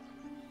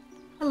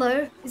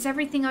 Hello. Is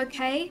everything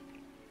okay?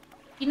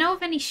 Do you know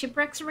of any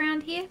shipwrecks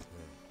around here?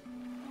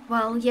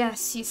 Well,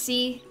 yes. You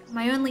see,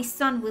 my only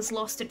son was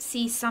lost at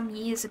sea some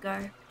years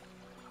ago.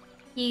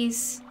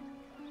 He's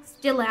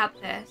still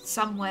out there,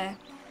 somewhere,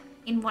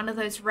 in one of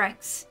those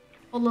wrecks,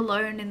 all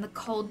alone in the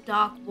cold,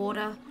 dark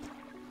water.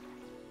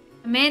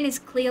 The man is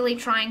clearly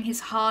trying his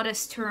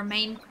hardest to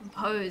remain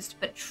composed,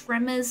 but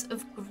tremors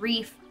of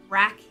grief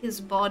rack his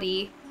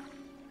body.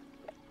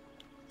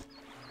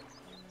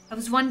 I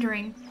was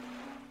wondering,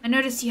 I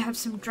noticed you have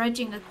some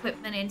dredging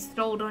equipment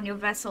installed on your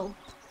vessel.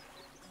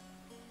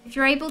 If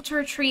you're able to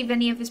retrieve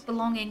any of his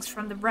belongings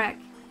from the wreck,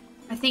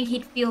 I think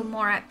he'd feel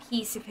more at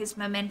peace if his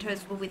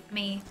mementos were with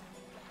me.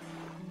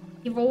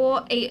 He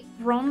wore a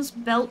bronze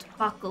belt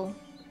buckle,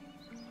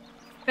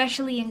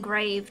 specially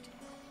engraved.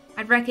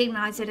 I'd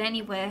recognize it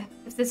anywhere.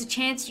 If there's a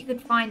chance you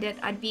could find it,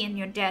 I'd be in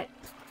your debt.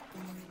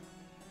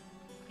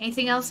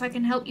 Anything else I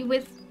can help you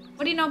with?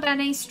 What do you know about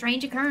any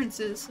strange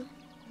occurrences?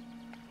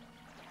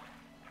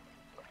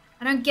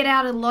 I don't get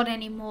out a lot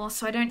anymore,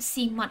 so I don't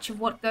see much of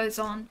what goes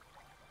on.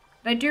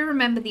 But I do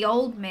remember the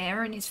old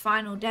mayor in his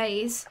final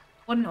days.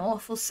 What an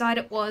awful sight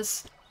it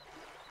was.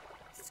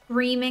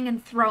 Screaming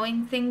and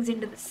throwing things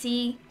into the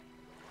sea.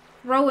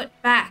 Throw it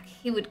back,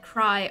 he would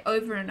cry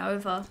over and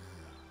over.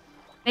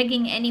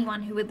 Begging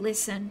anyone who would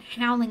listen,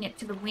 howling it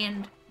to the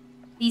wind.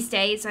 These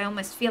days, I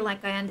almost feel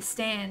like I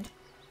understand.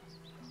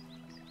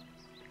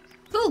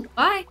 Cool,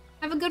 bye.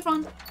 Have a good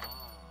one.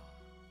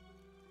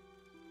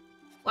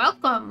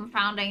 Welcome.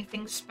 Found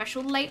anything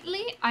special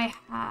lately? I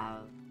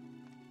have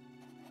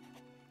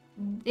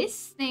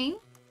this thing.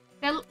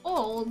 Sell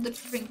all the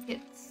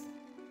trinkets.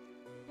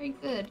 Very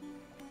good.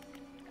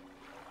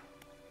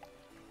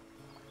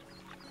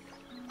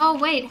 Oh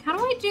wait, how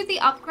do I do the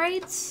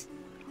upgrades?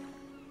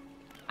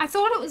 I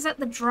thought it was at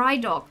the dry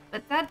dock,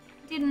 but that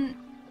didn't...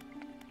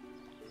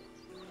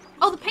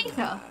 Oh, the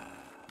painter!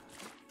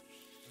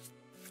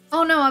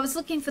 Oh no, I was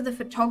looking for the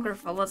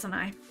photographer, wasn't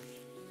I?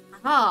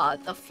 Ah,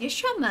 the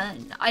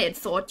fisherman. I had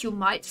thought you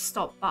might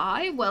stop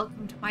by.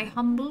 Welcome to my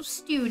humble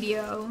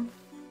studio.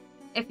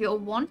 If you're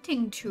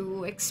wanting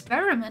to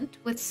experiment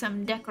with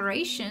some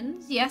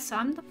decorations, yes,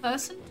 I'm the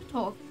person to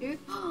talk to.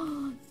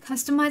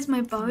 Customize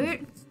my boat?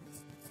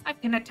 I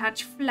can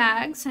attach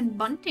flags and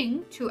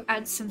bunting to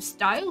add some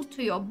style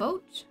to your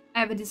boat. I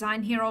have a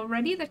design here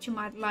already that you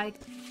might like.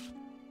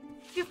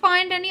 If you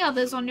find any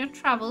others on your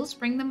travels,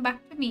 bring them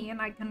back to me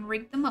and I can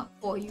rig them up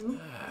for you.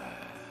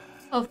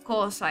 Of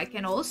course, I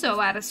can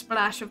also add a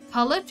splash of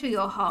color to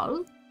your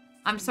hull.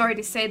 I'm sorry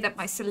to say that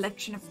my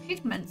selection of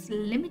pigments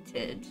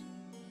limited.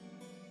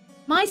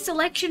 My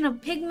selection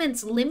of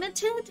pigments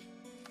limited?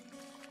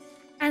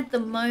 At the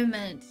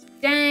moment.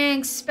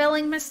 Dang,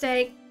 spelling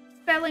mistake.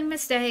 Spelling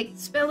mistake.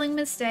 Spelling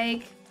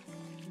mistake.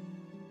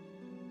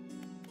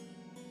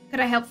 Could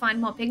I help find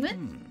more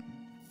pigment?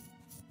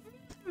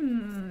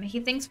 He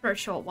thinks for a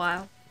short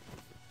while.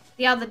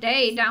 The other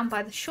day, down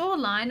by the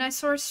shoreline, I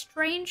saw a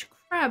strange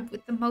crab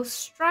with the most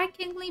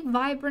strikingly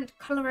vibrant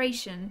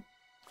coloration.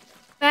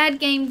 Bad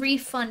game,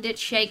 refund it,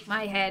 shake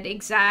my head.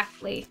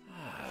 Exactly.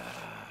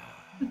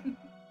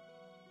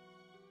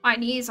 My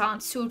knees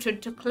aren't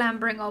suited to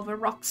clambering over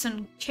rocks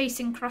and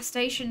chasing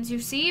crustaceans, you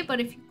see,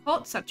 but if you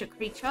caught such a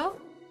creature...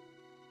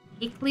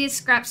 He clears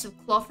scraps of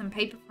cloth and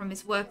paper from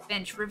his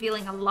workbench,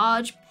 revealing a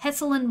large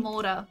pestle and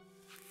mortar.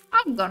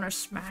 I'm gonna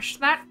smash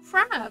that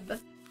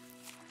crab.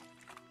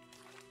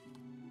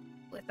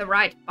 With the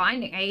right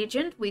binding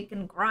agent, we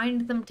can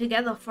grind them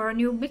together for a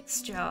new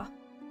mixture.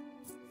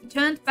 He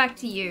turns back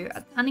to you,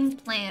 a cunning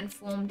plan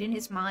formed in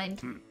his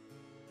mind.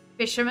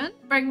 Fisherman,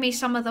 bring me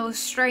some of those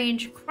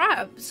strange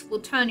crabs.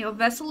 We'll turn your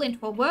vessel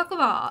into a work of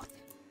art.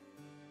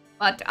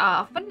 But,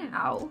 for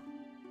now,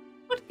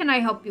 what can I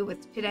help you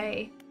with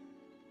today?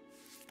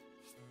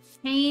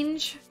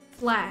 Change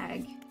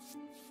flag.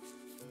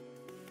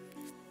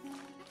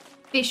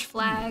 Fish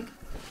flag.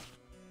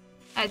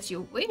 As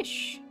you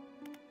wish.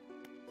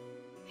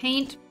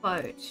 Paint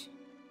boat.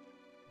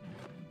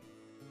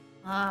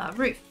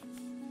 Roof.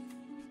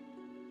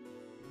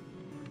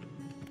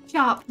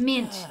 Sharp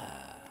mint.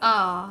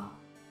 Ah.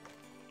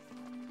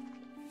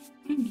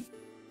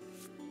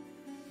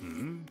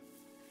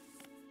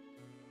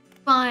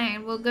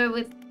 Fine, we'll go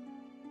with...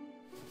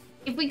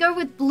 If we go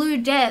with blue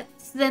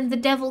depths, then the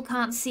devil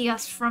can't see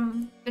us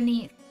from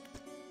beneath.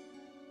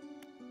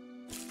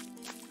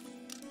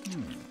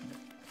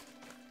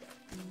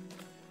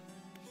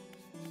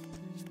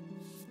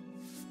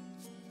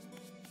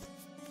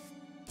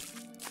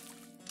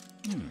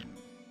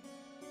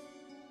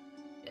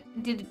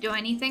 Did it do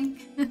anything?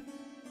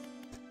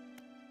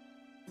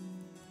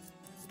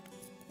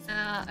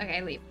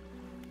 Okay, leave.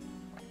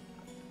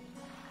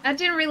 That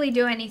didn't really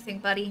do anything,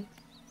 buddy.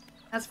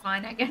 That's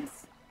fine, I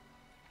guess.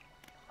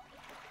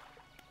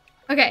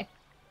 Okay.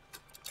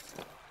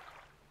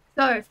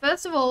 So,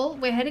 first of all,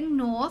 we're heading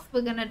north.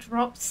 We're gonna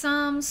drop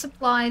some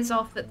supplies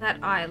off at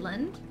that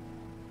island.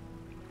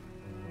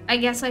 I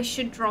guess I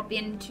should drop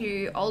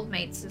into Old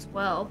Mates as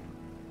well.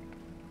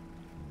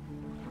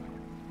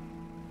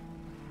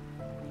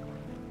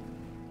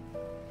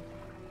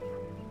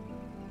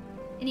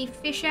 Any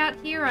fish out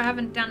here? I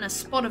haven't done a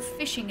spot of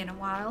fishing in a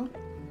while.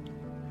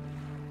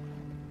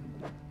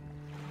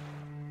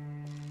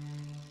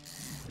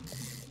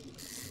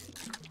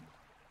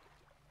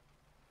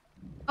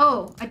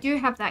 Oh, I do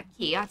have that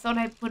key. I thought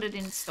I put it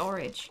in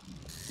storage.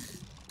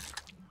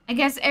 I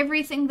guess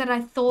everything that I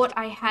thought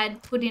I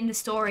had put into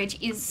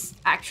storage is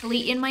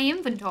actually in my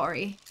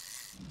inventory.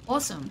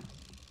 Awesome.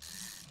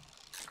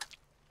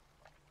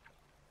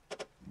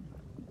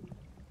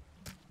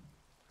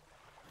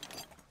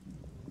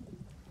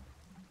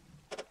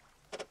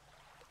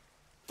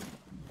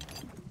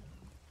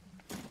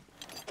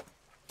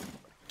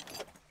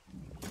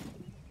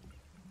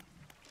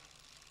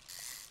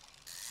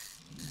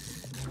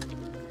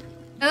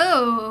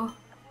 Oh.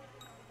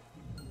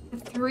 A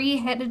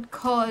three-headed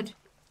cod.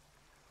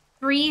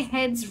 3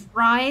 heads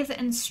writhe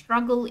and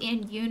struggle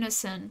in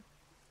unison.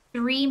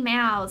 3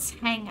 mouths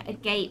hang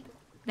agape,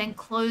 then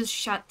close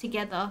shut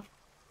together.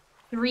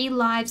 3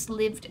 lives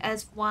lived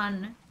as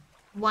one.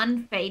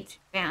 1 fate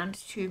bound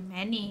too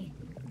many.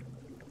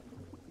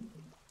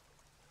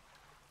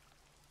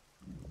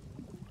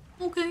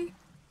 Okay.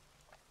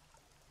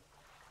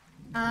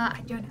 I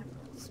don't have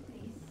enough space.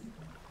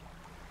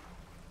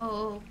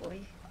 Oh boy.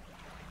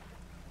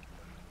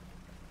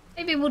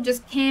 Maybe we'll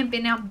just camp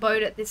in our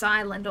boat at this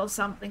island or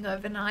something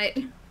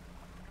overnight.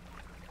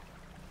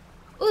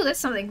 Oh, there's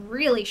something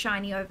really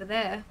shiny over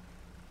there.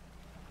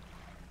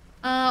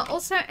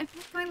 Also, am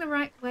I going the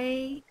right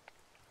way?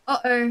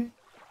 Uh-oh.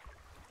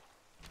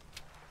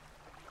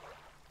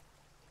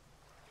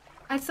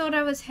 I thought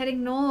I was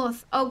heading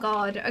north. Oh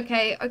god,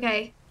 okay,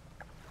 okay.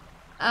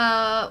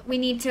 We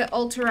need to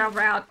alter our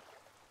route.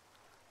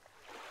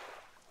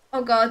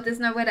 Oh god, there's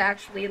nowhere to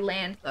actually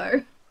land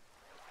though.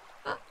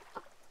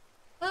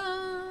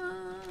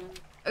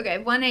 Okay,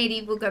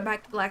 180, we'll go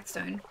back to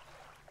Blackstone.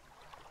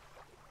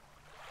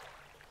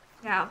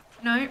 Yeah,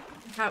 no,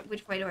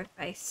 which way do I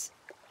face?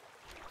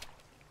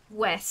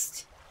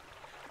 West.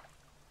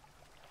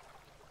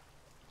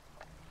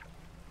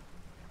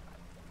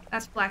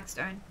 That's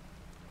Blackstone.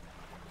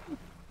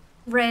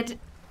 Red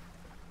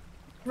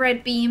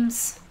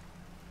beams.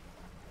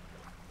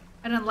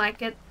 I don't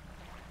like it.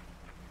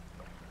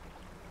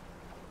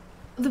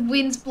 The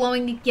wind's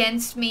blowing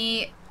against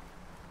me.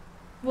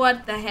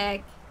 What the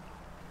heck?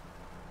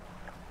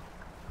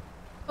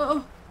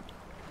 Oh.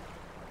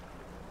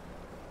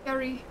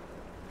 Scary.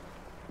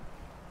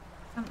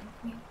 Something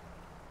here.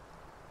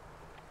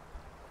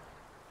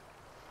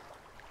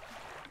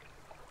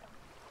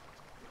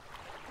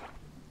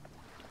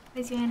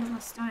 Place your hand on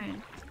the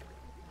stone.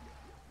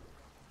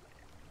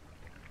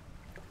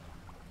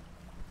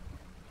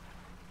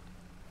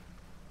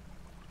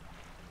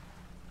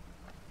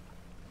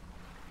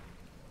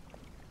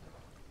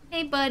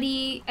 Hey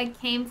buddy, I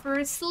came for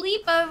a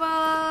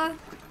sleepover.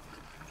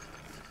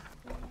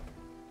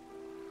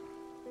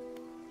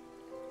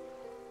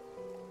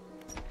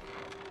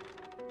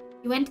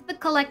 You enter the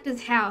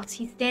collector's house.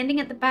 He's standing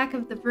at the back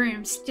of the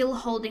room, still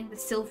holding the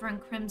silver and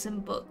crimson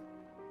book.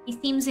 He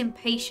seems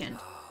impatient.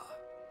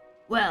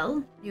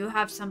 Well, you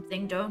have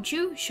something, don't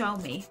you? Show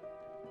me.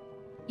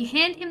 You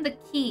hand him the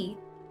key.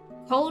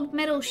 Cold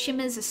metal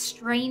shimmers a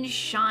strange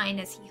shine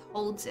as he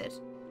holds it.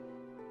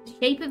 The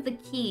shape of the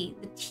key,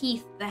 the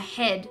teeth, the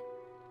head,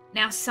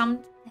 now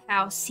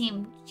somehow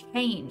seem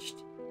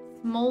changed,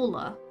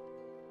 smaller.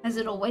 Has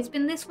it always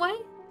been this way?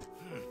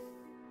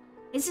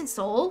 Is this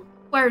all?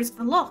 Where is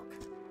the lock?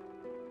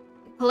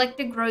 The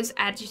collector grows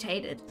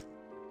agitated.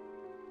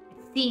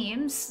 It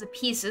seems the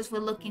pieces we're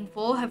looking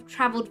for have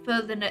traveled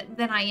further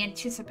than I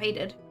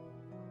anticipated.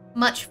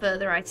 Much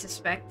further, I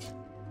suspect.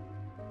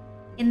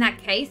 In that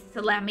case,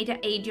 allow me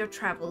to aid your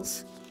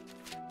travels.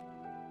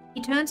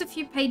 He turns a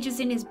few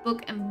pages in his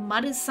book and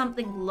mutters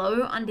something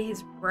low under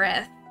his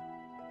breath.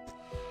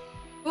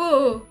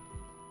 Ooh!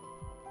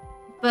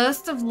 A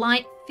burst of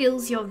light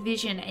fills your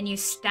vision and you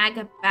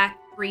stagger back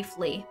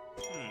briefly.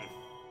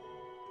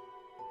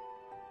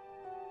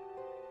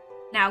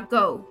 Now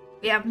go.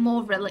 We have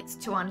more relics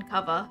to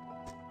uncover.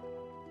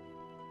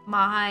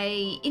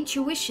 My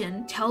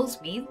intuition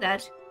tells me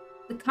that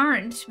the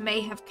current may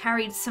have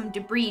carried some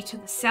debris to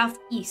the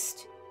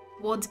southeast,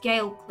 towards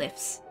Gale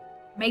Cliffs.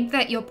 Make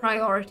that your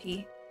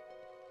priority.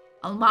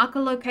 I'll mark a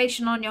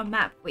location on your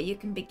map where you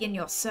can begin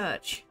your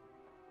search.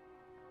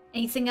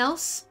 Anything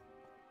else?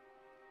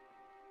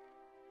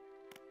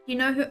 Do you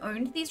know who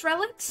owned these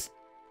relics?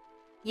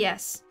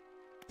 Yes.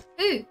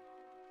 Who?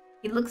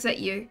 He looks at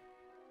you.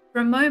 For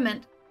a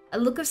moment, a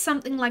look of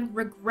something like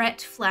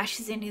regret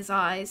flashes in his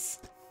eyes.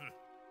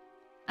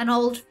 An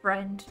old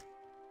friend.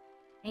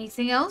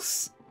 Anything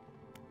else?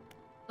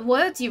 The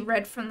words you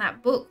read from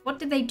that book, what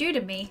did they do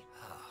to me?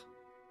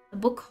 The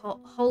book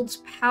holds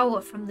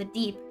power from the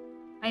deep.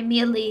 I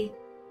merely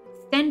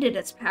extended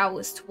its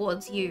powers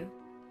towards you.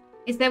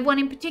 Is there one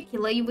in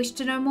particular you wish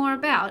to know more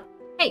about?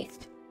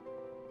 Haste.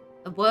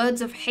 The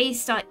words of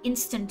haste are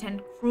instant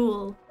and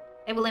cruel.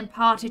 They will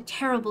impart a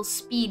terrible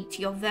speed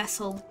to your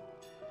vessel.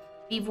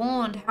 Be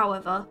warned,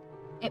 however,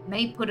 it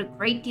may put a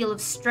great deal of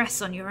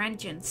stress on your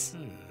engines.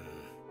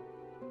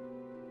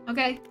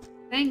 Okay,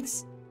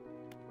 thanks.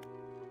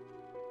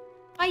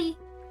 Bye.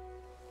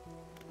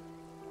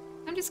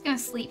 I'm just gonna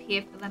sleep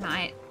here for the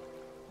night.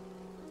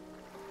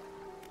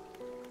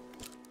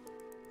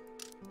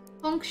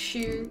 Honk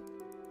shoe.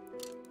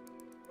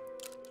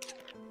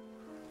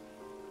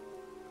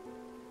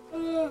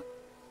 I'm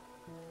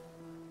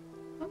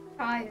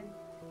tired.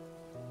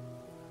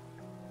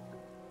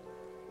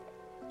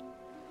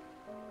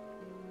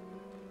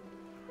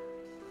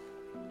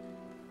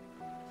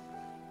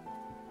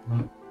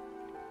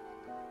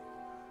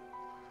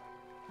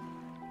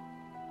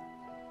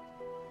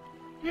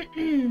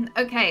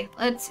 Okay,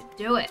 let's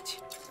do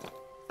it. So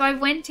I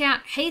went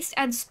out. Haste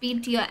adds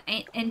speed to your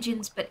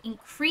engines, but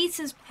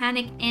increases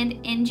panic and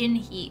engine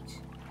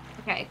heat.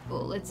 Okay,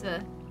 cool. It's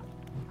a...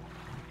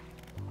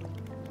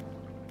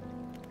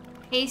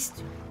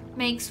 Haste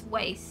makes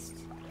waste.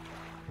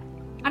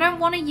 I don't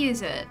want to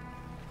use it.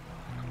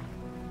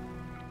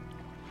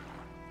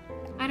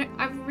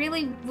 I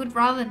really would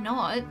rather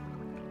not.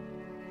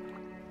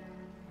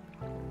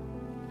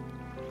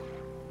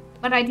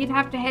 But I did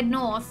have to head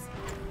north.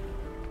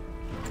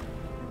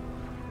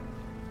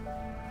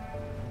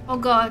 Oh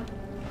god.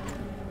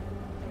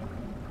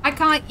 I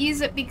can't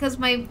use it because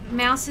my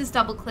mouse is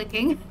double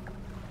clicking.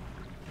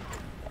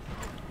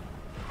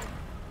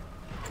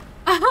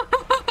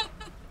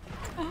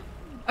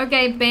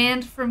 Okay,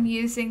 banned from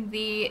using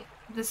the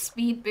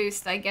speed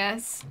boost, I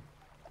guess.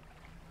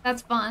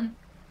 That's fun.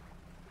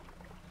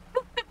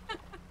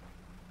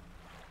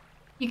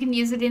 You can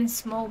use it in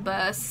small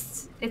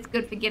bursts. It's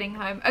good for getting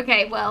home.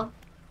 Okay, well,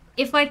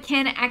 if I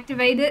can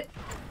activate it.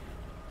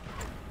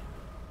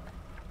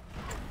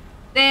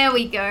 There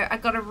we go. I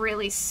gotta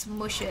really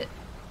smush it.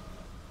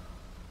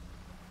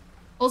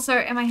 Also,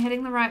 am I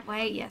heading the right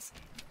way? Yes.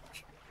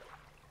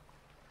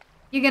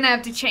 You're gonna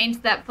have to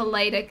change that for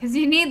later, because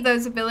you need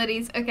those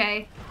abilities.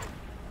 Okay.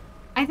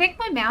 I think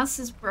my mouse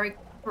is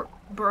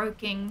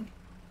broken.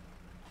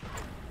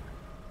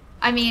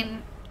 I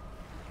mean,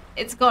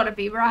 it's gotta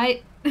be,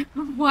 right?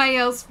 Why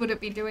else would it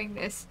be doing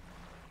this?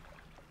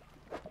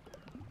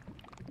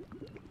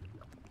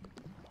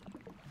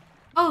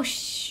 Oh,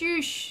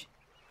 shoosh.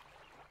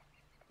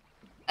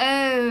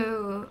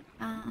 Oh.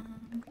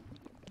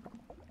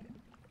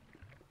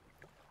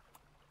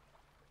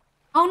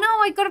 Oh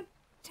no, I gotta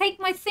take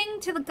my thing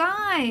to the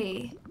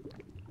guy.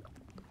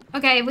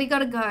 Okay, we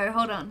gotta go.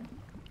 Hold on.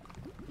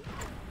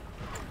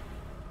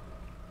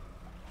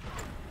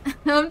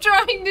 I'm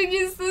trying to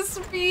use the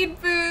speed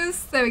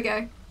boost. There we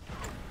go.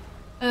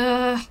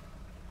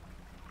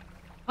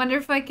 Wonder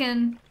if I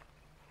can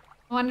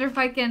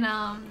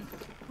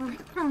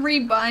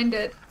rebind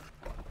it.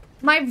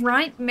 My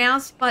right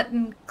mouse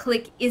button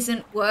click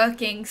isn't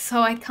working,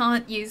 so I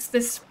can't use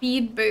the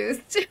speed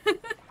boost.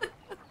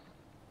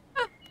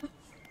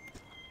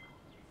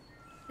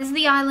 This is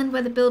the island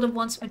where the builder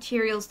wants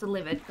materials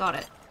delivered. Got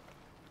it.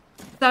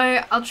 So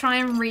I'll try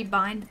and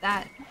rebind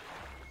that.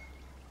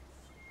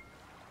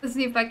 Let's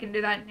see if I can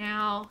do that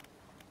now.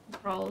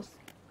 Controls.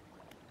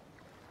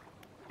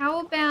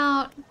 How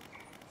about...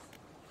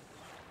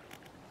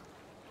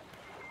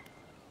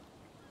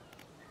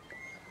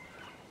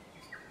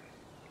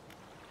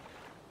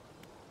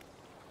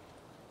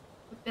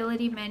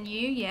 Ability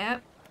menu,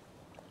 yep.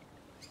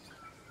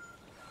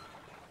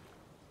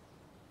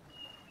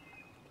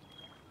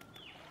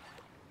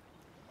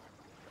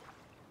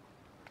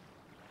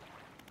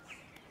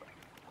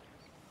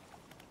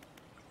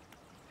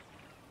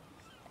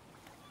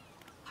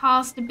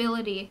 Past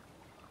ability.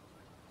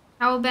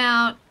 How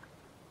about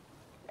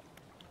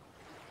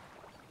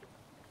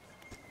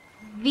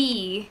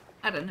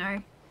I don't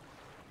know.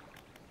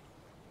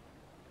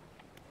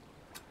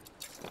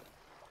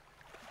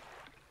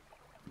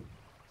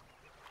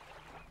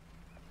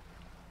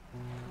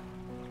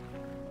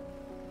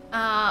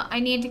 I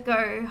need to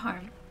go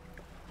home.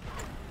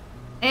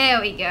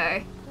 There we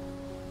go.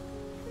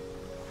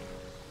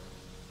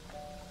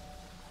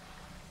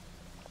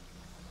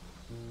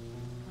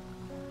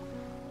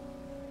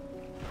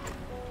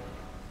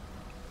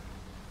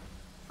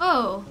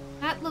 Oh,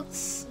 that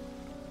looks...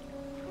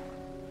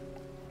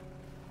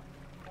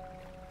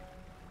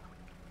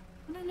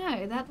 I don't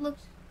know, that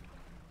looks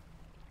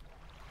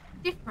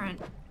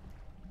different.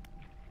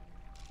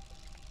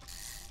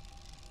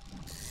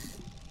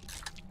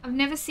 I've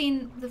never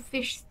seen the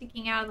fish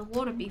sticking out of the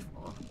water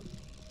before.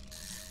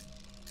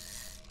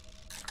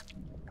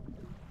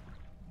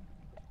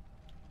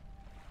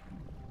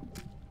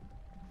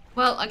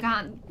 Well, I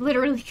can't,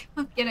 literally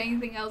can't get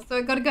anything else, so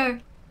I gotta go.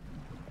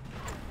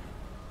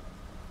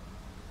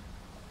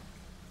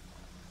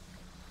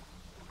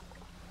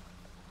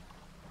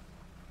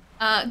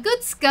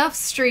 Good scuff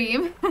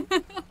stream.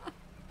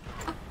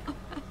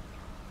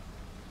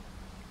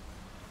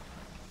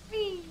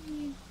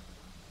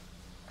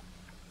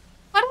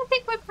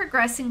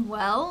 progressing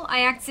well.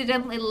 I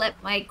accidentally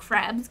let my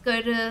crabs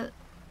go to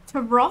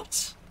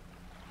rot.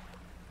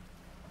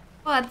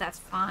 But that's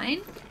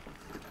fine.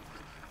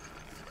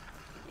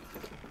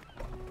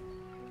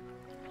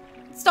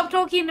 Stop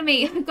talking to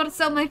me. I've got to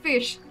sell my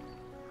fish.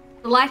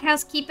 The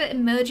lighthouse keeper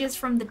emerges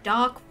from the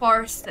dark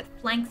forest that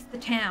flanks the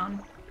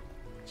town.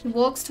 She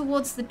walks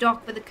towards the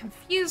dock with a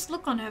confused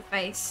look on her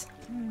face.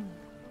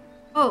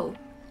 Oh,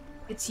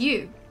 it's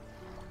you.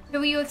 Who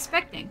are you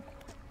expecting?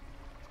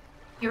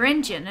 Your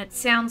engine, it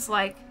sounds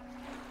like...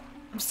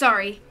 I'm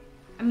sorry.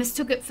 I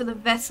mistook it for the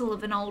vessel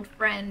of an old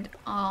friend.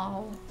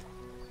 Oh.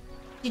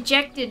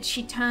 Dejected,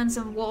 she turns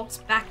and walks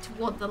back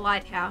toward the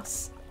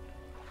lighthouse.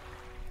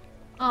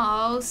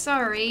 Oh,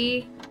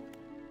 sorry.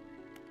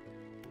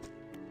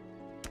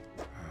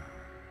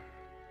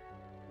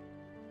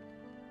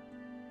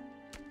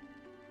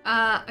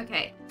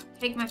 Okay.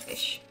 Take my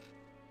fish.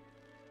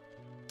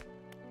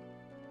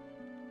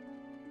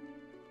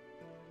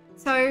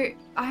 So,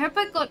 I hope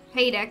I got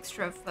paid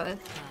extra for...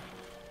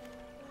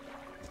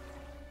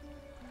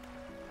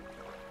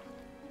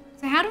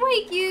 So how do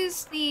I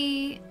use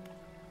the...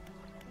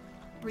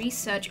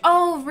 research?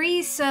 Oh,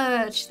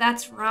 research!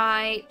 That's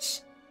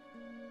right.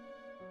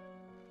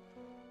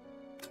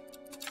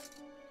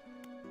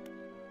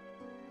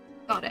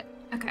 Got it.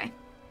 Okay.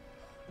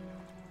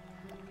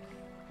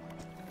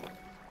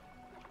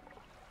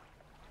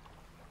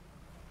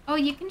 Oh,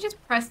 you can just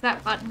press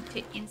that button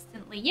to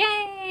instantly... Yay!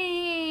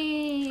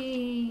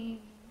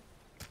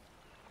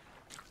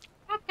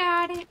 I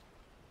got it.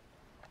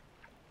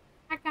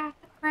 I got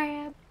the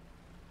crab.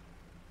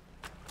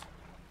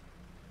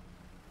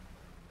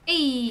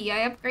 Hey,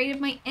 I upgraded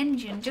my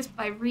engine just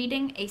by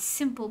reading a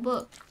simple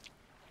book.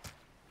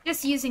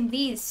 Just using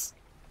these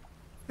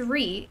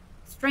 3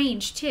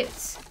 strange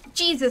tips.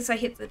 Jesus, I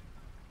hit the...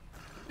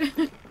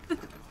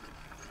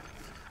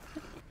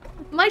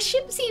 My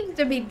ship seems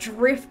to be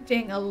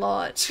drifting a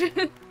lot.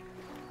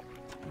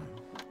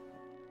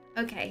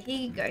 Okay, here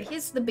you go.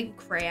 Here's the big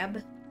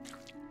crab.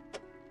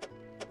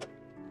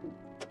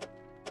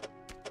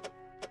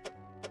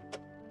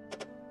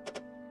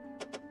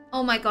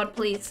 Oh my god,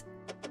 please.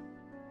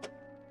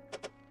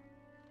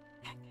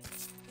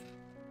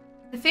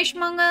 The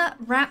fishmonger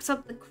wraps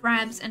up the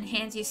crabs and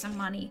hands you some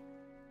money.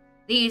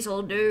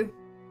 These'll do.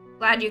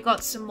 Glad you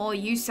got some more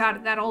use out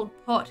of that old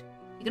pot.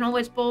 You can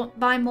always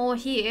buy more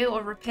here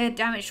or repair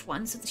damaged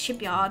ones at the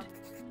shipyard.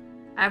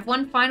 I have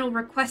one final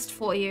request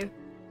for you.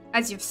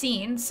 As you've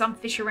seen, some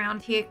fish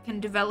around here can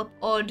develop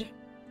odd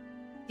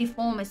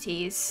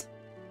deformities.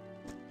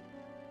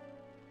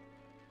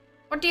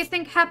 What do you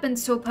think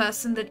happens to a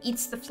person that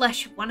eats the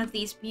flesh of one of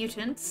these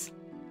mutants?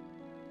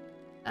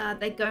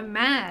 They go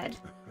mad.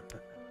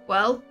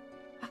 Well,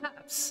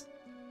 perhaps.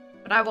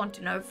 But I want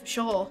to know for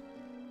sure.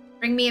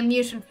 Bring me a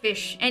mutant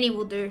fish. Any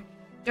will do.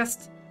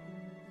 Just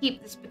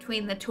keep this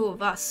between the two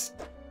of us.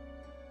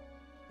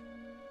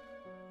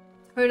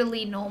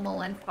 Totally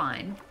normal and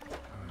fine.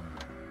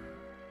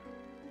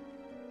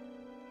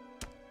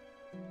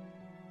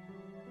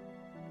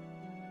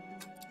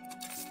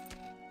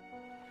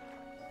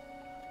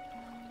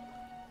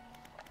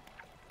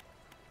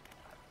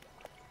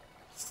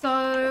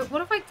 So, what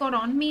have I got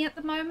on me at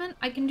the moment?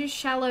 I can do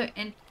shallow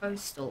and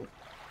coastal.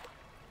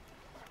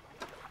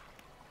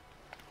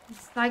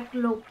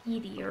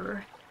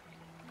 Encyclopedia.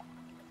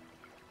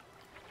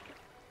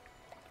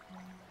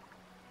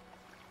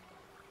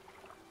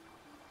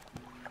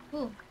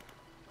 Cool.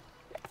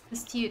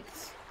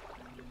 Pursuits.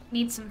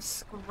 Need some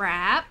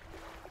scrap.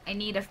 I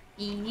need a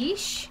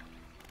fish.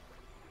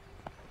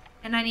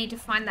 And I need to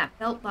find that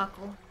belt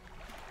buckle.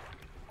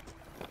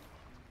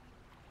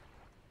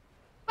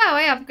 Wow,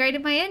 I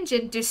upgraded my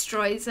engine.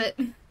 Destroys it.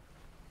 I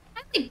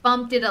only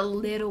bumped it a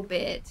little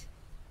bit.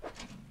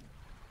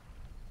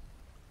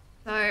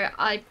 So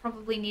I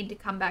probably need to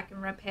come back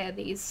and repair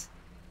these.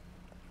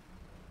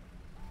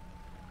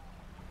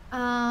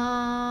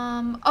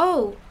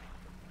 Oh.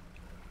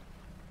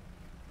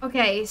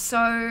 Okay,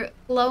 so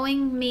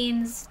glowing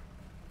means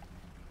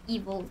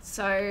evil,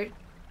 so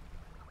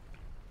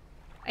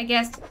I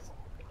guess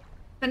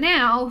for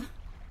now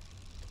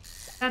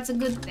that's a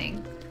good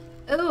thing.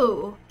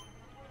 Ooh.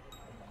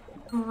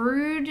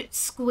 Brood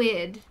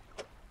squid.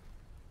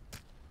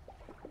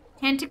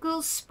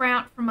 Tentacles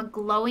sprout from a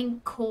glowing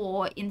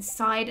core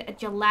inside a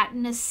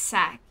gelatinous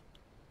sac.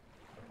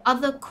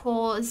 Other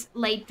cores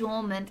lay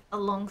dormant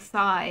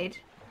alongside.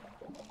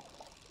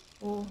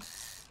 Oh,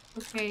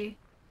 okay.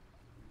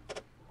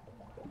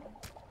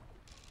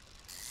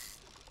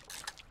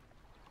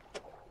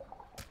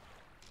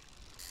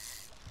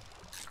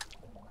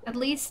 At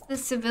least the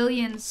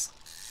civilians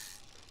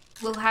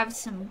will have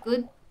some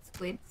good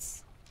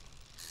squids.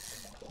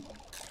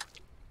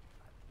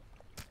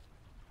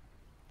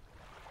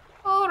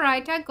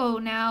 Alright, I go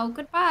now.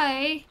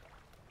 Goodbye.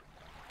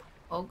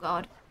 Oh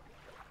god.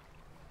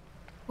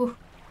 Whew.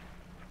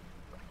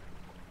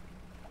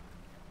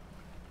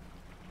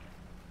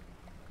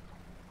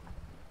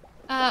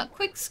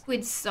 Quick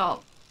squid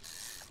stop.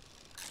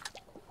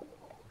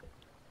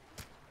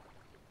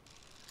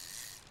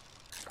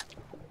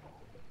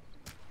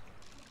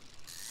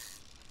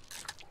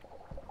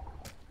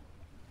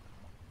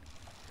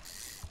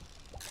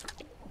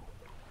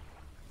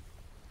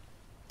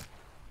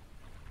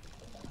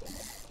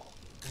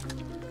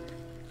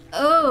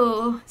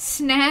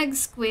 Snag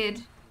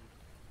squid.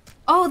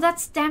 Oh,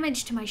 that's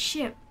damage to my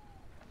ship.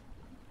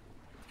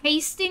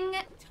 Tasting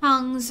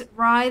tongues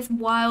writhe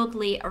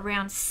wildly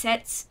around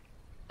sets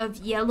of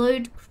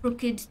yellowed,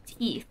 crooked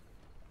teeth.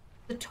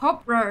 The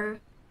top row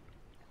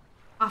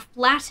are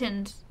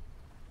flattened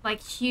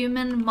like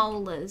human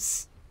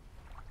molars.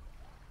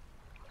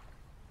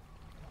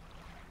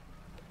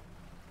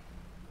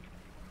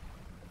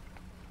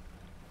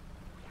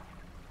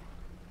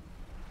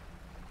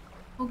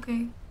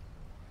 Okay.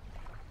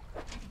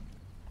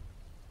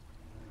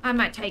 I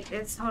might take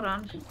this. Hold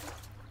on.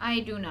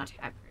 I do not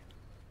have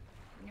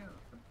it.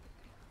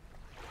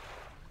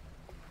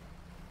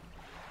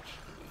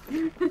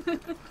 No.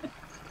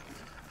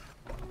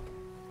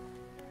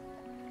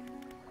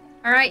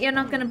 Alright, you're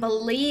not gonna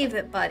believe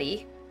it,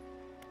 buddy.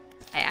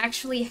 I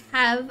actually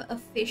have a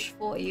fish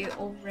for you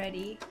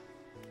already.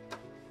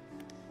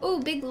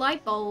 Oh, big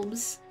light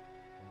bulbs.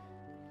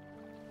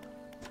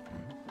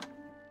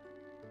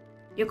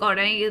 You got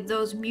any of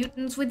those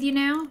mutants with you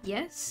now?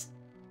 Yes?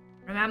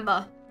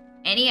 Remember,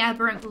 any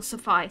aberrant will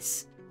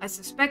suffice. I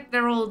suspect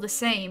they're all the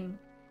same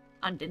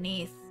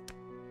underneath.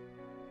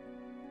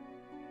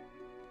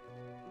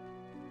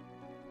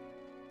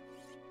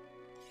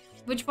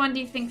 Which one do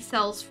you think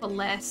sells for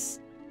less?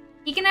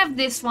 He can have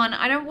this one.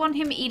 I don't want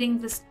him eating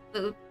this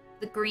the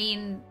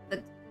green,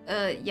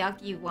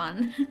 yucky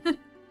one.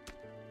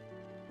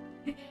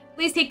 At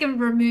least he can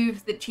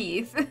remove the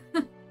teeth.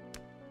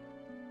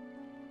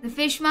 The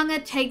fishmonger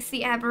takes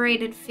the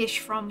aberrated fish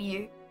from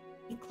you.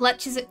 He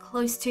clutches it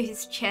close to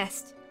his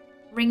chest,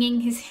 wringing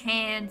his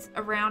hands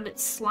around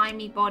its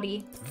slimy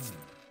body.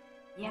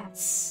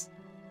 Yes,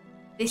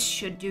 this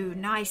should do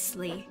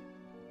nicely.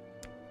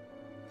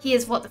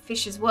 Here's what the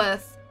fish is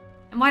worth.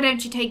 And why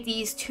don't you take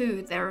these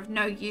too? They're of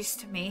no use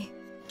to me.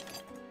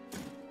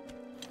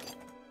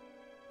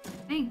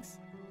 Thanks.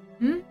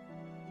 Hmm?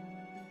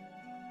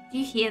 Do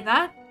you hear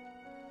that?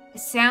 It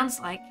sounds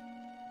like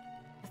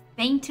the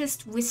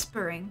faintest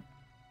whispering.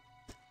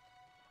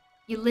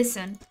 You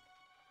listen.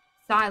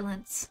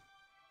 Silence.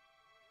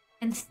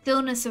 In the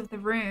stillness of the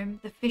room,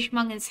 the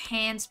fishmonger's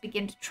hands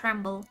begin to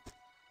tremble.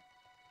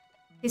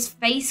 His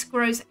face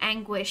grows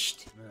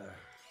anguished.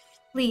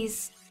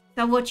 Please,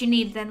 sell what you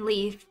need, then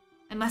leave.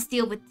 I must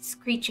deal with this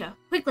creature.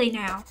 Quickly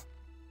now.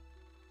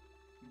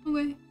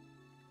 Okay.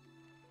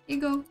 Here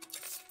you go.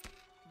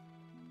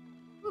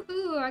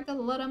 Woohoo, I got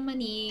a lot of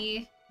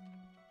money.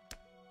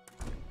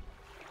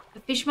 The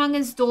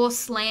fishmonger's door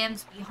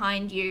slams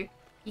behind you.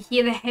 You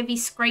hear the heavy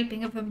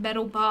scraping of a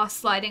metal bar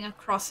sliding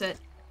across it.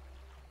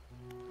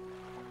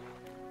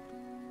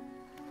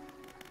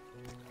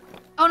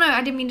 Oh no,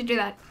 I didn't mean to do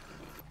that.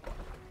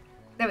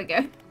 There we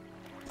go.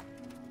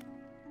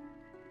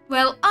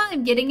 Well,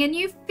 I'm getting a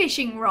new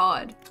fishing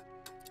rod.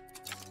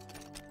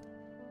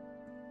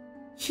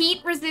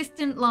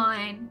 Heat-resistant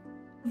line.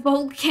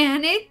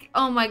 Volcanic?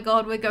 Oh my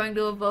god, we're going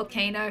to a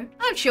volcano.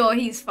 I'm sure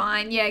he's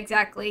fine. Yeah,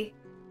 exactly.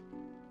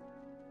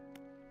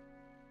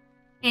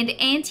 And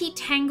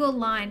anti-tangle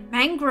line.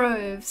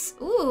 Mangroves.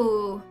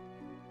 Ooh.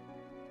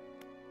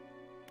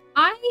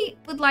 I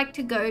would like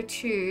to go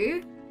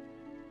to...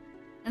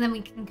 And then we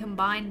can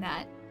combine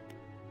that.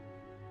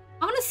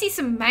 I want to see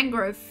some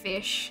mangrove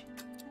fish.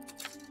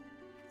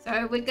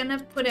 So we're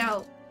gonna put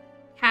our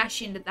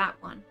cash into that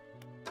one.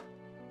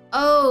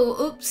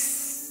 Oh,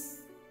 oops.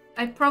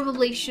 I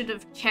probably should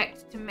have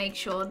checked to make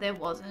sure there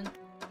wasn't,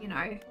 you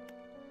know.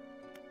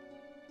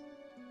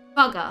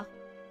 Bugger.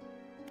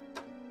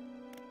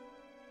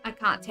 I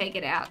can't take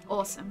it out.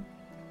 Awesome.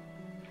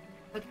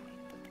 Okay.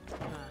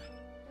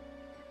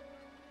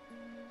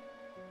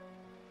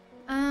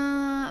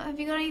 Have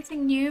you got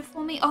anything new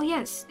for me? Oh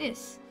yes,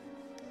 this.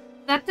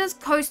 That does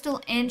coastal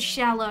and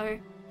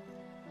shallow.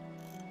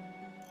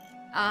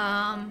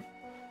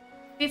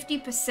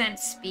 50%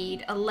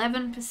 speed,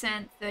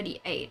 11%,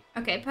 38.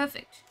 Okay,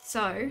 perfect.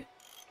 So,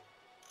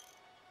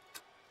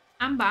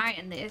 I'm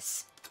buying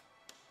this.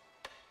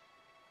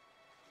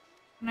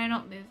 Can I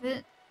not move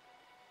it?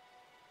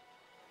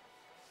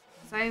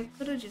 Because I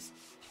could have just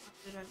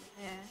chucked it over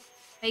there.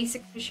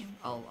 Basic fishing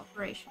pole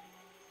operation.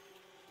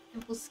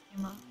 Simple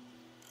skimmer.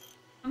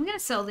 I'm gonna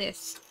sell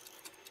this.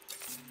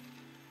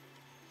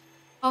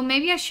 Oh,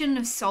 maybe I shouldn't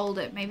have sold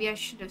it. Maybe I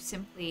should have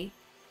simply...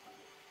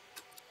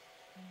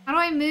 How do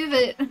I move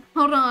it?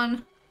 Hold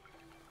on.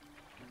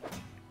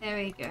 There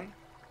we go.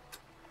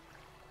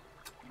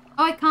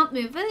 Oh, I can't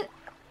move it?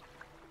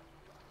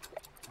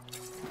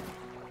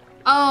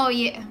 Oh,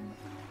 yeah.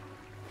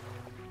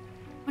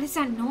 What is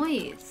that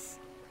noise?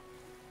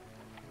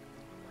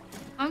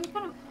 I'm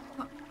gonna...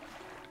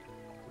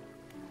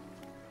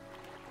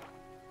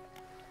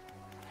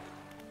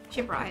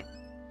 Shipwright.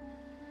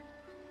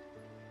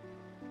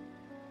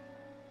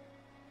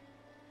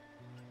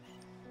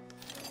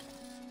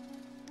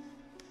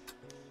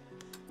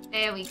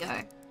 There we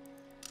go.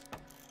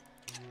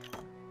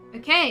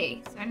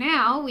 Okay, so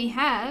now we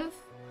have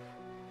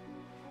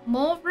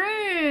more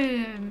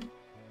room.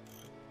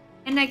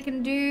 And I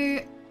can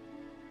do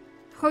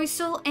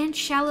coastal and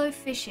shallow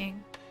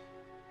fishing.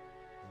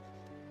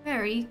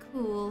 Very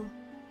cool.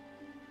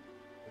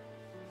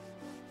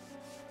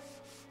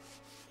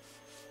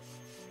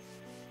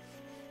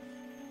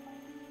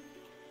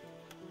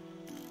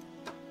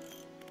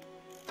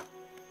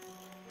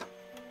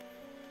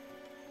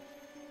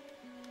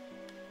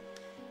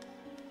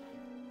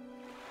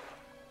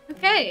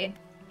 Okay.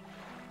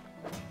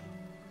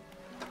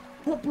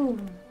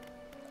 Boom.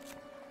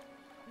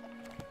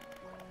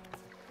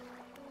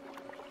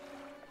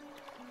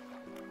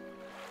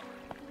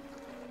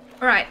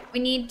 Alright,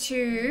 we need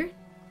to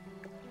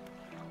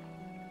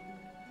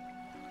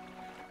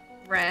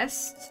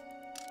rest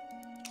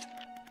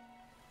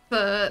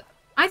for,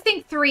 I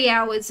think 3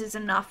 hours is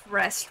enough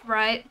rest,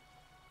 right?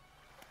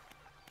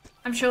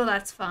 I'm sure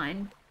that's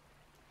fine.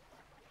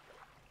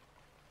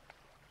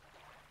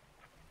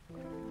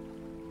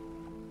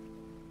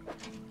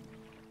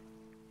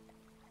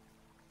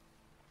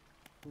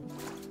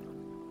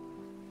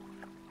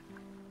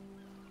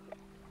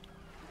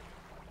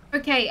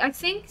 Okay, I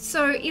think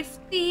so if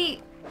the...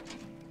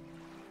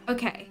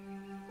 Okay.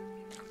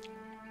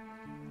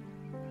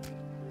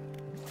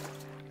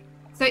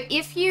 So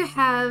if you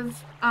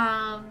have,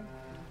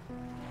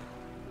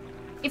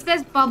 if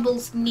there's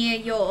bubbles near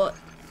your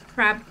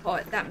crab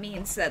pot, that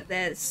means that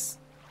there's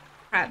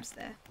crabs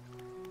there.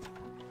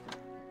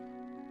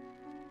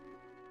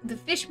 The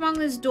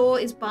fishmonger's door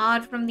is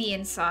barred from the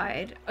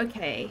inside.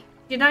 Okay.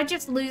 Did I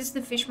just lose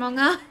the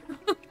fishmonger?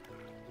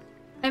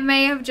 I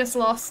may have just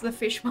lost the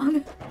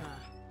fishmonger.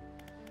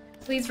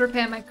 Please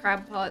repair my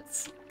crab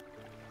pots.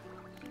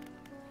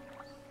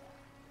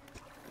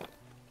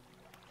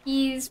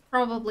 He's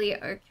probably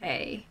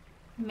okay.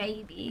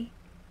 Maybe.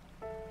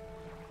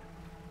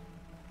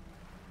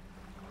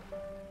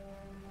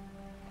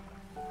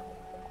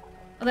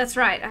 Oh, that's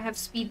right. I have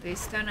speed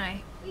boost, don't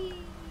I? Whee!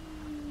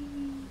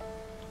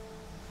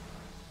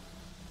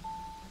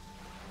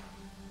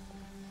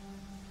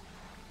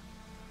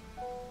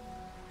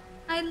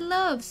 I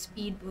love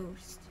speed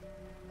boost.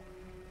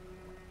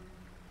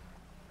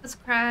 Let's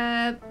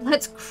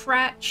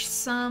catch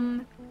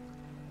some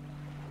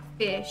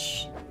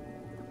fish.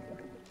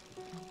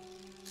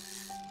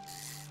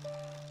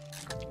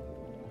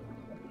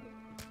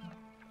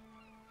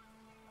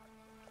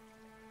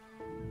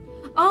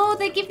 Oh,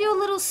 they give you a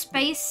little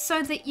space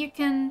so that you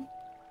can...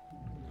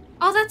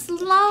 Oh, that's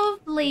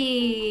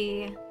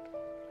lovely.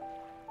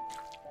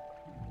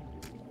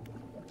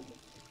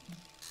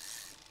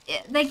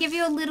 They give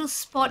you a little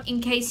spot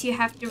in case you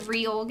have to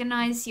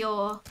reorganize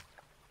your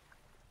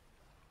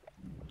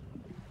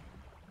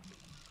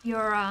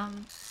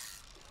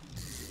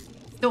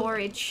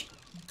storage.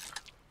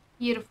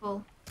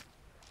 Beautiful.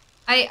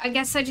 I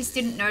guess I just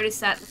didn't notice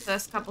that the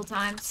first couple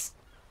times.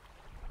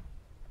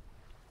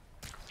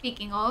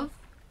 Speaking of,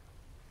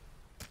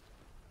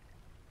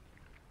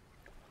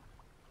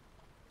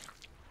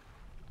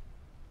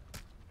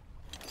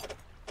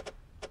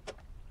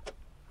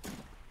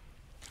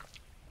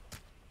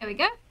 there we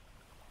go.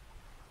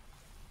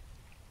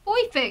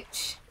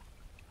 Perfect.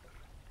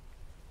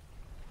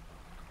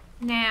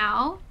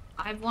 Now,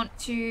 I want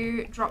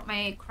to drop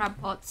my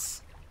crab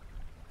pots.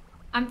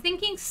 I'm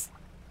thinking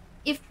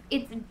if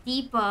it's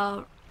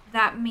deeper,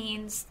 that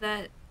means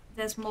that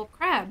there's more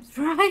crabs,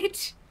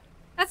 right?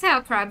 That's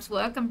how crabs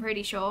work, I'm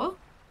pretty sure.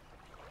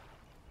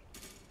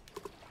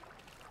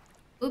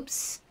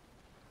 Oops.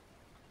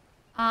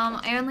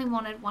 I only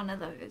wanted one of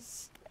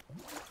those.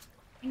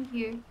 Thank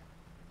you.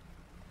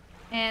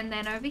 And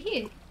then over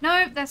here.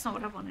 No, that's not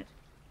what I wanted.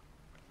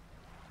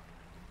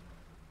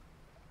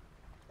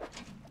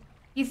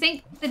 You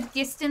think the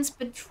distance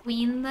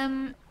between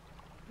them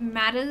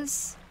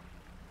matters?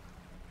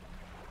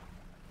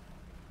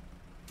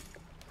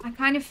 I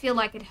kind of feel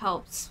like it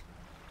helps.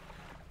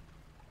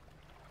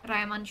 But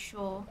I am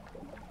unsure.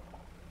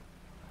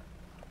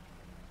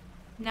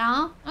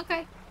 No?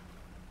 Okay.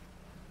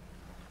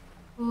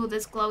 Ooh,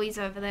 there's glowies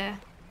over there.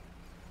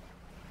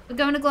 We're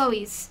going to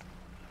glowies.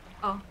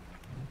 Oh.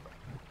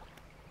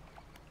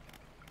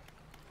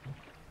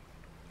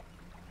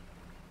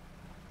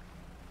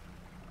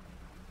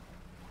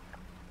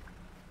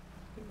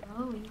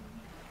 Glowy.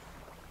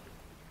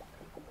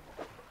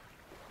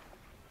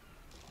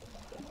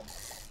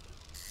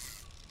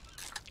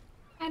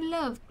 I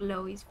love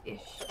glowy's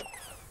fish.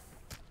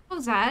 What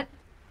was that?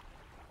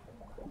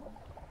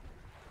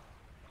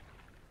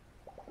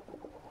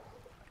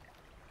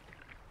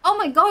 Oh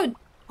my god!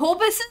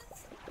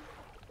 Porpoises?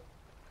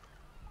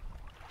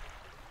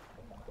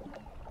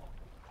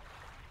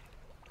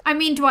 I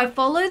mean, do I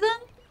follow them?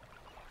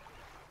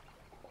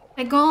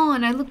 They're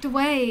gone. I looked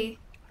away.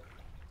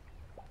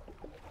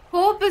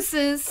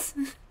 Porpoises.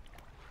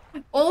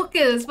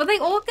 Orcas. Were they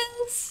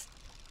orcas?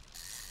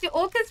 Do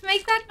orcas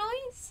make that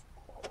noise?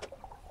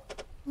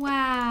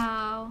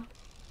 Wow.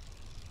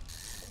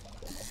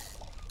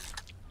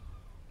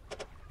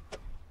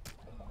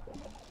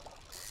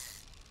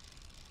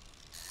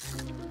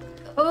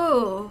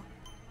 Oh.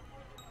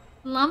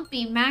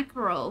 Lumpy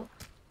mackerel.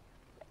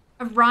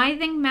 A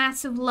writhing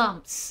mass of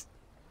lumps,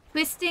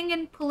 twisting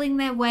and pulling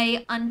their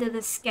way under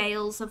the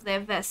scales of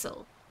their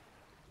vessel.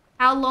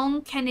 How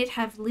long can it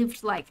have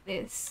lived like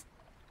this?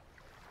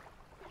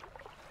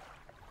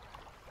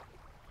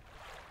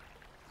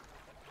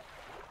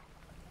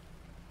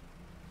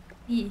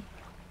 They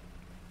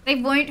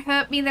won't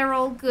hurt me, they're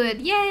all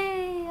good.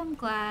 Yay, I'm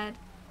glad.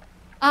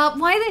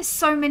 Why are there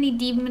so many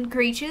demon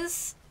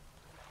creatures?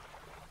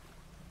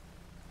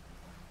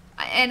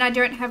 and I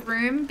don't have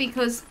room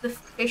because the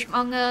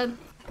fishmonger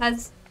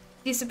has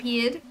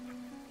disappeared.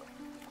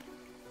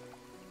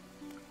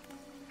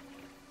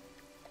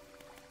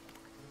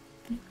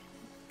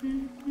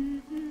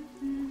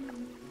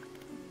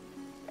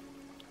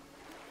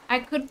 I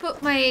could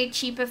put my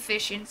cheaper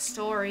fish in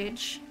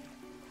storage.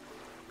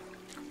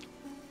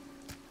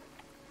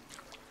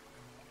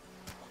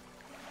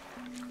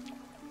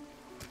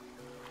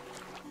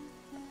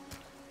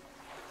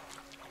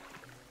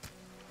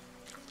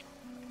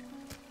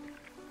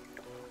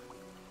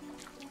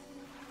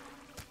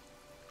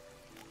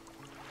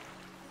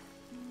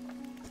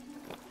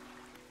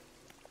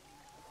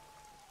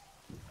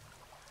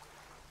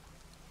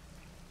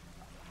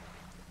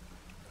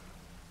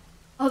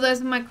 Oh,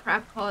 those are my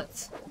crab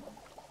pots.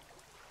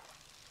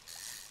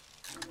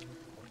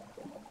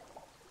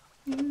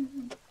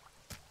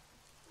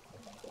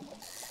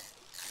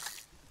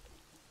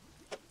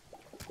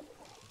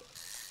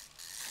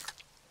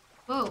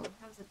 Whoa,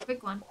 that was a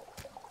quick one.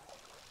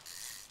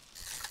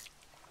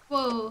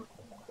 Whoa.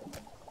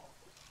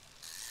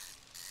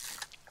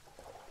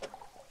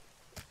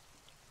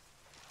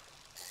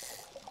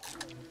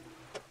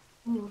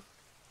 Ooh.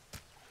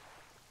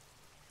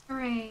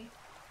 Hooray.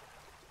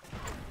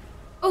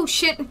 Oh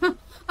shit!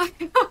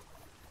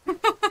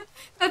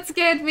 That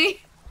scared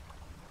me.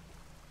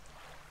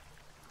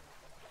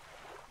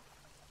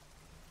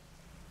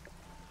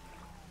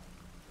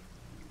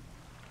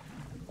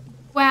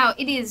 Wow,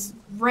 it is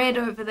red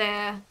over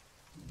there.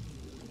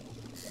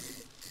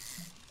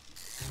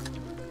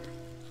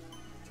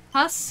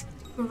 Tusk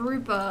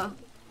grouper.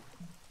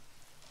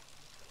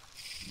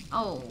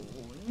 Oh,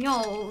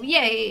 no.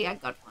 Yay, I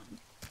got one.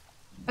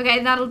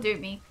 Okay, that'll do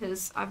me,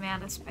 because I'm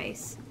out of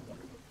space.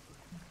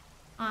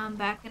 I'm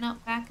backing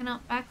up, backing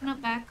up, backing up,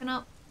 backing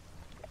up.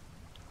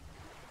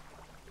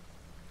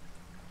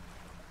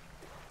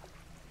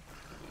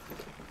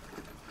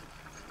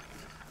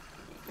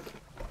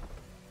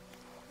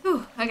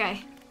 Whew,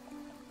 okay.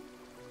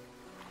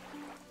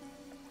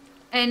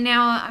 And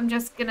now I'm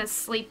just gonna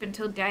sleep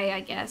until day,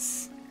 I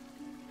guess.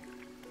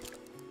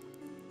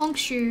 Honk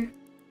shoe.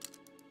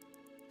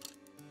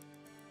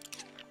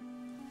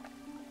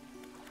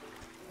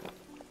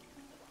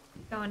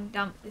 Go and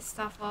dump this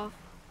stuff off.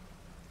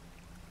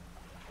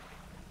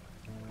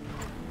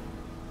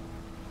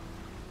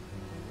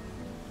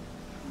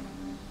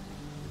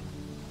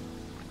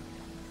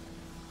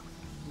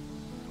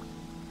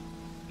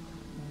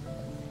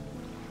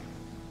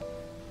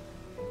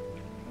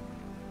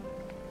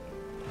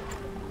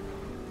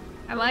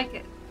 I like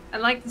it. I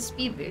like the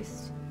speed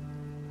boost.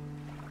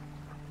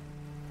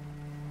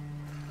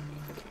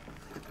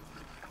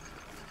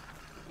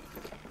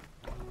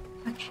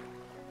 Okay.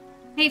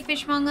 Hey,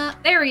 fishmonger.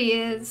 There he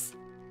is.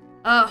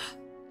 Ugh.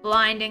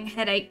 Blinding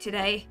headache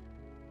today.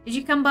 Did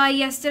you come by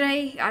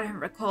yesterday? I don't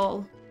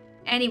recall.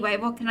 Anyway,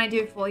 what can I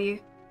do for you?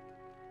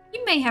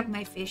 You may have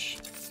my fish.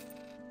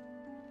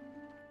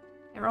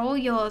 They're all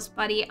yours,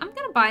 buddy. I'm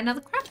gonna buy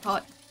another crab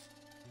pot.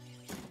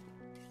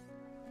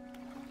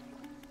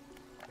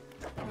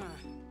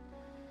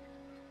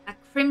 That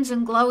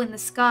crimson glow in the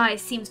sky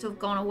seems to have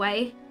gone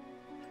away.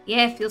 The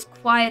air feels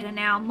quieter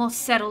now, more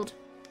settled.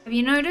 Have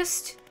you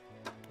noticed?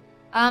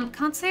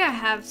 Can't say I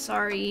have,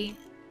 sorry.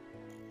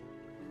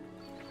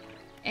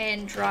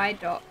 And dry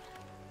dock.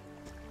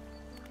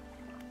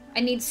 I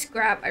need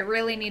scrap. I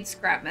really need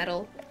scrap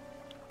metal.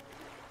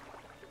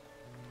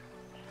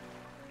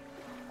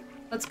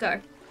 Let's go.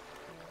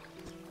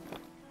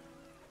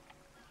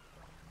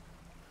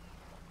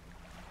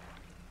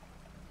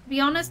 To be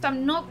honest,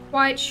 I'm not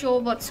quite sure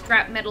what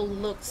scrap metal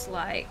looks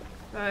like,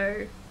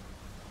 so...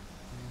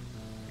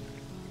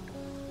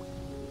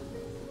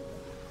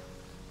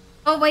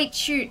 Oh wait,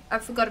 shoot, I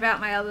forgot about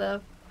my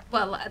other...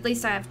 Well, at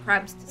least I have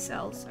crabs to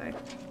sell, so...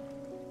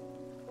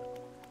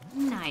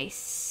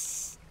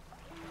 Nice.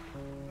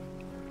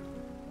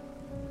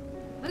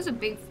 Those are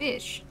big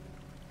fish.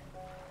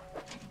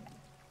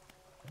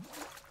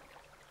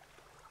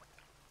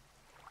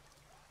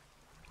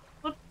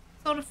 What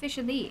sort of fish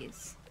are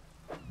these?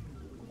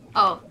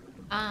 Oh,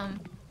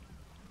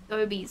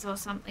 gobies or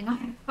something.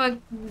 I've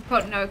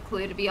got no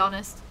clue, to be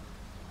honest.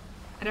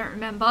 I don't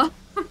remember.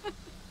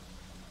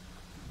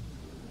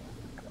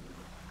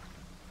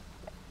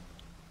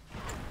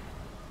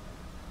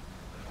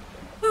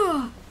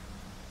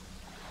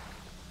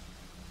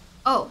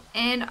 Oh,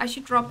 and I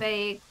should drop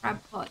a crab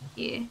pot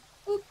here.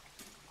 Oop.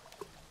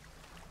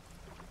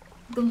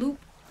 Gloop.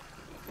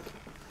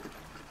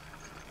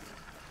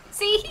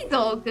 See, he's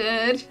all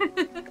good.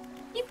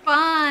 He's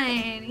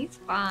fine. He's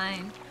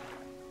fine.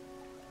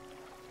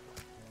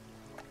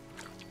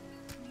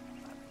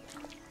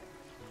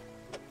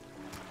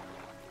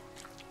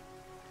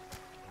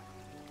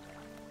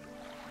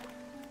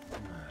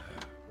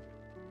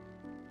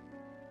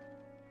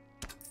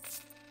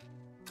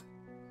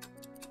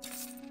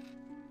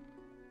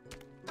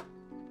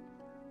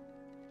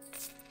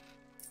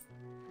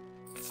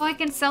 Oh, I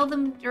can sell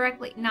them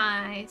directly.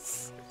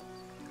 Nice.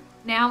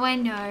 Now I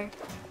know.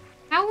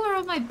 How are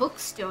all my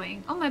books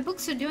doing? Oh, my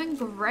books are doing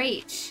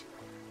great.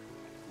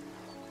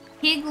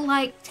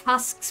 Pig-like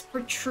tusks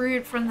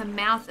protrude from the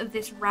mouth of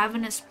this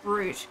ravenous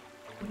brute.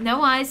 With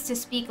no eyes to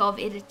speak of,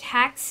 it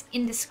attacks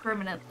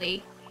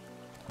indiscriminately.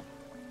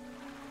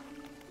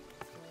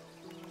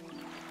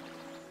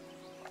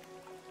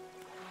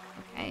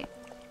 Okay.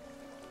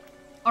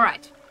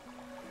 Alright.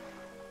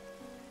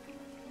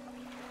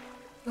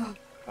 Oh,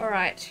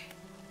 alright.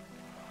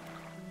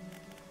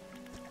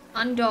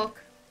 Undock.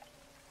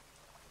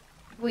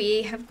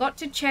 We have got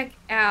to check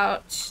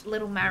out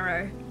Little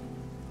Marrow.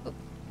 Oh.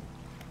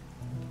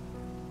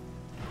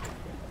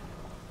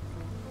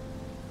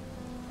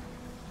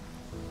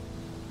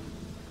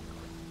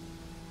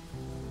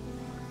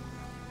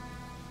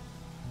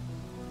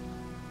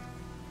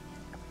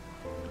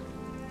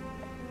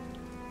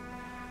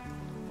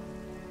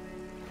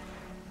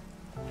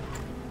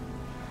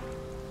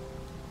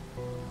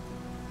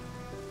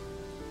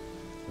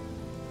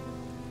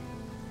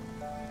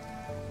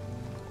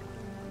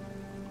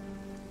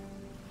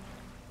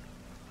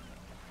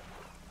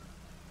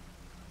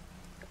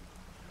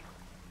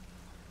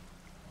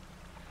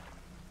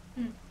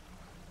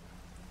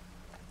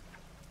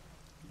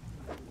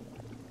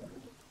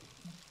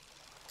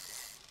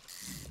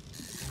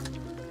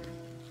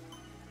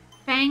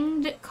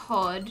 Fanged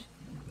cod,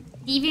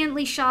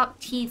 deviantly sharp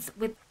teeth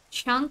with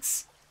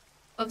chunks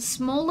of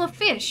smaller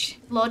fish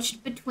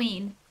lodged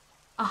between,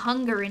 a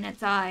hunger in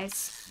its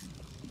eyes.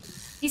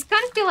 These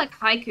kind of feel like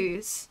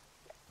haikus.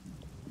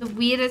 The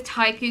weirdest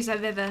haikus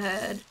I've ever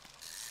heard.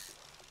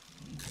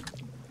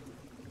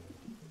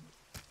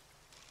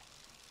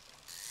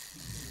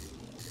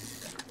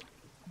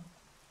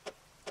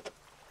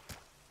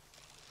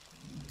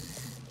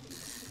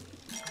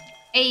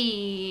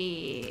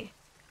 Hey.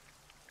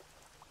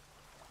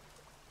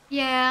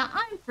 Yeah,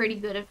 I'm pretty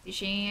good at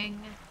fishing.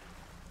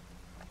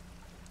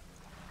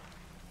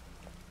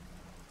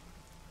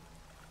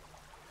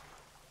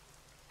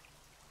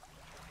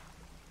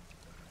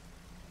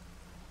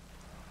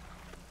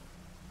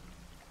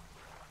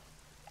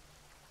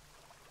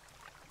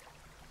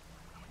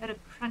 I heard a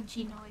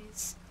crunchy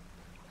noise.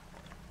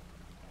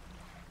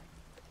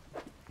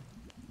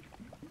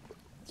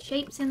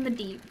 Shapes in the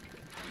deep.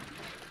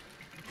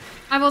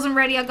 I wasn't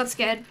ready, I got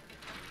scared.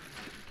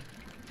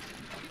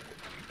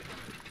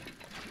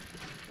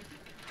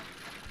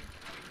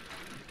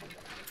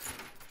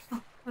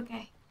 Oh,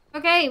 okay.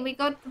 Okay, we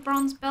got the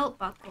bronze belt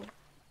buckle.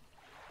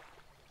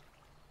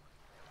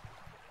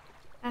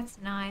 That's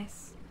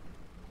nice.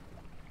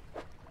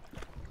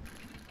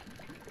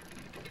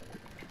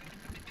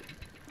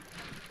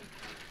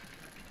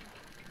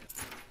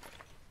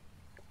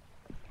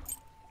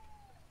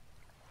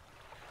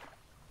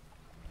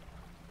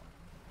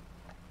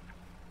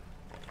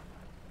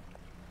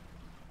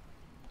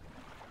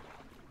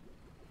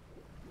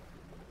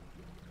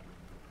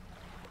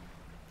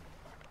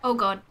 Oh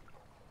god.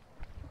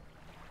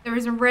 There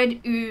is a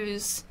red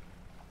ooze.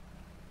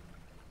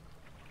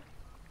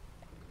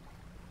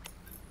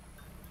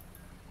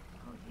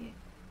 Oh dear.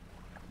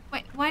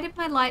 Wait, why did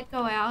my light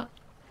go out?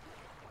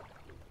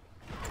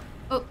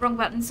 Oh, wrong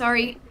button,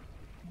 sorry.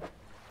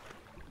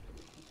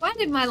 Why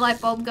did my light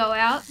bulb go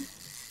out?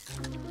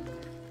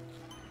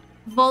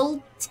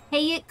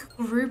 Voltaic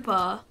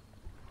grouper.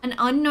 An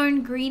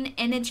unknown green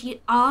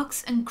energy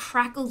arcs and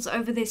crackles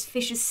over this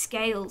fish's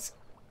scales.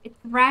 It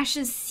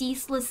thrashes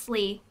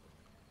ceaselessly,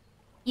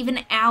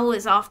 even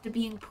hours after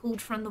being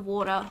pulled from the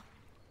water.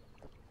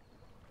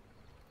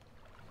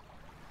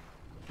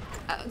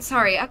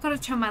 Sorry, I gotta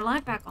turn my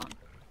light back on.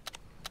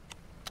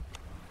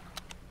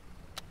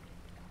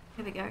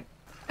 Here we go.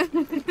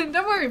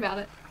 Don't worry about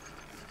it.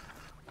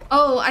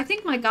 Oh, I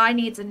think my guy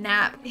needs a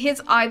nap. His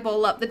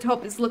eyeball up the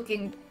top is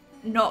looking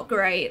not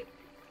great.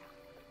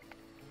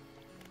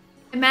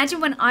 Imagine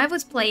when I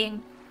was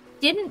playing,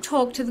 didn't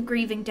talk to the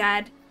grieving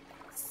dad,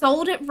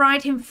 sold it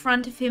right in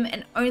front of him,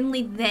 and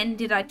only then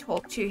did I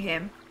talk to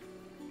him.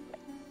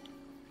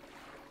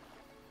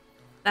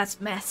 That's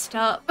messed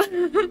up.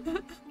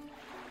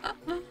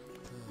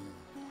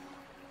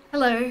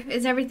 Hello,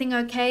 is everything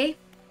okay?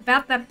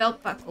 About that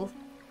belt buckle.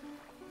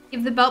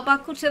 Give the belt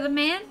buckle to the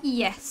man?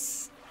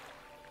 Yes.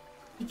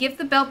 You give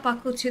the belt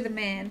buckle to the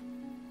man.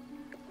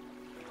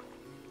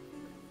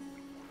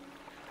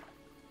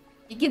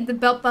 You give the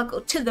belt buckle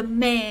to the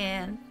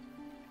man.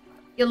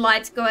 Your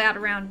lights go out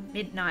around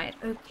midnight.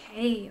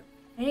 Okay,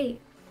 okay,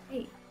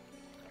 okay.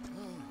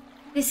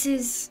 This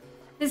is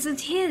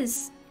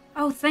his.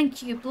 Oh,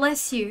 thank you,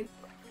 bless you.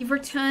 You've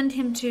returned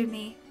him to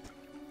me.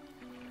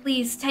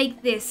 Please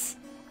take this.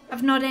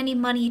 I've not any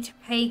money to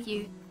pay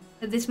you,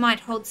 but this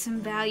might hold some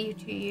value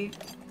to you.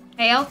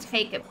 Hey, I'll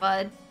take it,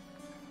 bud.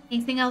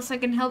 Anything else I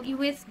can help you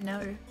with?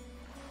 No.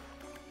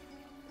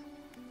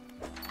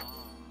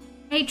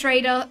 Hey,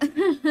 trader.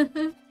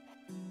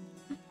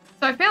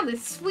 So I found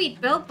this sweet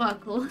belt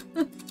buckle.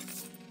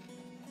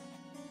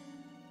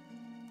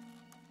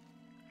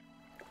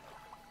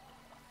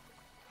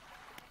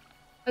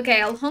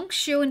 Okay, I'll honk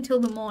shoe until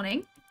the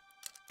morning.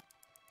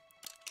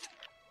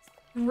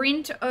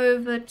 Sprint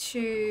over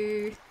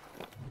to...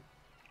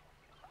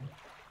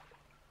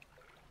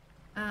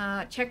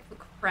 check for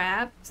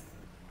crabs.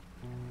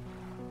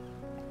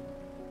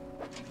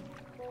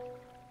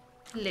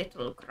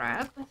 Little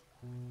crab.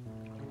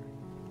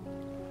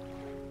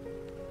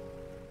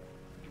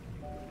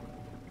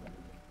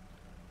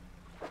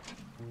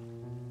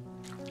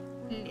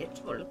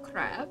 Little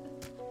crab.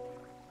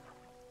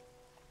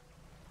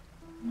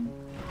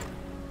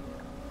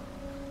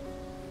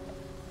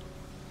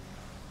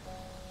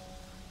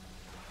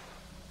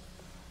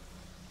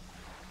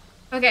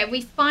 Okay,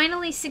 we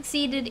finally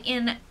succeeded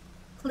in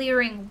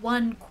clearing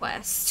one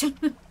quest.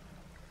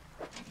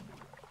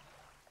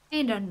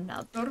 And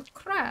another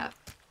crab.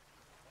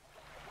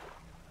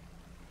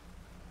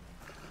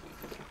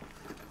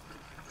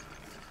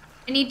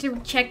 I need to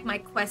check my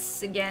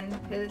quests again,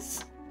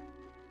 because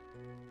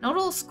not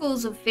all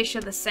schools of fish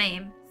are the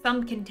same.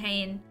 Some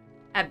contain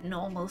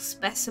abnormal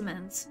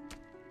specimens.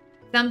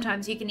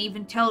 Sometimes you can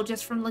even tell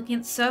just from looking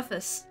at the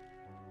surface.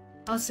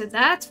 Oh, so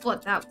that's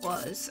what that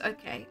was.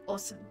 Okay,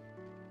 awesome.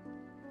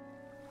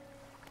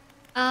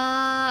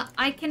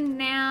 I can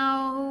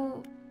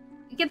now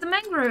get the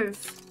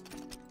mangrove.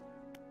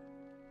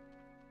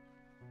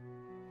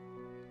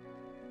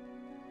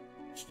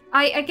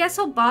 I guess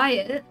I'll buy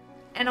it,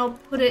 and I'll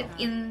put it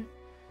in...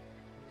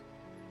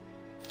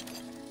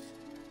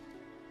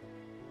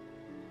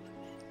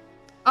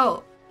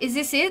 Oh, is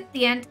this it?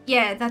 The end?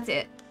 Yeah, that's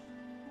it.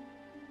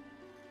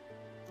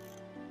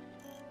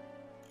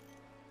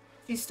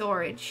 To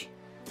storage.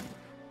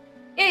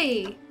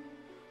 Yay!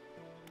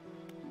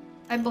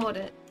 I bought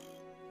it.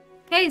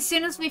 Okay, as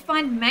soon as we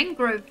find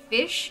mangrove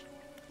fish...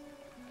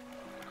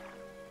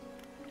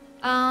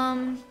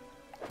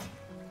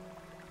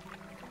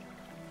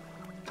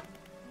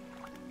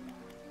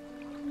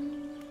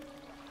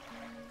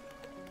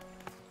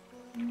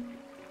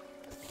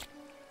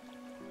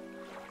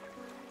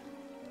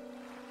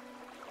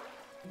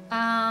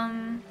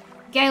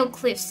 Gale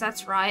Cliffs,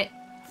 that's right.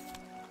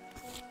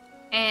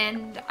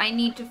 And I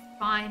need to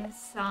find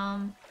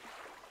some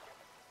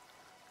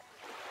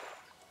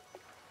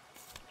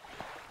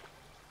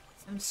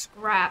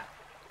scrap.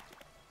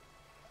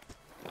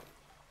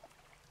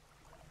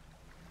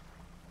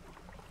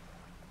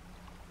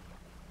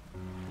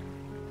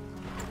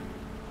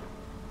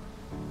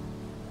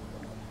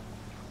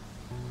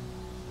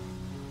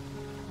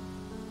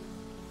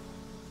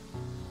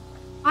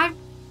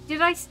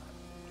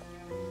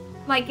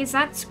 Like, is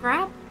that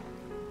scrap?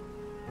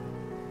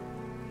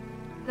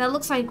 That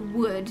looks like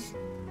wood.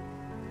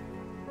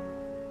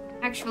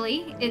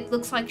 Actually, it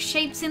looks like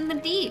shapes in the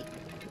deep.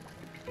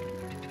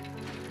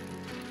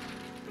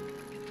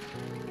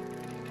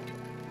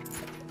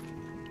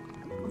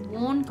 A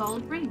worn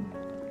gold ring.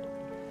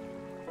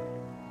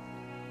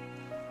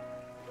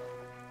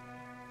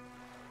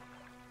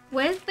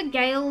 Where's the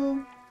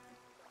Gale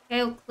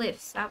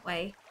Cliffs? That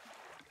way.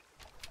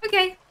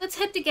 Okay, let's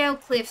head to Gale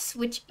Cliffs,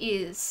 which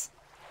is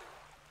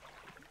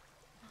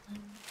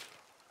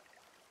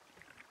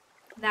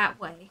that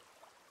way.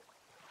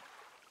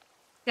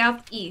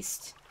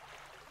 Southeast.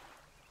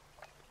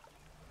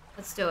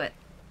 Let's do it.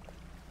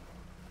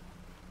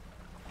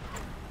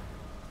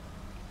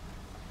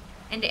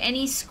 And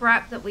any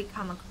scrap that we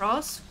come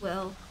across,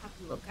 we'll have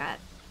to look at.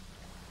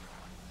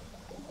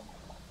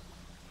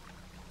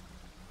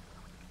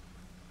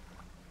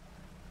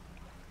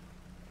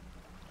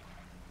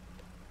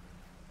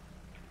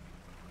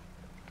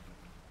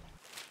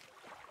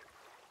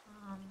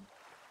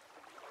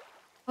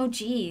 Oh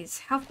geez,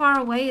 how far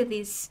away are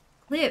these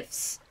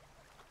cliffs?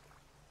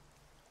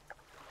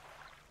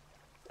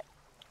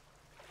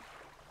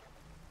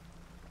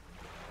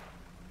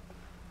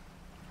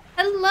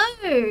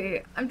 Hello!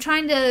 I'm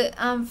trying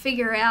to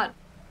figure out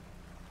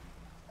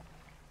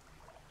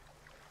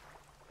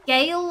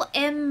Gale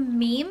M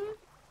Meme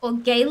or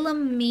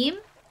Galem Meme.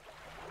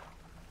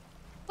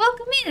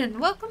 Welcome in,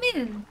 welcome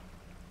in.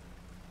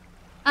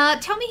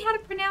 Tell me how to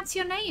pronounce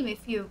your name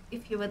if you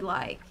would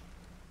like.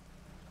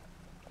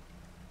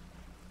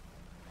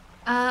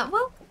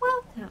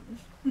 Welcome.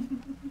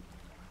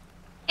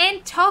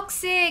 And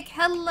Toxic,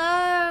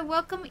 hello,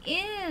 welcome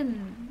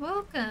in,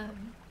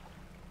 welcome.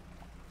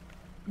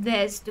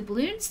 There's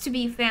doubloons to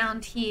be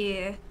found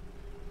here.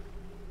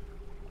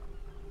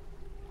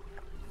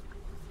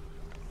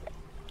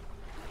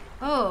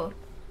 Oh.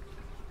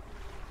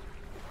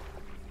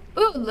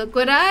 Ooh, look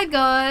what I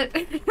got.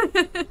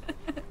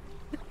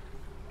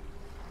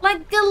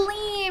 Like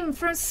Galeem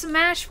from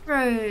Smash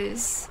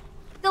Bros.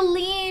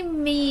 Galeem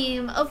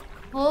meme, of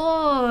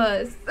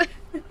course.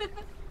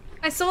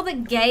 I saw the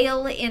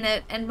Gale in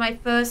it and my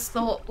first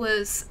thought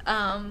was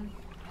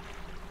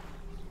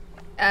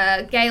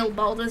Gale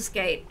Baldur's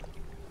Gate.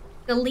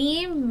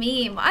 Galeem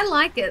meme. I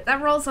like it.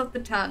 That rolls off the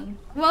tongue.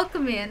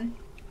 Welcome in.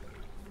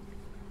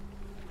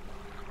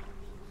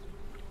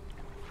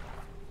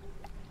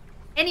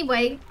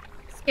 Anyway,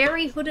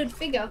 scary hooded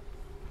figure.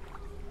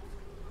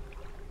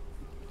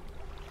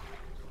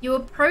 You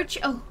approach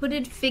a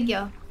hooded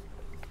figure.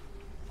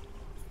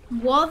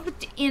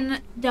 Swathed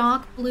in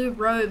dark blue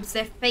robes,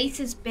 their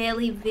faces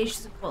barely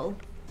visible.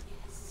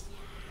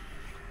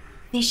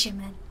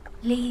 Fisherman,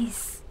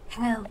 please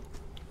help.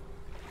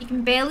 You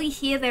can barely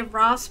hear their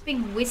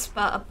rasping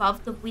whisper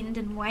above the wind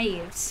and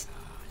waves.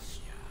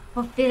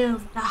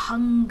 fulfills the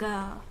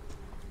hunger.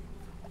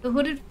 The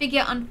hooded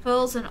figure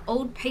unfurls an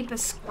old paper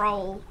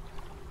scroll.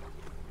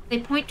 They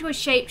point to a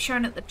shape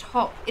shown at the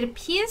top. It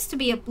appears to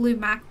be a blue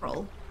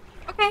mackerel.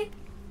 Okay.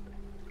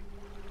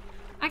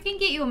 I can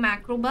get you a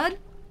mackerel, bud.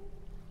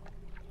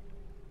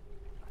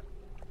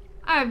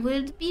 I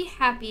would be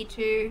happy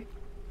to.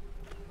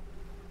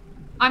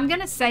 I'm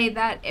gonna say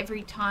that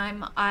every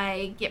time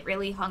I get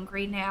really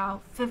hungry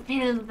now.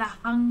 Fulfill the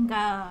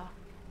hunger.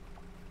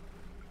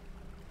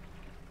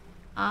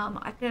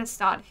 I better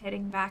start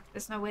heading back.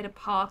 There's nowhere to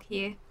park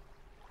here.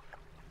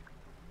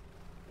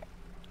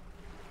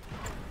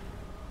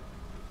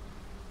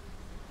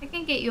 I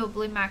can get you a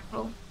blue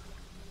mackerel.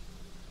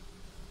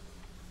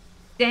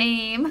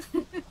 Damn.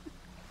 Fulfill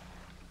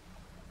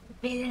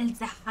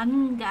the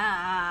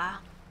hunger.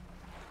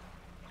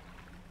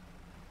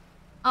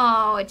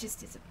 Oh, it just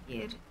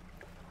disappeared.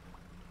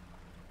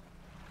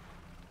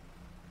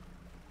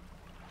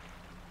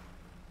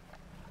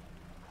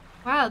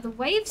 Wow, the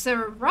waves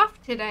are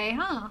rough today,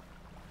 huh?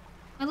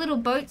 My little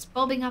boat's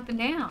bobbing up and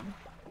down.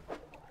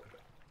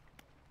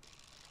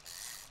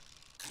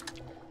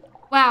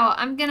 Wow,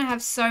 I'm gonna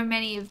have so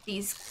many of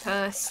these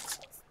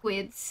cursed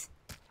squids.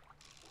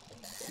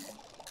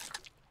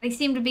 They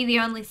seem to be the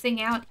only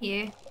thing out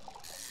here.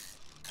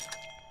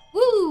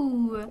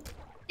 Woo!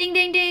 Ding,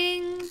 ding,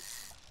 ding!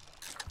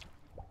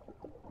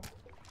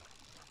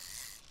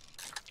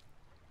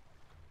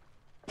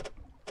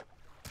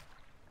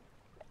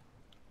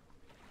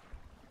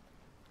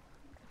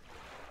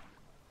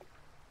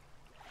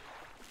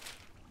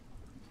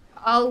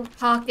 I'll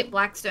park at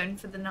Blackstone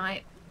for the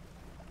night.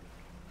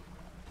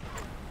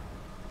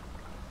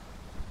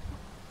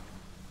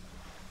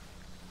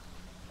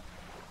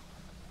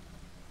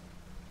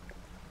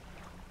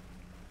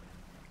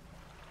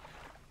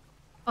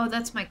 Oh,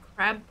 that's my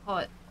crab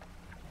pot.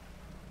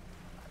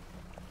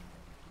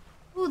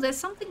 Oh, there's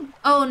something...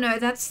 Oh, no,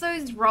 that's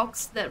those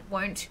rocks that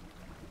won't...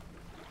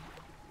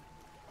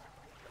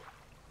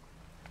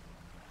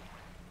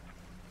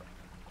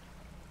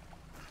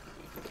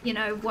 You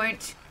know,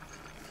 won't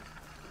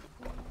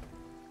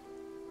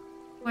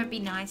be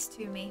nice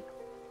to me.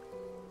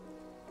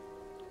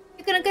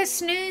 You're gonna go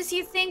snooze,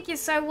 you think? You're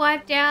so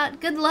wiped out.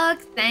 Good luck.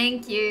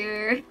 Thank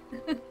you.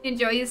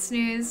 Enjoy your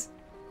snooze.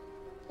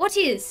 What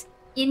is,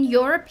 in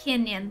your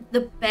opinion,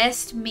 the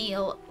best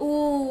meal?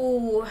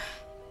 Ooh.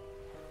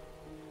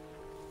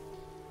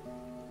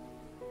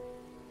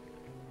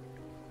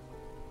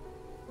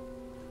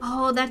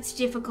 Oh, that's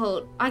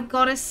difficult. I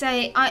gotta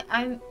say,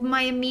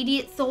 my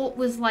immediate thought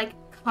was like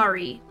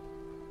curry.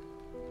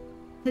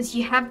 Because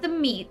you have the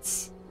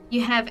meats,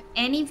 you have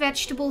any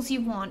vegetables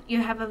you want,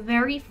 you have a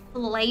very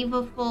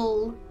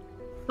flavorful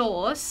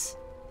sauce,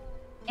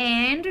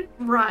 and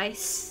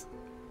rice.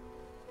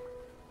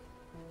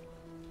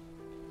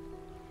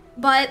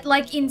 But,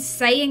 like, in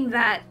saying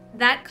that,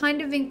 that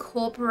kind of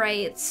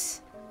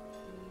incorporates,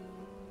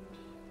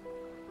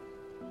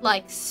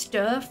 like,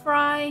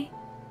 stir-fry.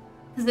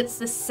 Because it's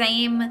the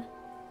same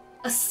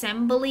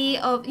assembly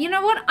of... You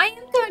know what? I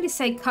am going to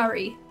say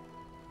curry.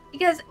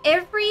 Because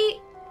every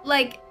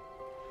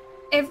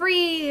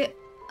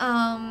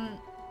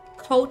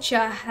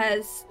culture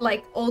has,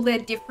 like, all their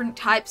different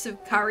types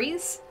of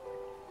curries.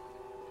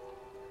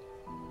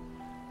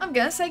 I'm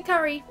gonna say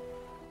curry.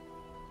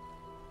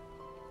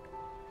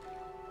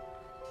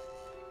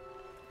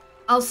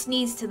 I'll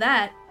sneeze to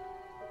that.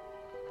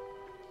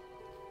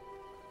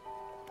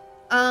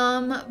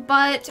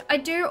 But I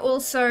do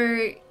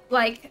also,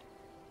 like,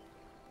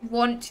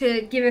 want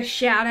to give a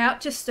shout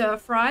out to stir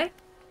fry.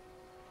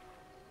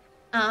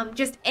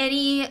 Just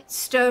any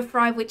stir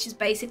fry which is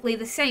basically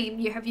the same.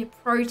 You have your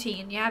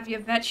protein, you have your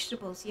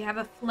vegetables, you have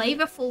a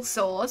flavorful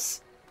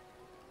sauce,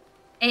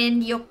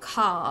 and your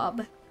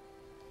carb.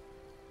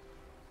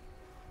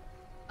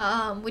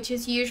 Which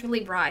is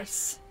usually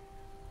rice.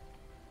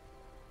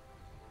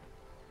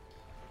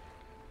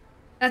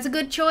 That's a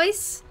good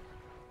choice.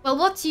 Well,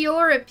 what's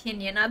your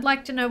opinion? I'd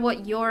like to know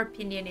what your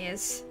opinion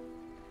is.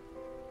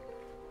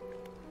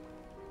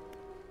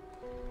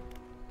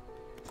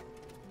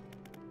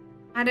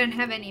 I don't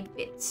have any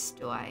bits,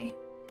 do I?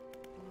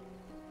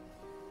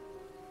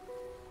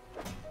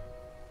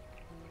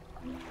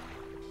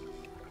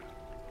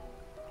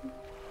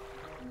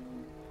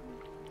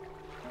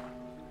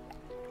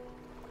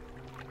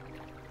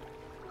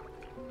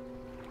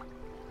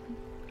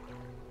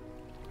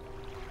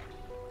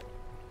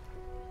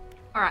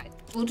 Alright,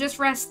 we'll just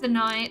rest the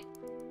night.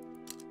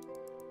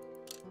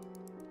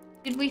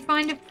 Did we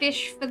find a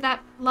fish for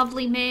that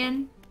lovely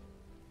man?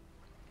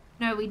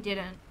 No, we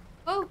didn't.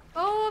 Oh,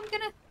 I'm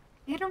gonna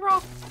hit a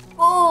rock.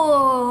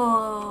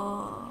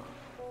 Oh!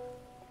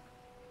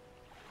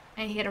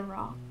 I hit a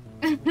rock.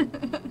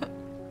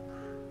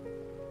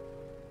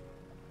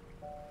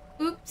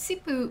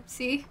 Oopsie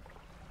poopsie.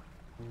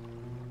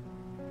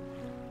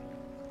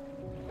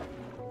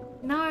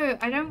 No,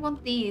 I don't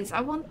want these.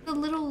 I want the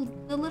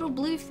little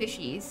blue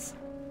fishies.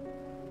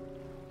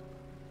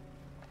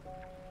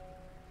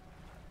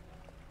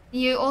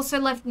 You also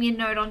left me a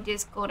note on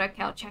Discord.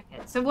 Okay, I'll check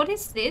it. So what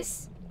is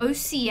this?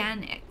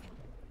 Oceanic.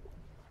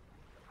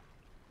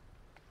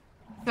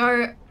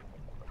 So,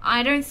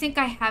 I don't think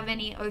I have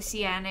any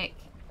oceanic,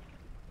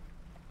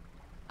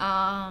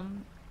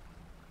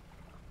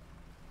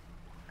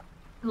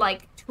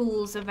 like,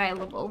 tools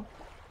available.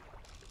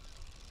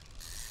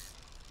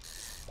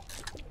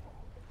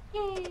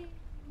 Yay!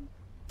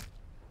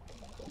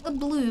 The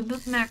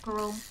bloob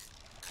mackerel.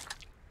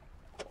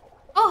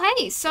 Oh,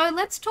 hey, so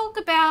let's talk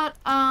about,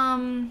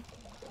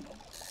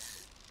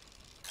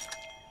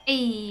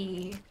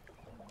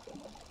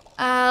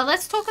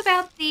 let's talk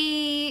about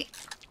the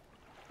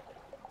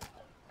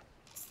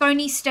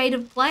Sony State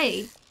of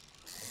Play.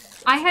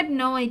 I had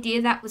no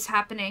idea that was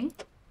happening.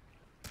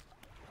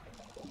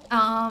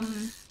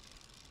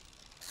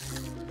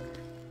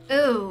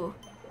 Ooh.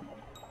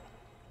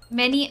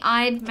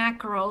 Many-eyed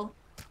mackerel.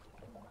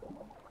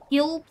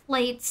 Gill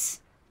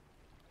plates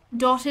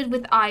dotted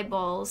with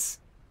eyeballs.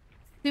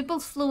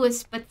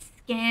 Superfluous but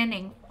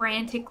scanning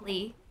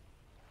frantically.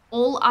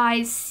 All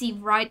eyes see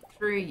right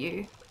through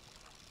you.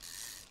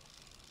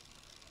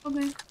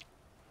 Okay.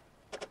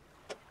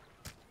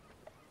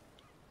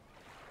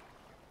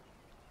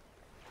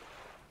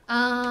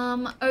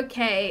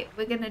 Okay,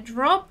 we're gonna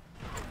drop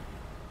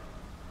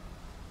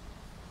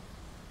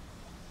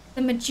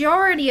the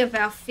majority of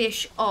our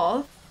fish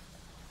off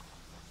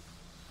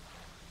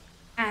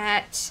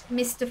at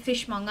Mr.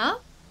 Fishmonger,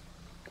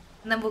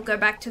 and then we'll go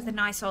back to the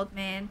nice old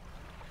man.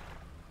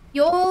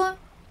 Your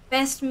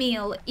best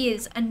meal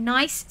is a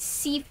nice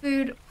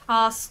seafood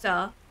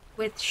pasta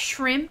with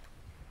shrimp,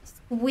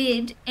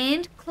 squid,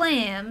 and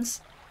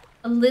clams,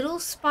 a little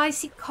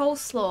spicy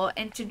coleslaw,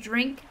 and to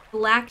drink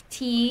black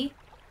tea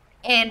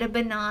and a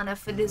banana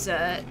for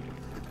dessert.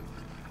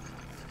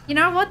 You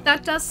know what?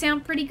 That does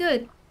sound pretty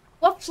good.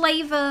 What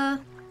flavor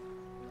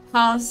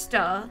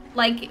pasta?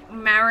 Like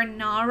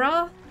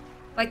marinara?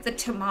 Like the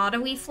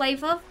tomatoey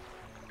flavor?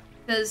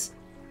 Because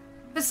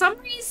for some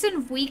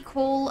reason we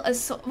call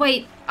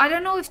wait, I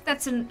don't know if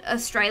that's an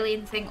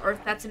Australian thing or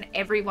if that's an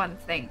everyone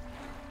thing.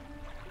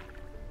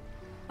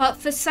 But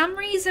for some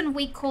reason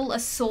we call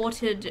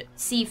assorted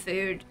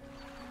seafood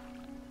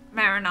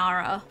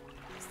marinara.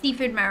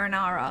 Seafood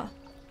marinara.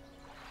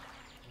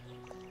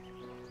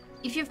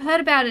 If you've heard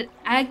about it,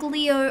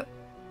 aglio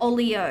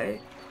olio.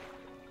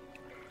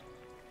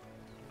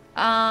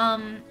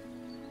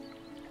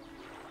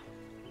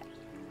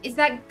 Is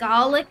that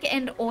garlic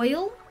and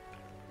oil?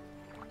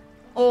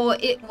 Or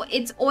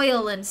it's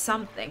oil and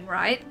something,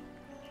 right?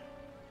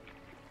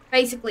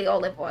 Basically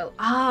olive oil.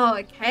 Oh,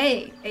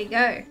 okay. There you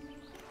go.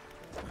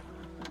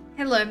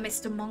 Hello,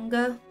 Mr.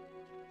 Monger.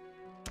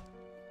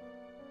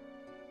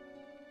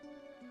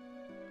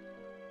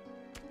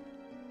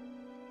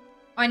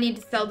 I need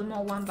to sell them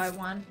all one by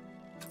one.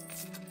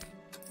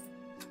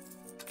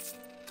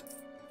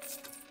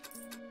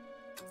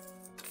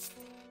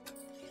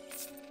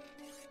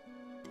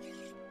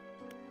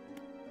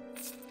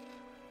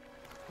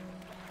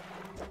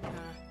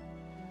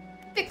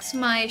 Fix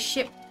my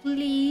ship,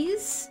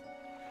 please.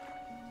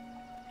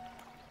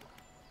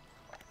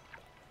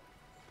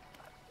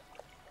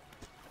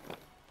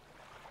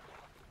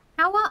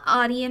 How are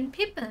Artie and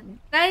Pippin?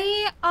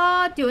 They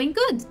are doing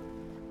good.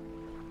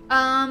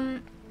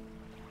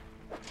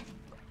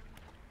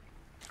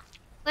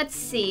 Let's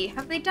see.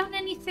 Have they done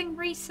anything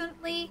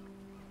recently?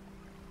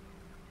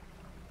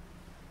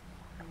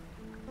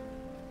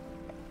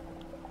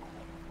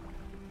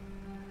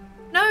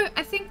 No,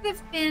 I think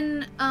they've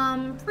been,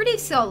 pretty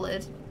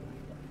solid.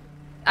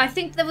 I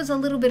think there was a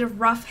little bit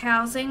of rough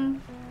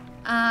housing,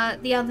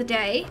 the other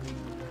day.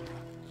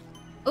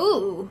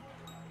 Ooh.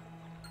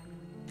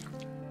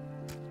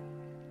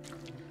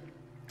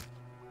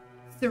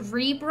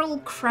 Cerebral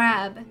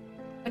crab.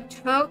 A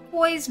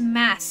turquoise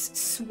mass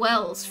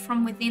swells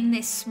from within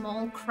this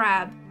small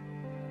crab.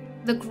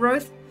 The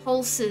growth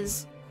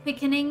pulses,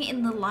 quickening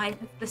in the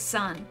light of the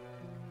sun.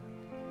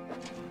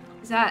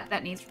 Is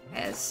that needs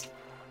repairs?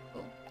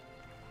 Cool.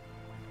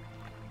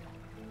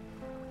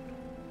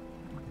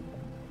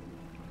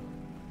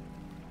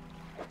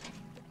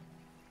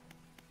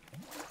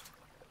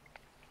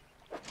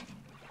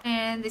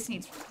 And this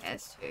needs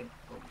repairs too.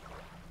 Cool.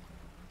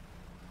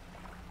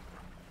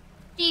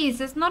 Geez,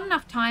 there's not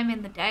enough time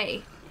in the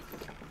day.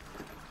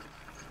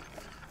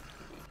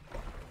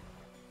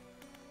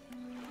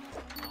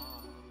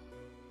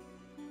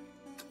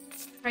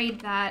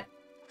 Trade that.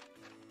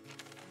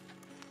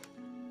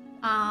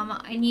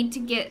 I need to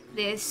get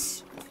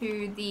this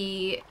to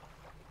the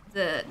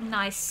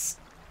nice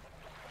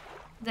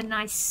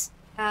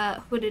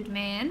hooded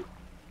man.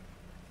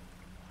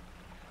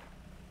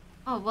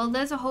 Oh, well,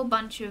 there's a whole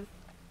bunch of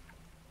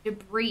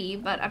debris,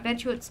 but I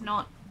bet you it's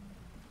not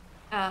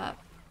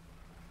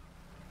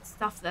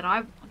stuff that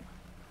I want.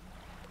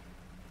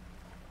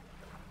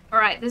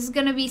 Alright, this is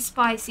gonna be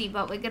spicy,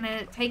 but we're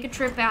gonna take a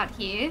trip out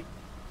here.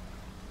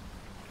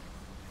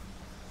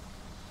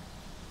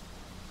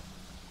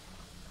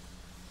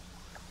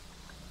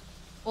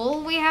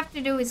 All we have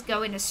to do is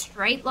go in a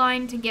straight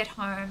line to get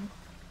home.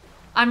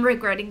 I'm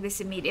regretting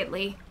this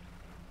immediately.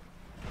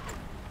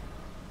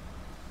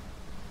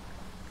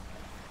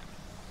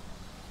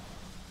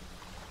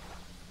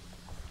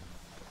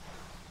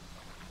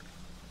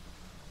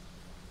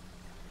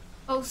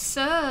 Oh,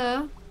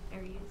 sir.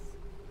 There he is.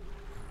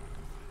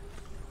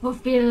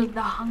 Fulfill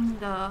the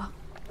hunger.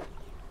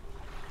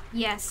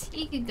 Yes,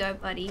 here you go,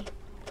 buddy.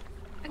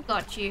 I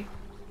got you.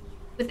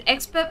 With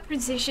expert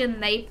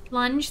precision, they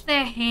plunge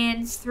their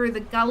hands through the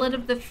gullet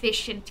of the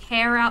fish and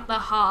tear out the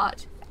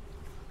heart.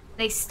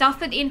 They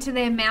stuff it into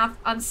their mouth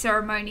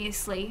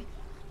unceremoniously.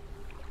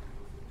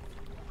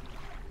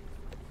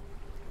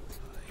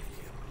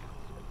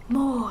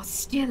 More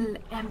still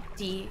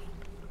empty.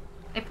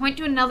 They point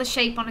to another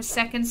shape on a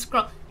second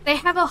scroll. They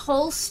have a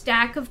whole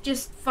stack of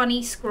just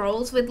funny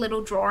scrolls with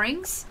little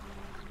drawings.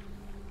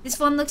 This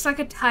one looks like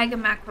a tiger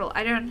mackerel.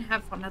 I don't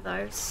have one of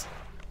those.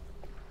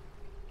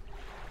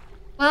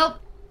 Well,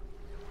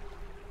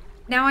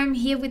 now I'm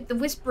here with the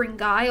whispering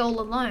guy all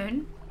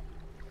alone.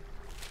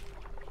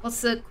 What's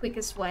the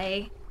quickest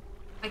way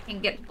I can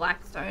get to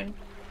Blackstone?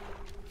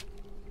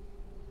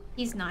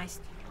 He's nice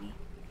to me.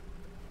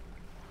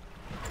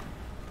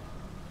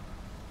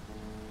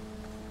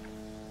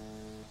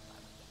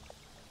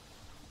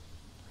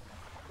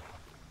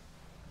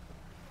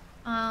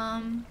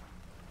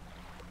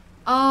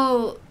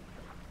 Oh.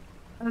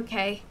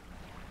 Okay.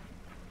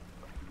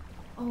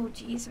 Oh,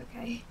 geez,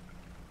 okay.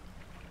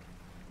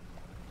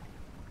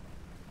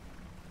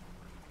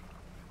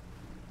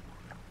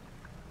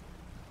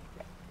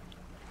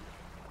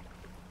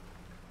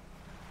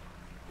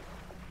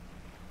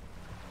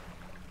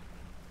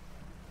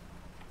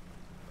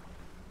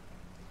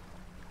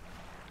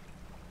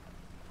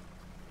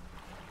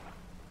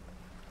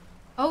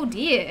 Oh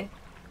dear.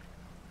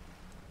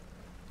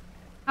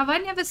 Have I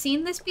never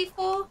seen this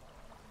before?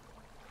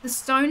 The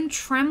stone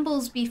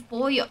trembles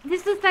before you.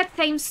 This is that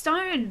same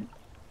stone.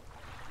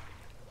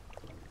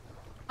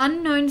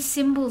 Unknown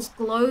symbols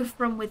glow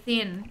from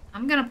within.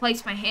 I'm gonna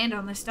place my hand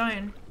on the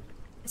stone.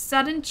 A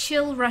sudden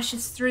chill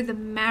rushes through the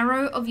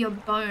marrow of your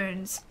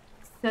bones,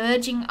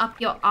 surging up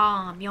your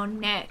arm, your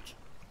neck.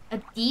 A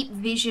deep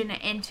vision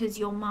enters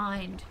your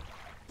mind.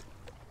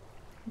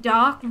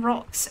 Dark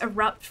rocks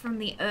erupt from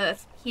the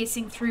earth,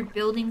 piercing through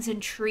buildings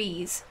and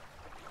trees,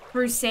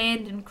 through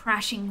sand and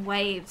crashing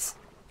waves,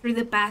 through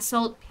the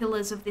basalt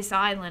pillars of this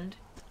island.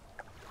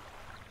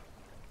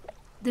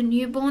 The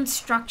newborn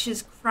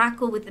structures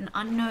crackle with an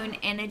unknown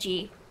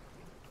energy,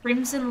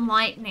 crimson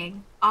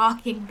lightning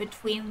arcing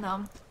between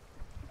them.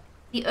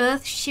 The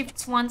earth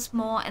shifts once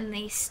more and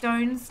the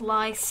stones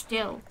lie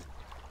still.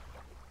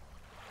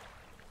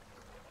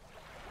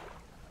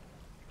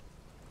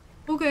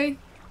 Okay.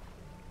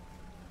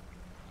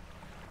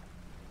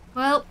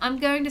 Well, I'm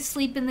going to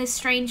sleep in this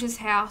stranger's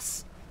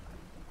house.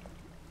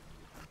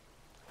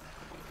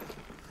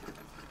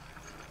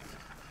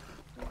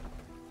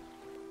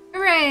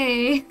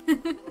 Hooray!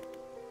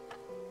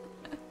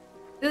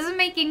 This is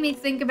making me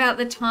think about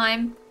the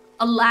time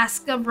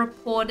Alaska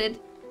reported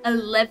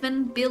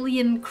 11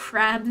 billion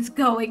crabs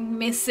going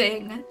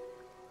missing.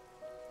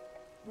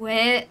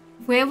 Where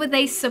were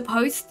they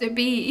supposed to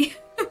be?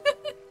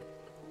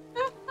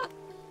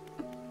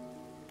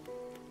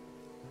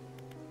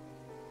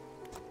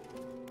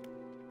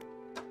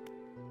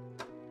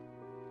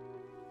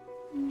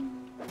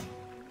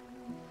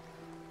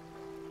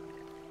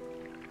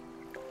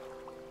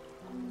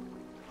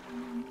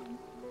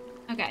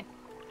 Okay.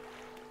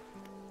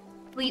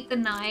 Sleep the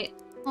night.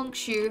 Honk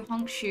shoe,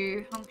 honk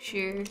shoe, honk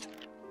shoe.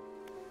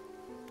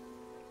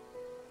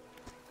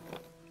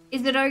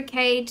 Is it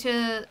okay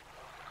to...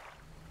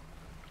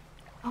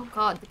 Oh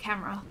god, the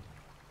camera.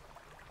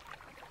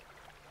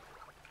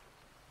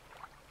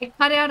 I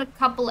cut out a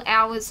couple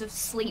hours of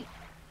sleep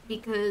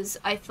because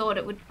I thought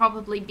it would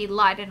probably be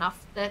light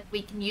enough that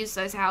we can use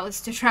those hours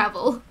to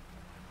travel.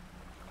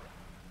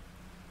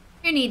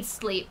 Who needs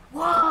sleep?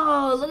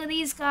 Whoa, look at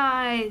these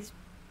guys.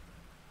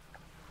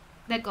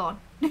 They're gone.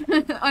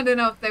 I don't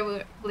know if they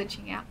were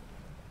glitching out.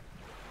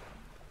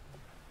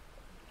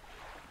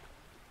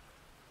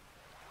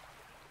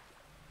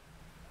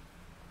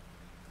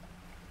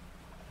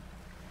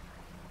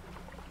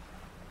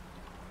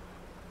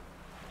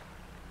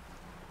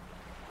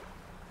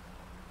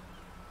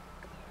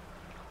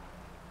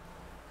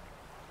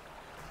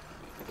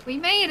 We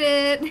made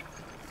it!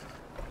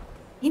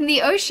 In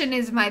the ocean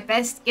is my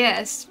best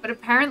guess, but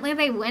apparently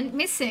they went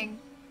missing.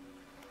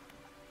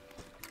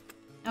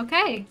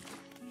 Okay.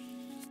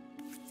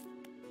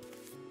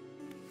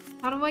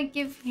 How do I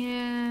give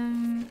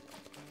him...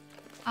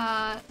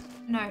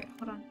 no,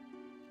 hold on.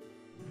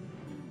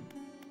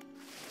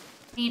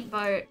 Paint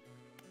boat,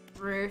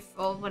 roof,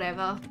 or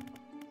whatever.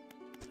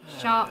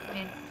 Sharp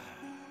mint.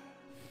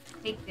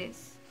 Take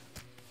this.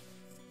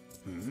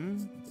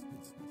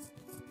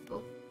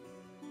 Cool.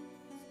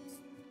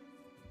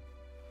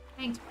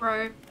 Thanks,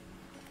 bro.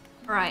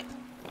 Alright.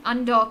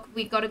 Undock,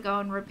 we gotta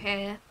go and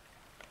repair.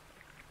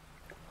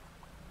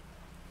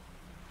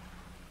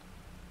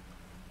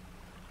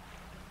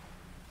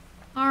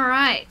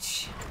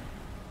 Alright.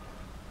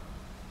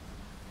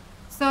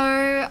 So,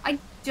 I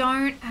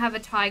don't have a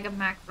tiger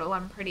mackerel,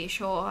 I'm pretty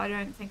sure. I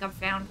don't think I've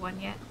found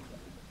one yet.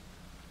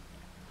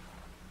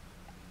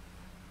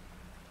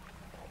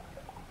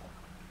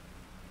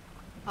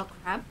 A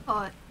crab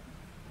pot.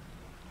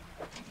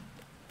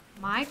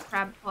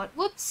 crab pot.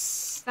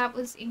 Whoops, that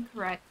was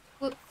incorrect.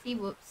 Whoopsie,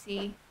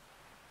 whoopsie.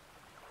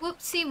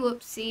 Whoopsie,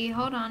 whoopsie.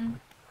 Hold on.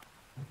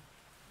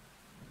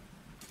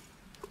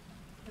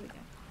 There we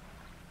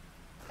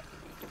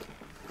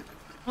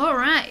go.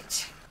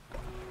 Alright.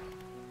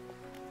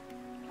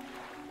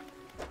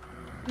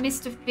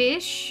 Mr.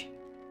 Fish.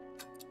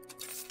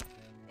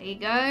 There you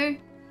go.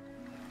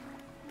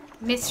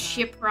 Miss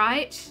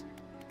Shipwright.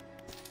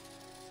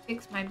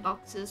 Fix my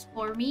boxes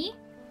for me.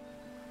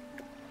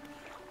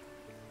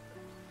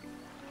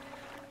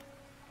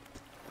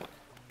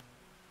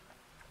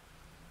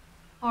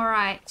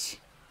 Alright.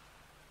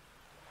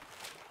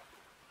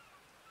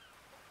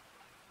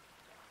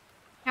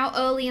 How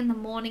early in the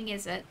morning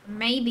is it?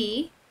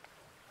 Maybe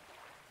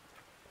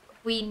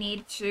we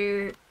need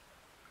to...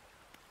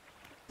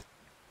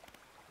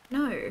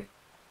 No.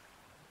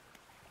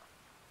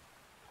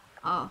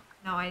 Oh,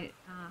 no, okay.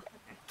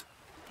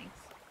 Thanks.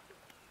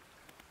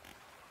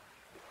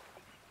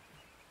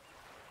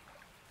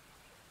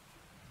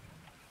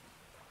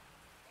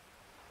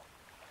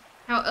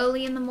 How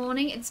early in the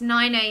morning? It's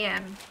 9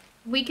 a.m.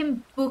 We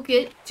can book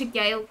it to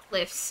Gale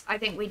Cliffs. I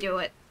think we do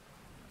it.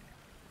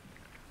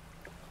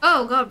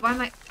 Oh god, why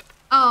am I...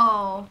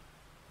 Oh.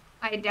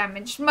 I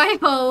damaged my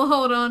hull.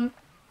 Hold on.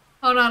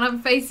 Hold on,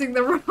 I'm facing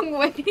the wrong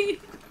way.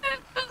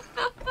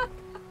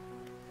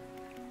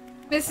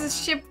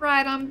 Mrs.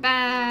 Shipwright, I'm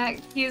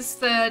back. Here's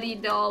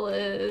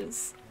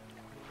 $30.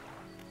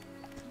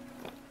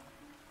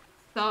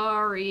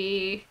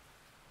 Sorry.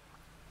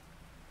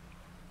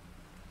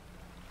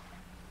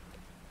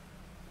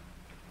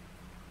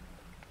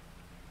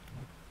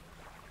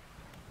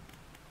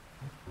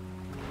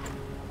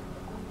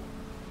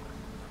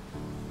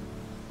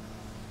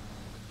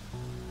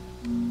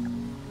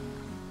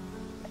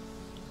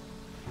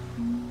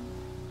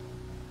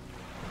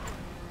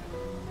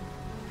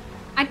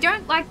 I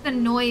don't like the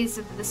noise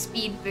of the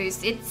speed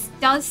boost. It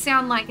does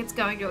sound like it's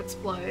going to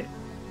explode.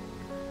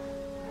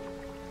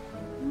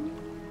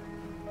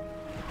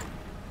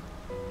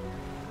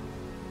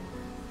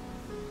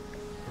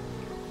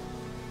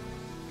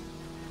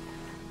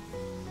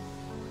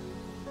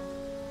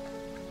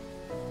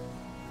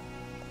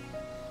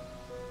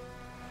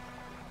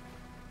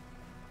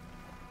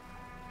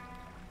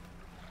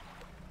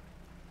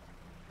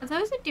 Are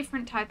those a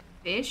different type of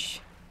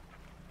fish?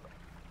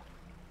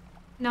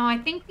 No, I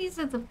think these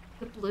are the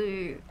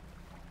blue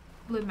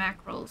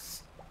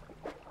mackerels.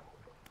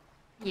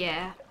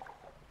 Yeah.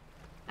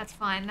 That's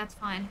fine, that's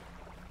fine.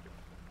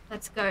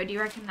 Let's go. Do you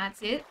reckon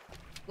that's it?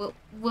 We'll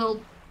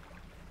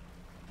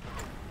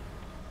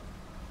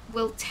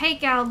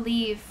take our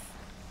leave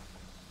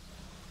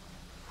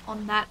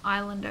on that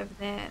island over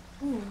there.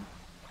 Ooh.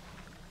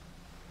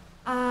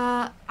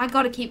 I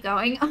gotta keep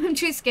going. I'm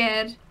too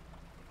scared.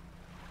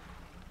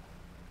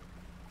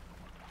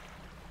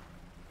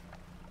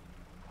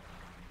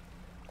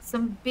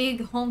 Some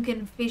big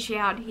honking fish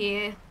out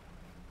here.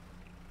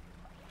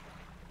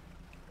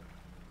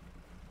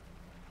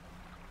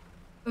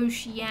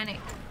 Oceanic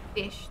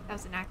fish. That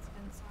was an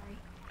accident, sorry.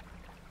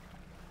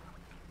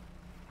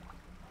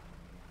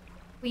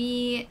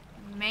 We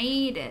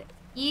made it.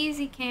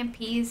 Easy camp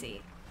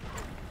easy.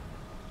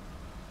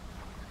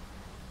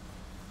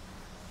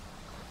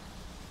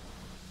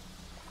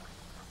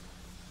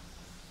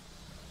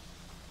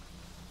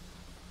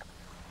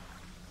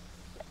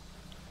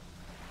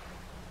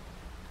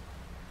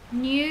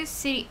 New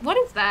city. What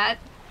is that?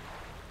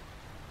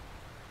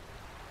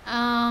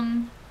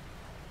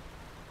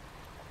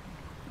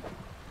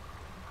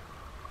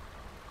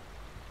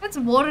 That's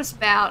a water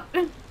spout.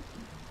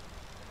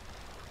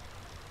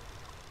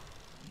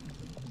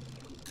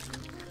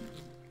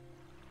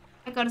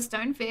 I got a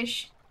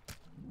stonefish.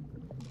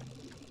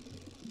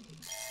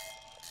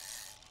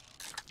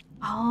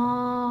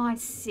 Oh, I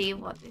see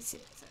what this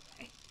is.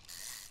 Okay.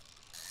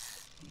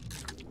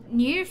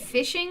 New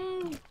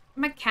fishing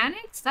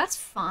mechanics? That's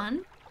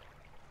fun.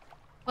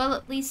 Well,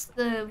 at least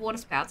the water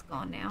spout's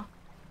gone now.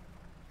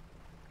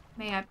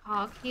 May I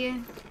park here?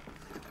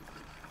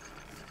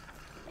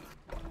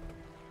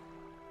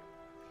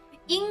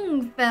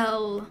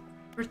 Ingfell.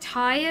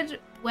 Retired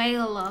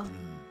whaler.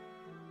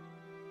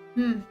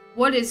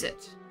 What is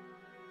it?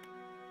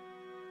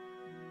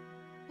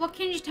 What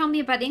can you tell me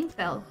about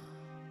Ingfell?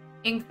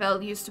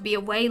 Ingfell used to be a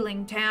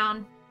whaling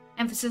town.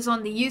 Emphasis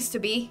on the used to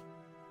be.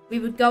 We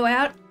would go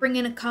out, bring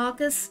in a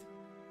carcass,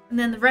 and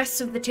then the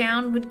rest of the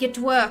town would get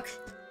to work.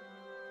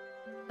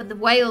 But the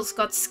whales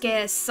got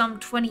scarce some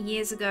 20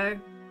 years ago.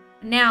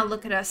 And now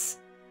look at us,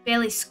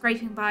 barely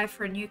scraping by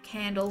for a new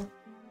candle.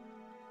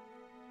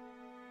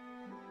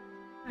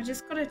 I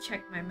just gotta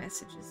check my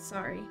messages,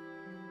 sorry.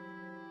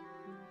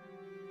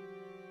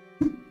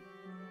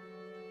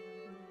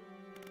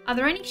 Are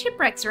there any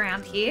shipwrecks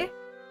around here?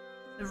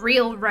 The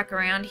real wreck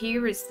around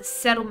here is the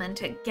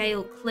settlement at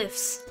Gale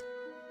Cliffs.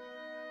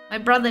 My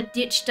brother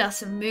ditched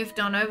us and moved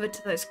on over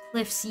to those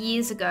cliffs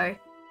years ago.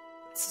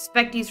 I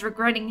suspect he's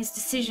regretting his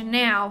decision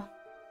now.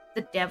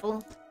 The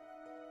devil.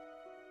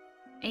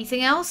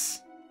 Anything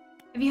else?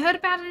 Have you heard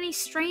about any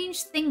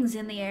strange things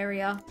in the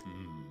area?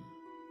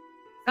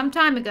 Some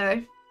time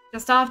ago,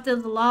 just after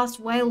the last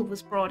whale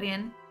was brought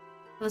in,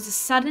 there was a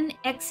sudden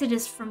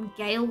exodus from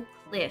Gale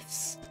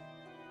Cliffs.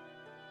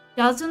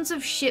 Dozens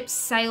of ships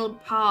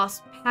sailed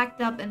past,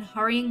 packed up and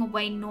hurrying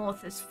away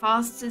north as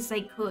fast as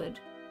they could.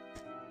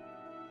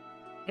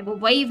 They were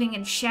waving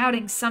and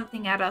shouting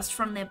something at us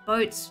from their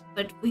boats,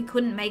 but we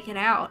couldn't make it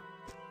out.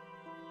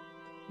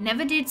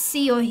 Never did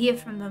see or hear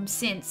from them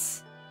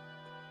since.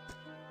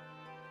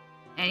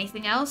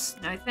 Anything else?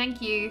 No,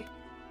 thank you.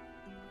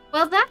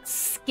 Well, that's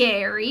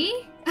scary.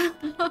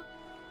 I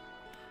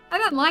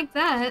don't like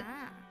that.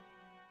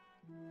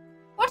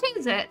 What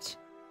is it?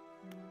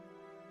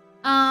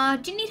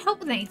 Do you need help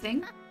with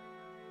anything?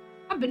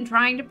 I've been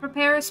trying to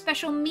prepare a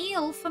special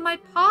meal for my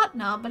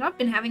partner, but I've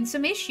been having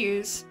some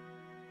issues.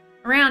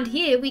 Around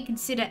here, we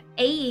consider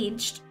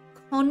aged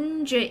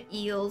conger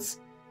eels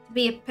to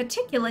be a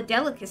particular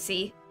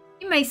delicacy.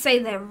 You may say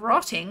they're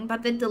rotting,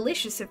 but they're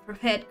delicious if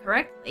prepared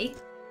correctly.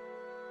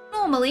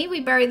 Normally,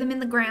 we bury them in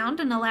the ground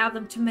and allow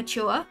them to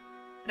mature,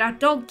 but our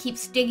dog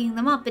keeps digging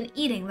them up and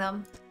eating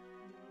them.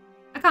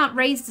 I can't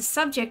raise the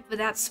subject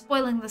without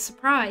spoiling the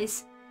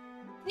surprise.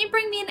 Can you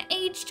bring me an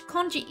aged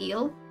conger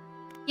eel?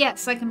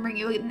 Yes, I can bring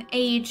you an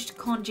aged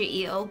conger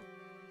eel.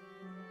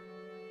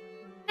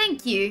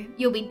 Thank you.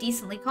 You'll be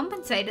decently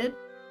compensated.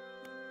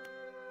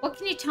 What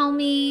can you tell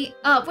me?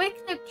 Where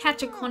can I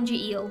catch a conger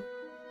eel?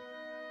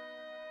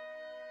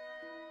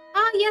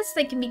 Ah, yes,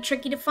 they can be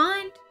tricky to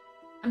find.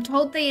 I'm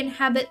told they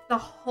inhabit the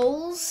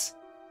holes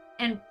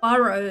and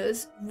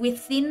burrows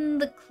within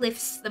the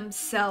cliffs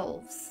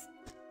themselves.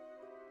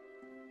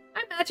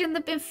 I imagine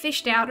they've been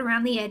fished out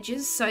around the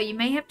edges, so you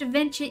may have to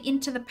venture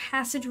into the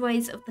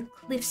passageways of the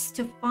cliffs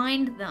to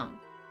find them.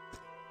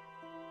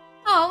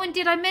 Oh, and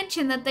did I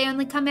mention that they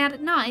only come out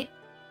at night?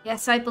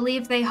 Yes, I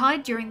believe they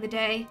hide during the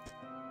day.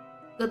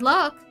 Good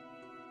luck.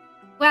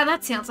 Wow,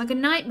 that sounds like a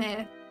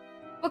nightmare.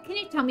 What can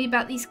you tell me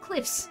about these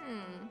cliffs?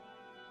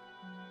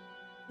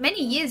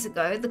 Many years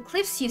ago, the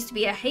cliffs used to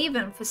be a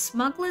haven for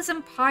smugglers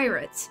and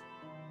pirates.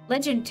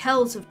 Legend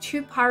tells of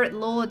 2 pirate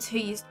lords who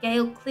used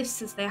Gale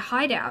Cliffs as their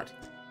hideout.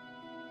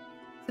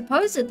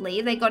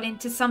 Supposedly, they got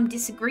into some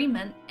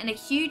disagreement, and a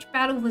huge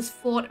battle was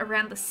fought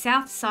around the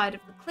south side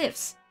of the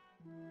cliffs.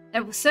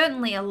 There was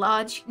certainly a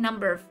large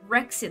number of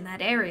wrecks in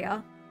that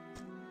area.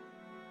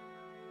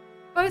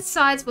 Both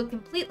sides were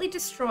completely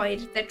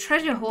destroyed, their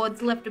treasure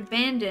hoards left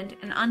abandoned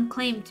and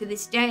unclaimed to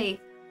this day.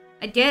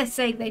 I dare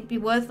say they'd be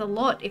worth a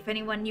lot if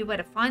anyone knew where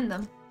to find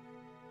them.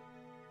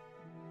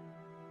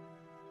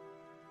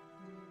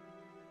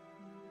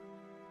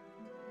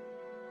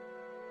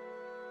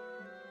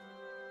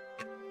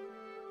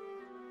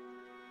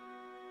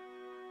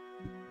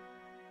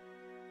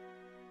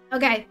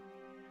 Okay,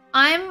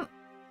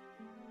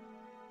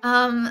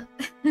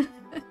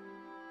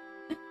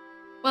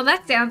 well,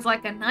 that sounds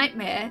like a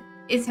nightmare,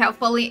 is how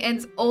Folly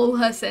ends all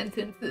her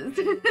sentences.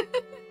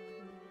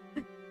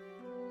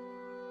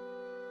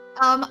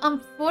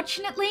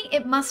 Unfortunately,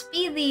 it must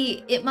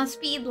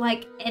be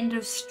like end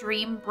of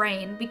stream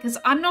brain, because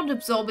I'm not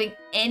absorbing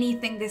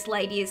anything this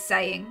lady is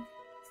saying.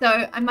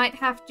 So I might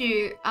have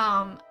to,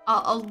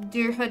 I'll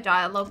do her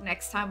dialogue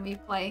next time we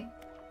play.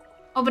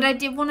 Oh, but I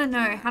did want to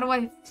know, how do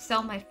I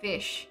sell my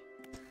fish?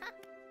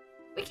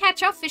 We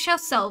catch our fish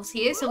ourselves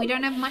here, so we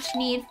don't have much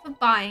need for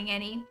buying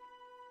any.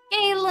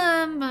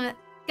 Galeem,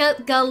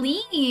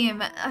 Galeem,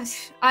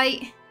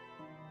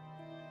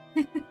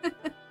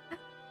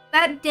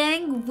 that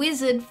dang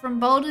wizard from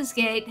Baldur's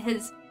Gate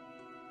has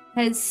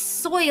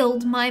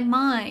soiled my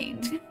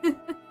mind.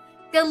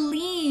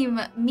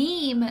 Galeem,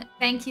 meme,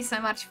 thank you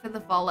so much for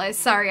the follow.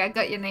 Sorry, I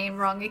got your name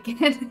wrong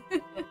again.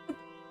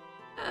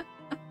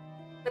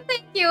 But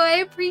thank you, I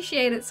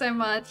appreciate it so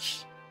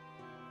much.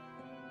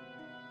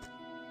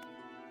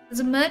 There's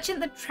a merchant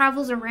that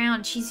travels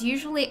around. She's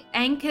usually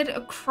anchored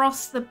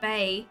across the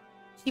bay.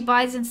 She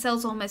buys and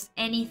sells almost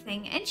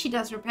anything, and she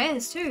does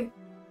repairs too.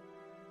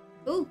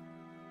 Ooh.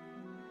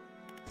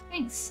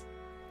 Thanks.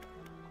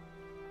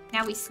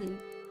 Now we sleep.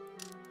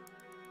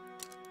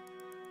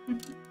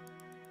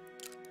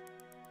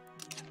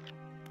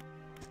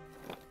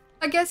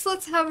 I guess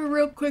let's have a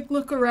real quick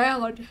look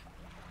around.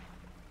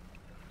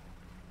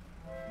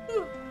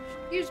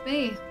 Excuse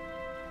me.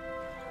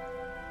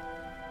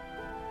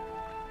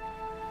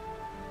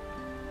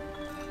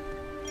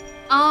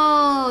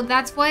 Oh,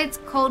 that's why it's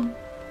called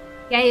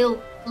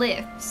Gale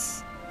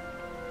Cliffs.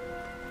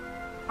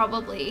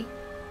 Probably.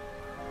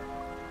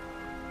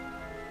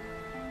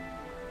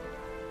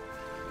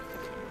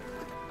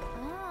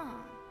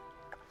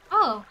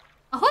 Oh,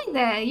 ahoy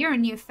there, you're a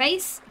new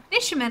face.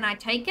 Fisherman, I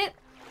take it.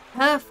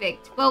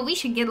 Perfect. Well, we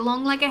should get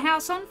along like a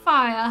house on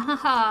fire,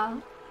 haha.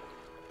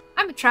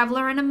 I'm a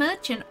traveler and a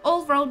merchant,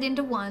 all rolled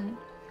into one.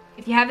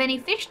 If you have any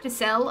fish to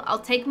sell, I'll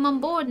take them on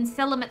board and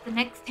sell them at the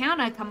next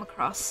town I come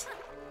across.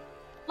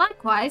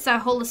 Likewise, I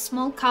haul a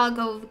small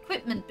cargo of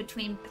equipment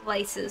between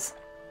places.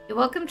 You're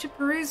welcome to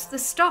peruse the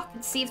stock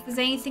and see if there's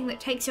anything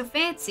that takes your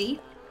fancy.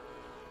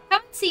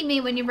 Come and see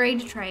me when you're ready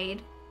to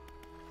trade.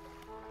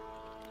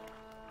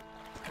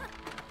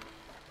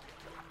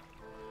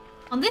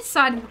 On this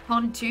side of the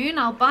pontoon,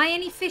 I'll buy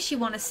any fish you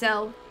want to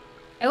sell.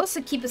 I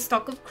also keep a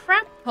stock of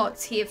crab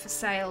pots here for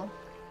sale.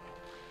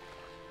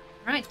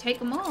 Right, take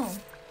them all.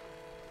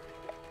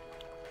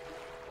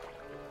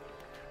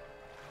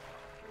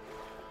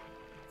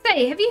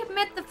 Say, have you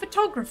met the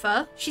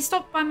photographer? She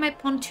stopped by my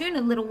pontoon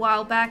a little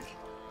while back.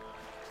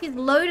 She's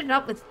loaded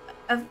up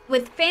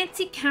with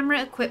fancy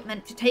camera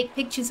equipment to take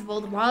pictures of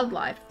all the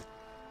wildlife.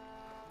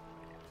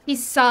 He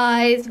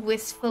sighs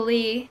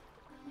wistfully.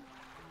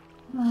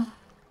 I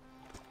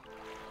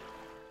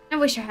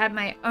wish I had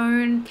my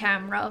own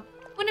camera.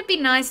 Wouldn't it be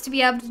nice to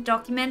be able to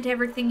document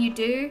everything you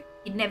do?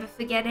 You'd never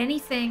forget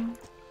anything.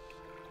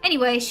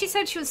 Anyway, she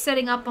said she was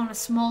setting up on a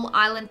small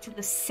island to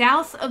the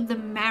south of the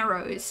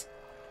Marrows.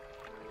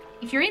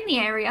 If you're in the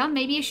area,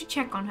 maybe you should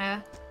check on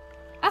her.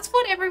 That's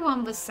what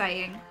everyone was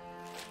saying.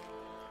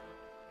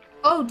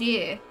 Oh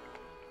dear.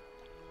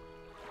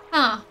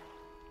 Huh.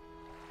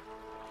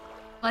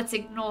 Let's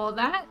ignore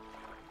that.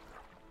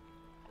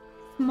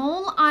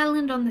 Small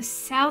island on the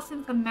south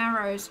of the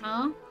Marrows,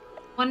 huh?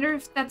 Wonder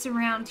if that's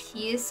around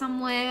here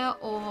somewhere,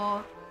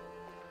 or...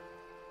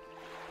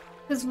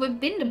 Because we've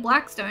been to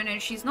Blackstone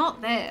and she's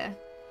not there.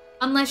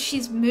 Unless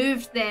she's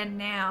moved there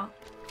now.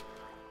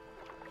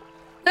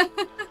 The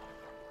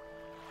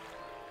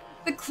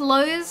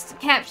closed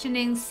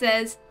captioning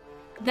says,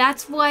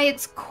 that's why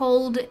it's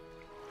called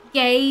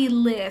gay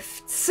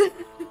lifts.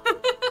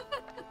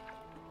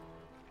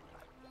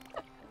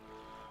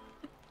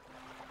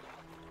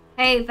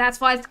 Hey,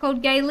 that's why it's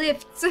called gay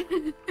lifts.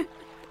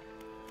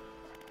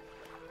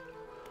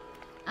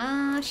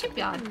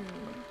 Shipyard.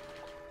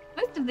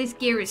 Most of this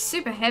gear is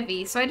super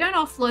heavy, so I don't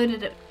offload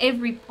it at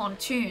every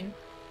pontoon.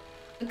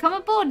 But come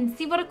aboard and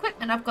see what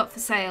equipment I've got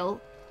for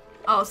sale.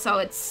 Oh, so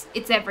it's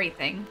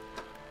everything.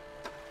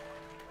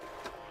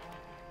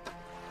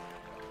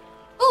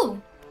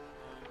 Ooh!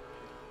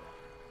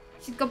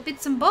 She's got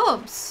bits and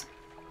bobs.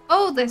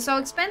 Oh, they're so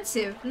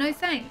expensive. No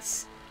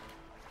thanks.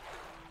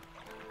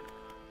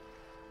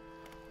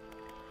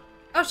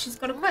 Oh, she's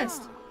got a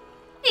quest.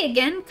 Hey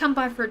again, come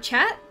by for a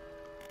chat.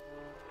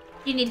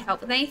 Do you need help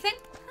with anything?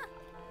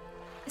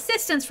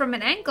 Assistance from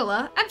an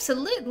angler?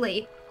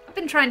 Absolutely. I've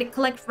been trying to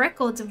collect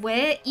records of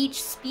where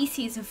each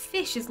species of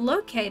fish is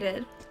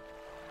located.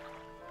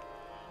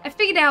 I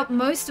figured out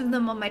most of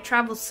them on my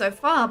travels so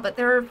far, but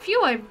there are a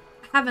few I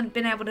haven't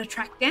been able to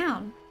track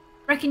down.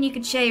 Reckon you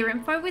could share your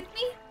info with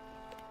me?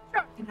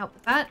 Sure, I can help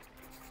with that.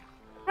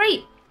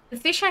 Great. The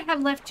fish I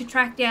have left to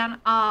track down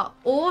are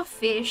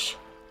oarfish,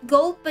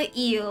 gulper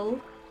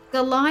eel,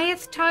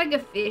 Goliath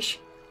tigerfish,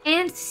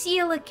 and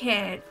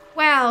coelacanth.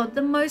 Wow,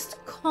 the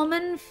most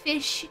common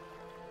fish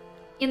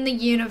in the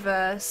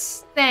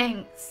universe.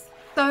 Thanks.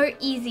 So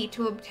easy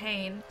to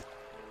obtain.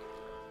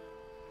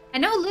 I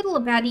know a little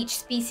about each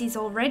species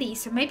already,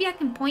 so maybe I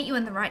can point you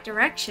in the right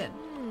direction.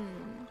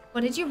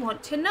 What did you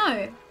want to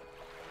know?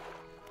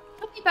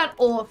 Tell me about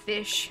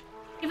oarfish.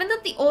 Given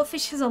that the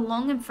oarfish has a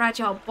long and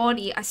fragile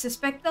body, I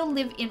suspect they'll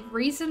live in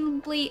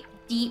reasonably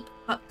deep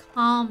but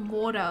calm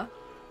water.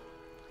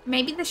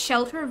 Maybe the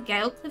shelter of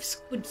gale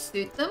cliffs would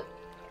suit them?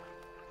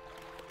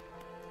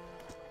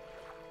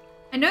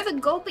 I know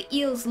the gulper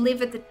eels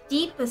live at the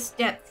deepest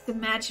depths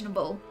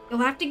imaginable. You'll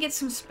have to get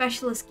some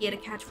specialist gear to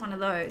catch one of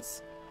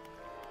those.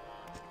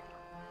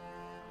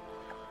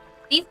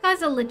 These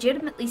guys are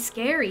legitimately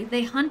scary.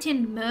 They hunt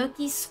in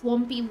murky,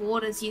 swampy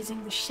waters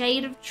using the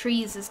shade of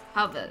trees as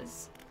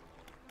covers.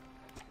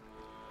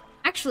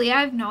 Actually,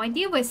 I have no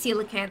idea where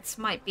coelacanths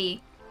might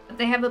be, but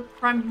they have a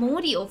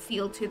primordial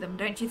feel to them,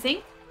 don't you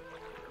think?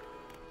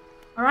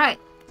 Alright,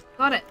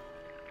 got it.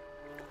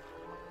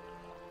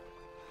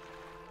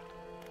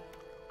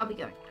 I'll be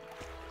going.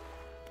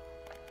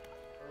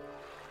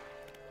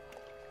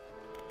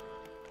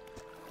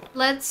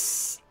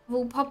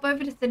 We'll pop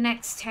over to the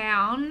next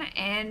town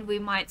and we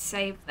might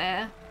save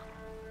there.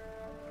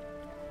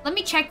 Let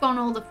me check on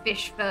all the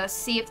fish first,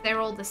 see if they're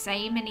all the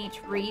same in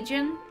each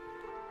region.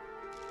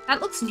 That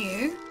looks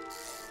new.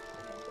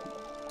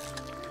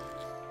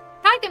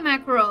 Tiger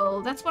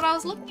mackerel, that's what I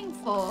was looking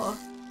for.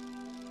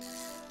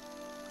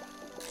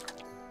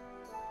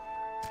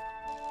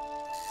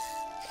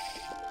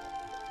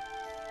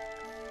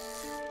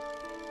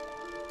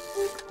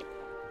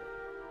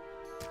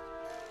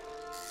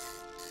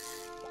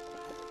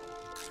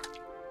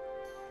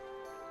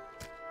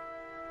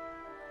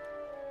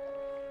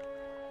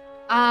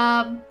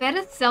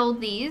 Better sell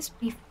these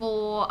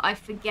before I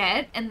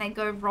forget and they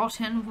go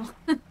rotten.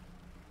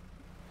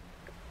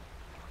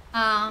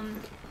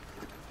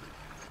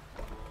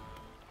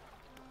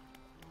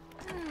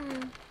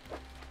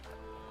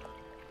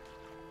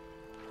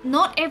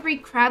 Not every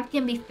crab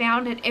can be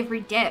found at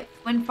every depth.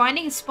 When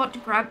finding a spot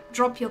to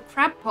drop your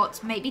crab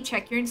pots, maybe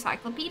check your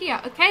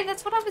encyclopedia. Okay,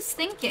 that's what I was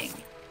thinking.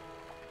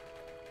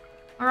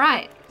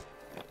 Alright.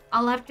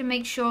 I'll have to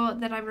make sure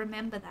that I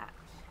remember that.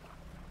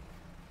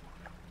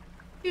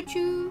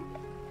 Choo-choo.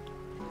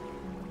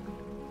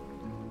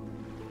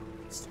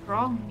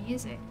 Strong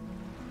music.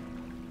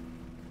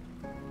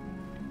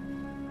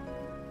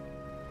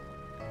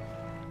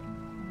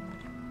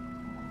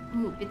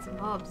 Ooh, bits and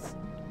bobs.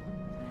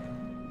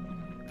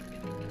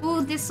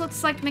 Ooh, this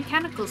looks like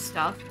mechanical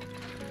stuff.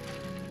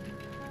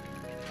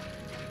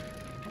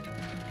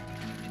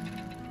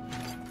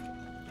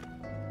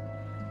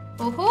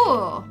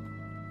 Oh-ho!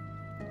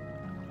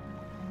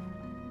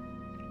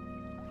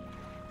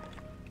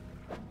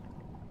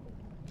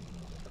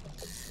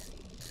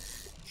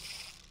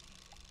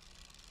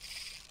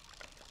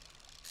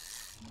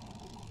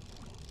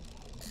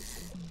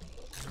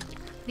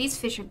 These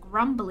fish are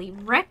grumbly.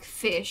 Wreck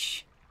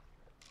fish.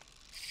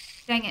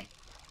 Dang it.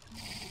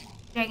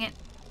 Dang it.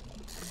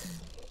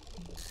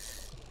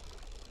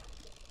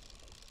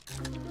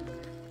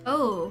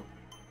 Oh.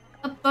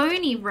 A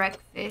bony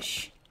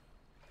wreckfish.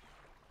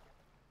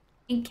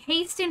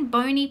 Encased in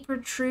bony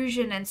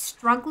protrusion and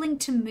struggling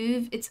to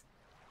move its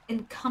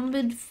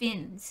encumbered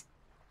fins.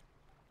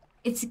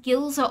 Its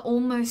gills are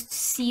almost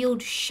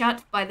sealed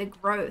shut by the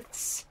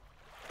growths.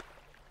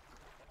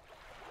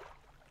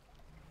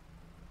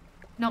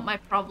 Not my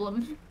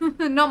problem.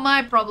 Not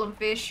my problem,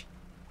 fish.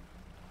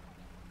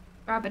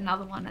 Grab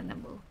another one and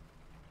then we'll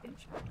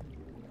finish up.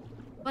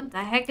 What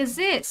the heck is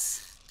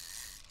this?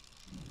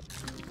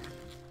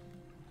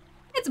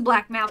 It's a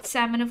blackmouth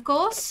salmon, of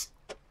course.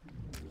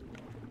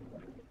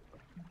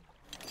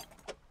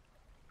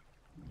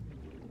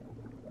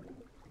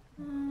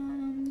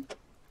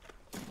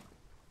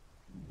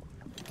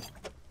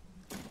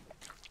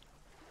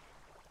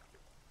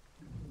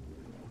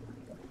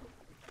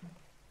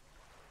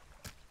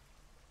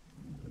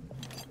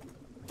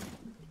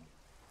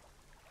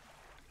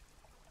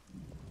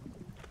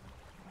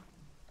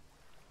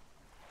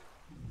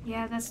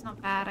 Yeah, that's not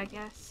bad, I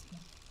guess.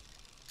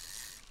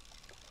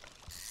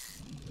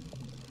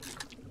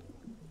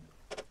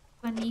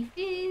 Funny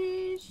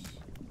fish.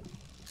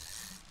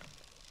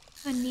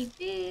 Funny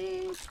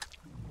fish.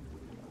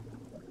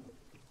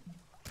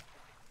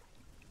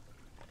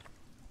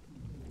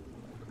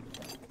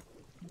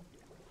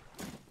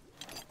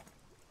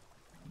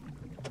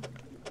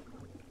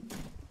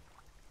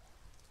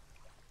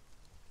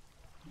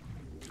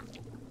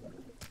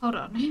 Hold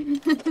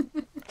on.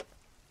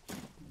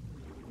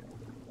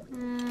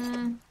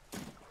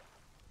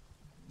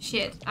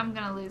 Shit, I'm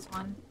gonna lose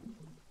one.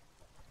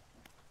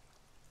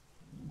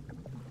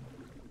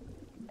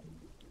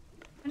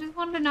 I just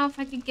wanted to know if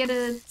I could get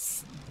a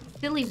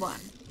silly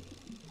one.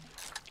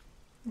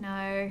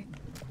 No.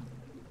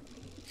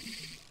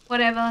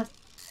 Whatever.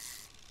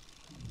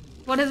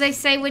 What do they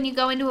say when you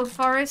go into a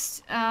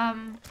forest?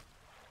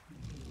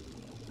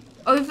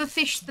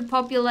 Overfish the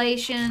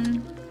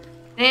population.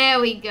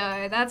 There we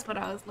go. That's what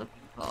I was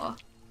looking for.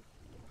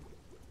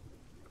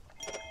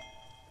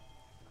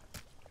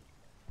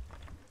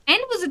 And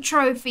it was a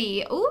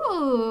trophy.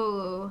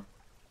 Ooh.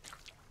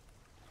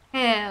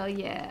 Hell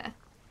yeah.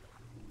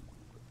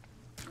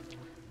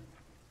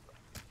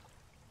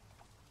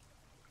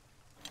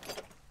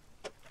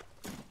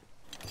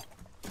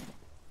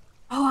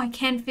 Oh, I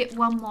can fit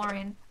one more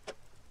in.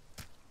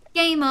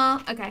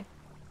 Gamer. Okay.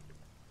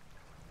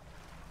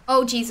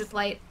 Oh, Jesus,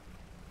 late.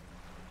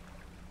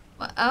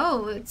 What?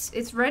 Oh,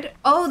 it's red.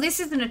 Oh, this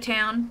isn't a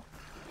town.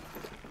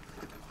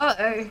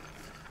 Uh-oh.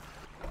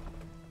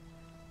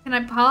 Can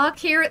I park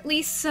here at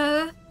least,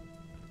 sir?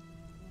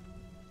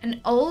 An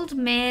old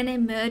man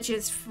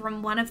emerges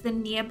from one of the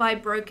nearby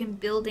broken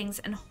buildings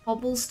and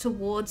hobbles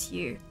towards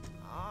you.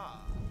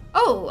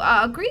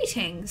 Oh,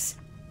 greetings.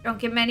 Don't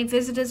get many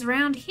visitors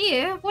around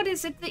here. What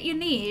is it that you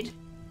need?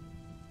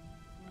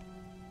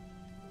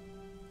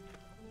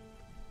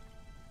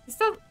 This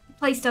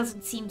place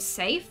doesn't seem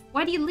safe.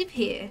 Why do you live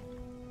here?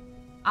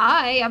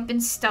 I've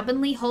been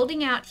stubbornly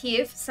holding out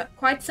here for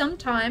quite some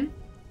time.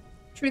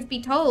 Truth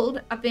be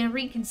told, I've been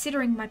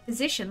reconsidering my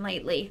position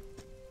lately.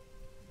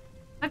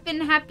 I've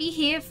been happy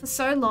here for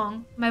so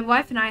long. My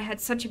wife and I had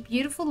such a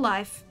beautiful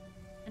life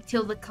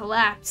until the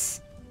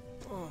collapse.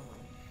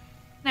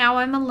 Now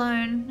I'm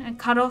alone and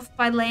cut off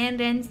by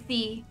land and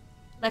sea,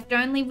 left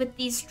only with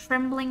these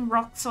trembling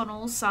rocks on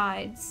all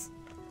sides.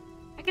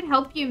 I can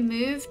help you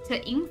move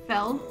to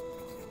Ingfell.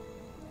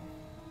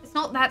 It's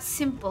not that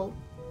simple.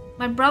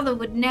 My brother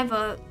would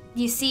never...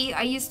 You see,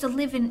 I used to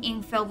live in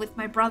Ingfell with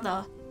my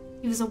brother.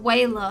 He was a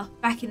whaler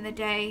back in the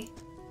day.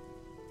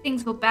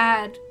 Things were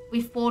bad.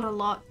 We fought a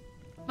lot.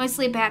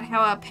 Mostly about how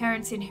our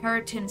parents'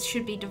 inheritance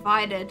should be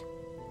divided.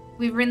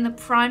 We were in the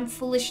prime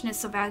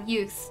foolishness of our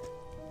youth.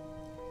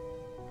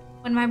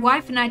 When my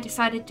wife and I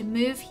decided to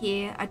move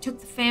here, I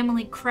took the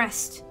family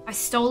crest. I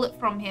stole it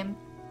from him.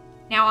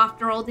 Now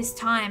after all this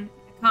time,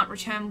 I can't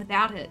return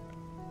without it.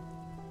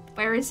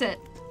 Where is it?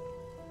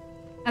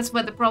 That's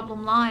where the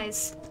problem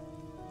lies.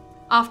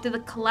 After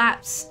the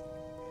collapse,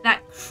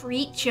 that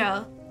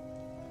creature...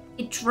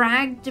 It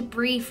dragged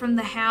debris from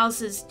the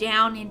houses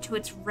down into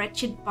its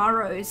wretched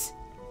burrows.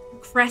 The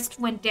crest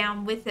went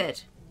down with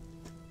it.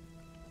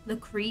 The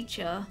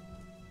creature.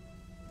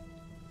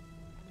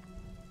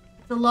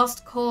 It's a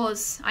lost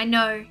cause, I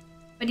know,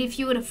 but if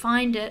you were to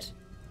find it,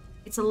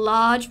 it's a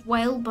large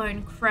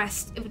whalebone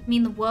crest. It would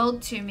mean the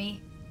world to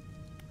me.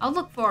 I'll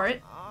look for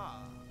it.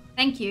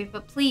 Thank you,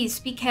 but please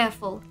be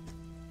careful.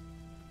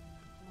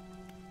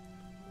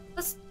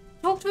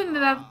 talk to him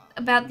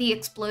about the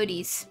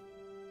explodies.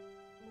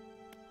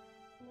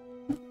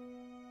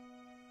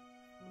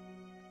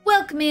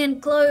 Welcome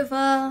in,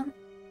 Clover.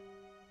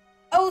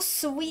 Oh,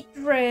 sweet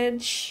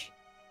Dredge.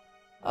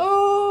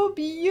 Oh,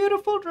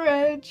 beautiful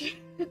Dredge.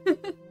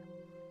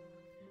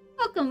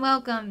 Welcome,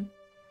 welcome.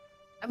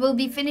 I will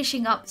be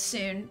finishing up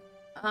soon,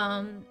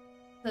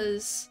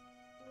 because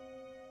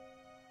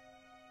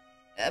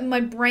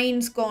my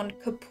brain's gone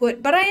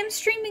kaput, but I am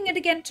streaming it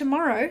again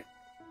tomorrow.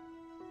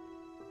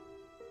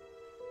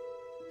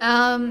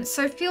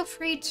 So feel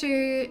free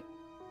to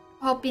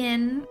pop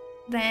in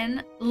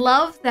then.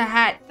 Love the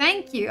hat.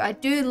 Thank you. I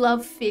do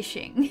love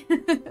fishing.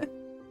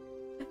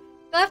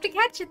 I'll have to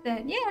catch it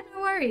then. Yeah,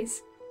 no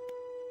worries.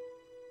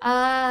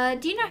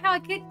 Do you know how I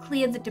could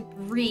clear the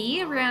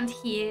debris around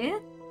here?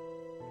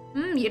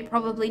 You'd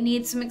probably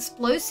need some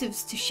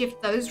explosives to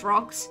shift those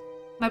rocks.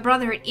 My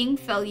brother at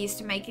Ingfell used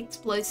to make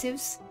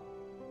explosives.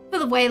 For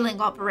the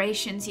whaling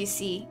operations, you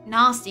see.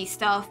 Nasty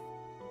stuff.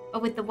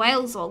 But with the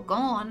whales all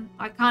gone,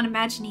 I can't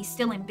imagine he's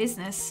still in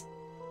business.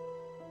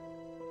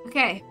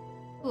 Okay,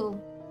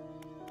 cool.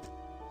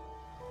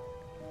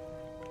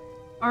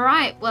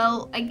 Alright,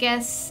 well, I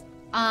guess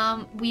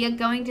we are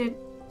going to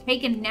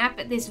take a nap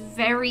at this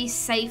very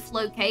safe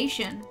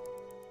location.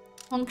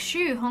 Honk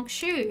shoo, honk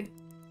shoo.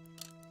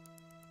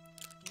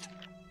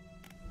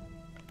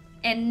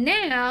 And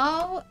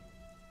now...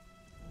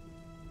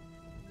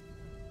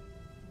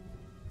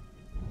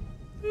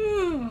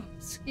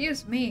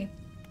 excuse me.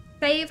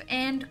 Save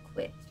and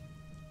quit.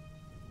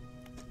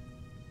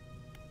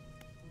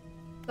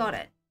 Got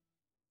it.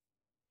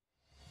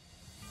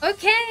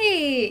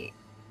 Okay!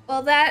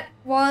 Well, that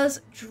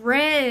was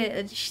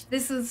Dredge.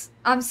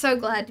 I'm so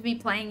glad to be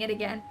playing it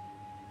again.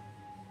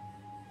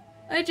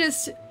 I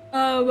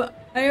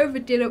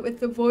overdid it with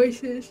the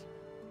voices.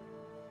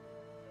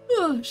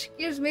 Oh,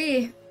 excuse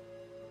me.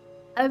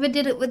 I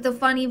overdid it with the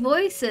funny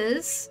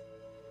voices.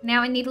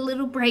 Now I need a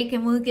little break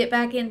and we'll get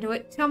back into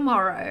it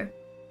tomorrow.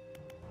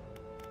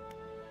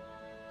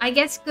 I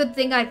guess good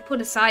thing I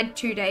put aside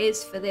 2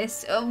 days for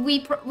this.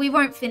 We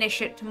won't finish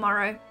it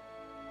tomorrow.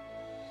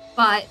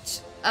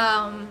 But,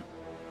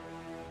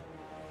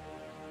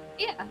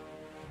 yeah.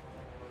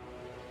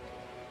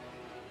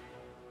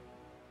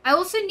 I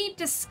also need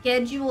to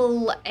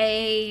schedule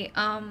a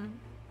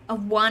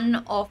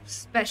one-off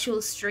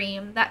special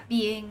stream, that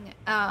being,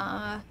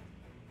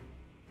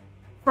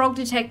 Frog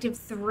Detective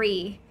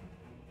 3.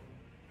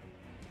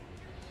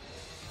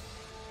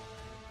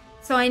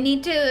 So I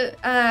need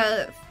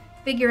to,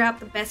 figure out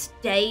the best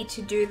day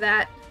to do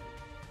that.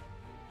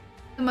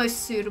 The most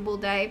suitable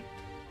day.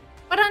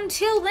 But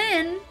until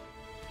then,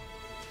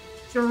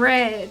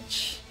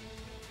 Dredge.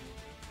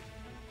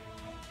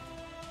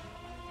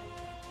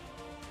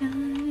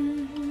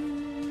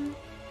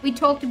 We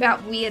talked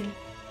about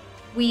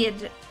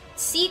weird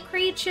sea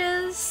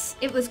creatures.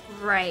 It was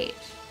great.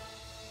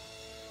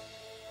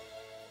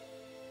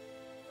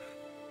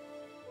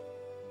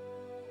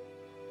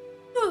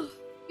 Oh,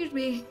 excuse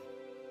me.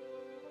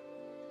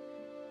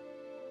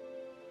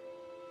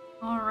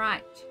 All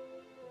right.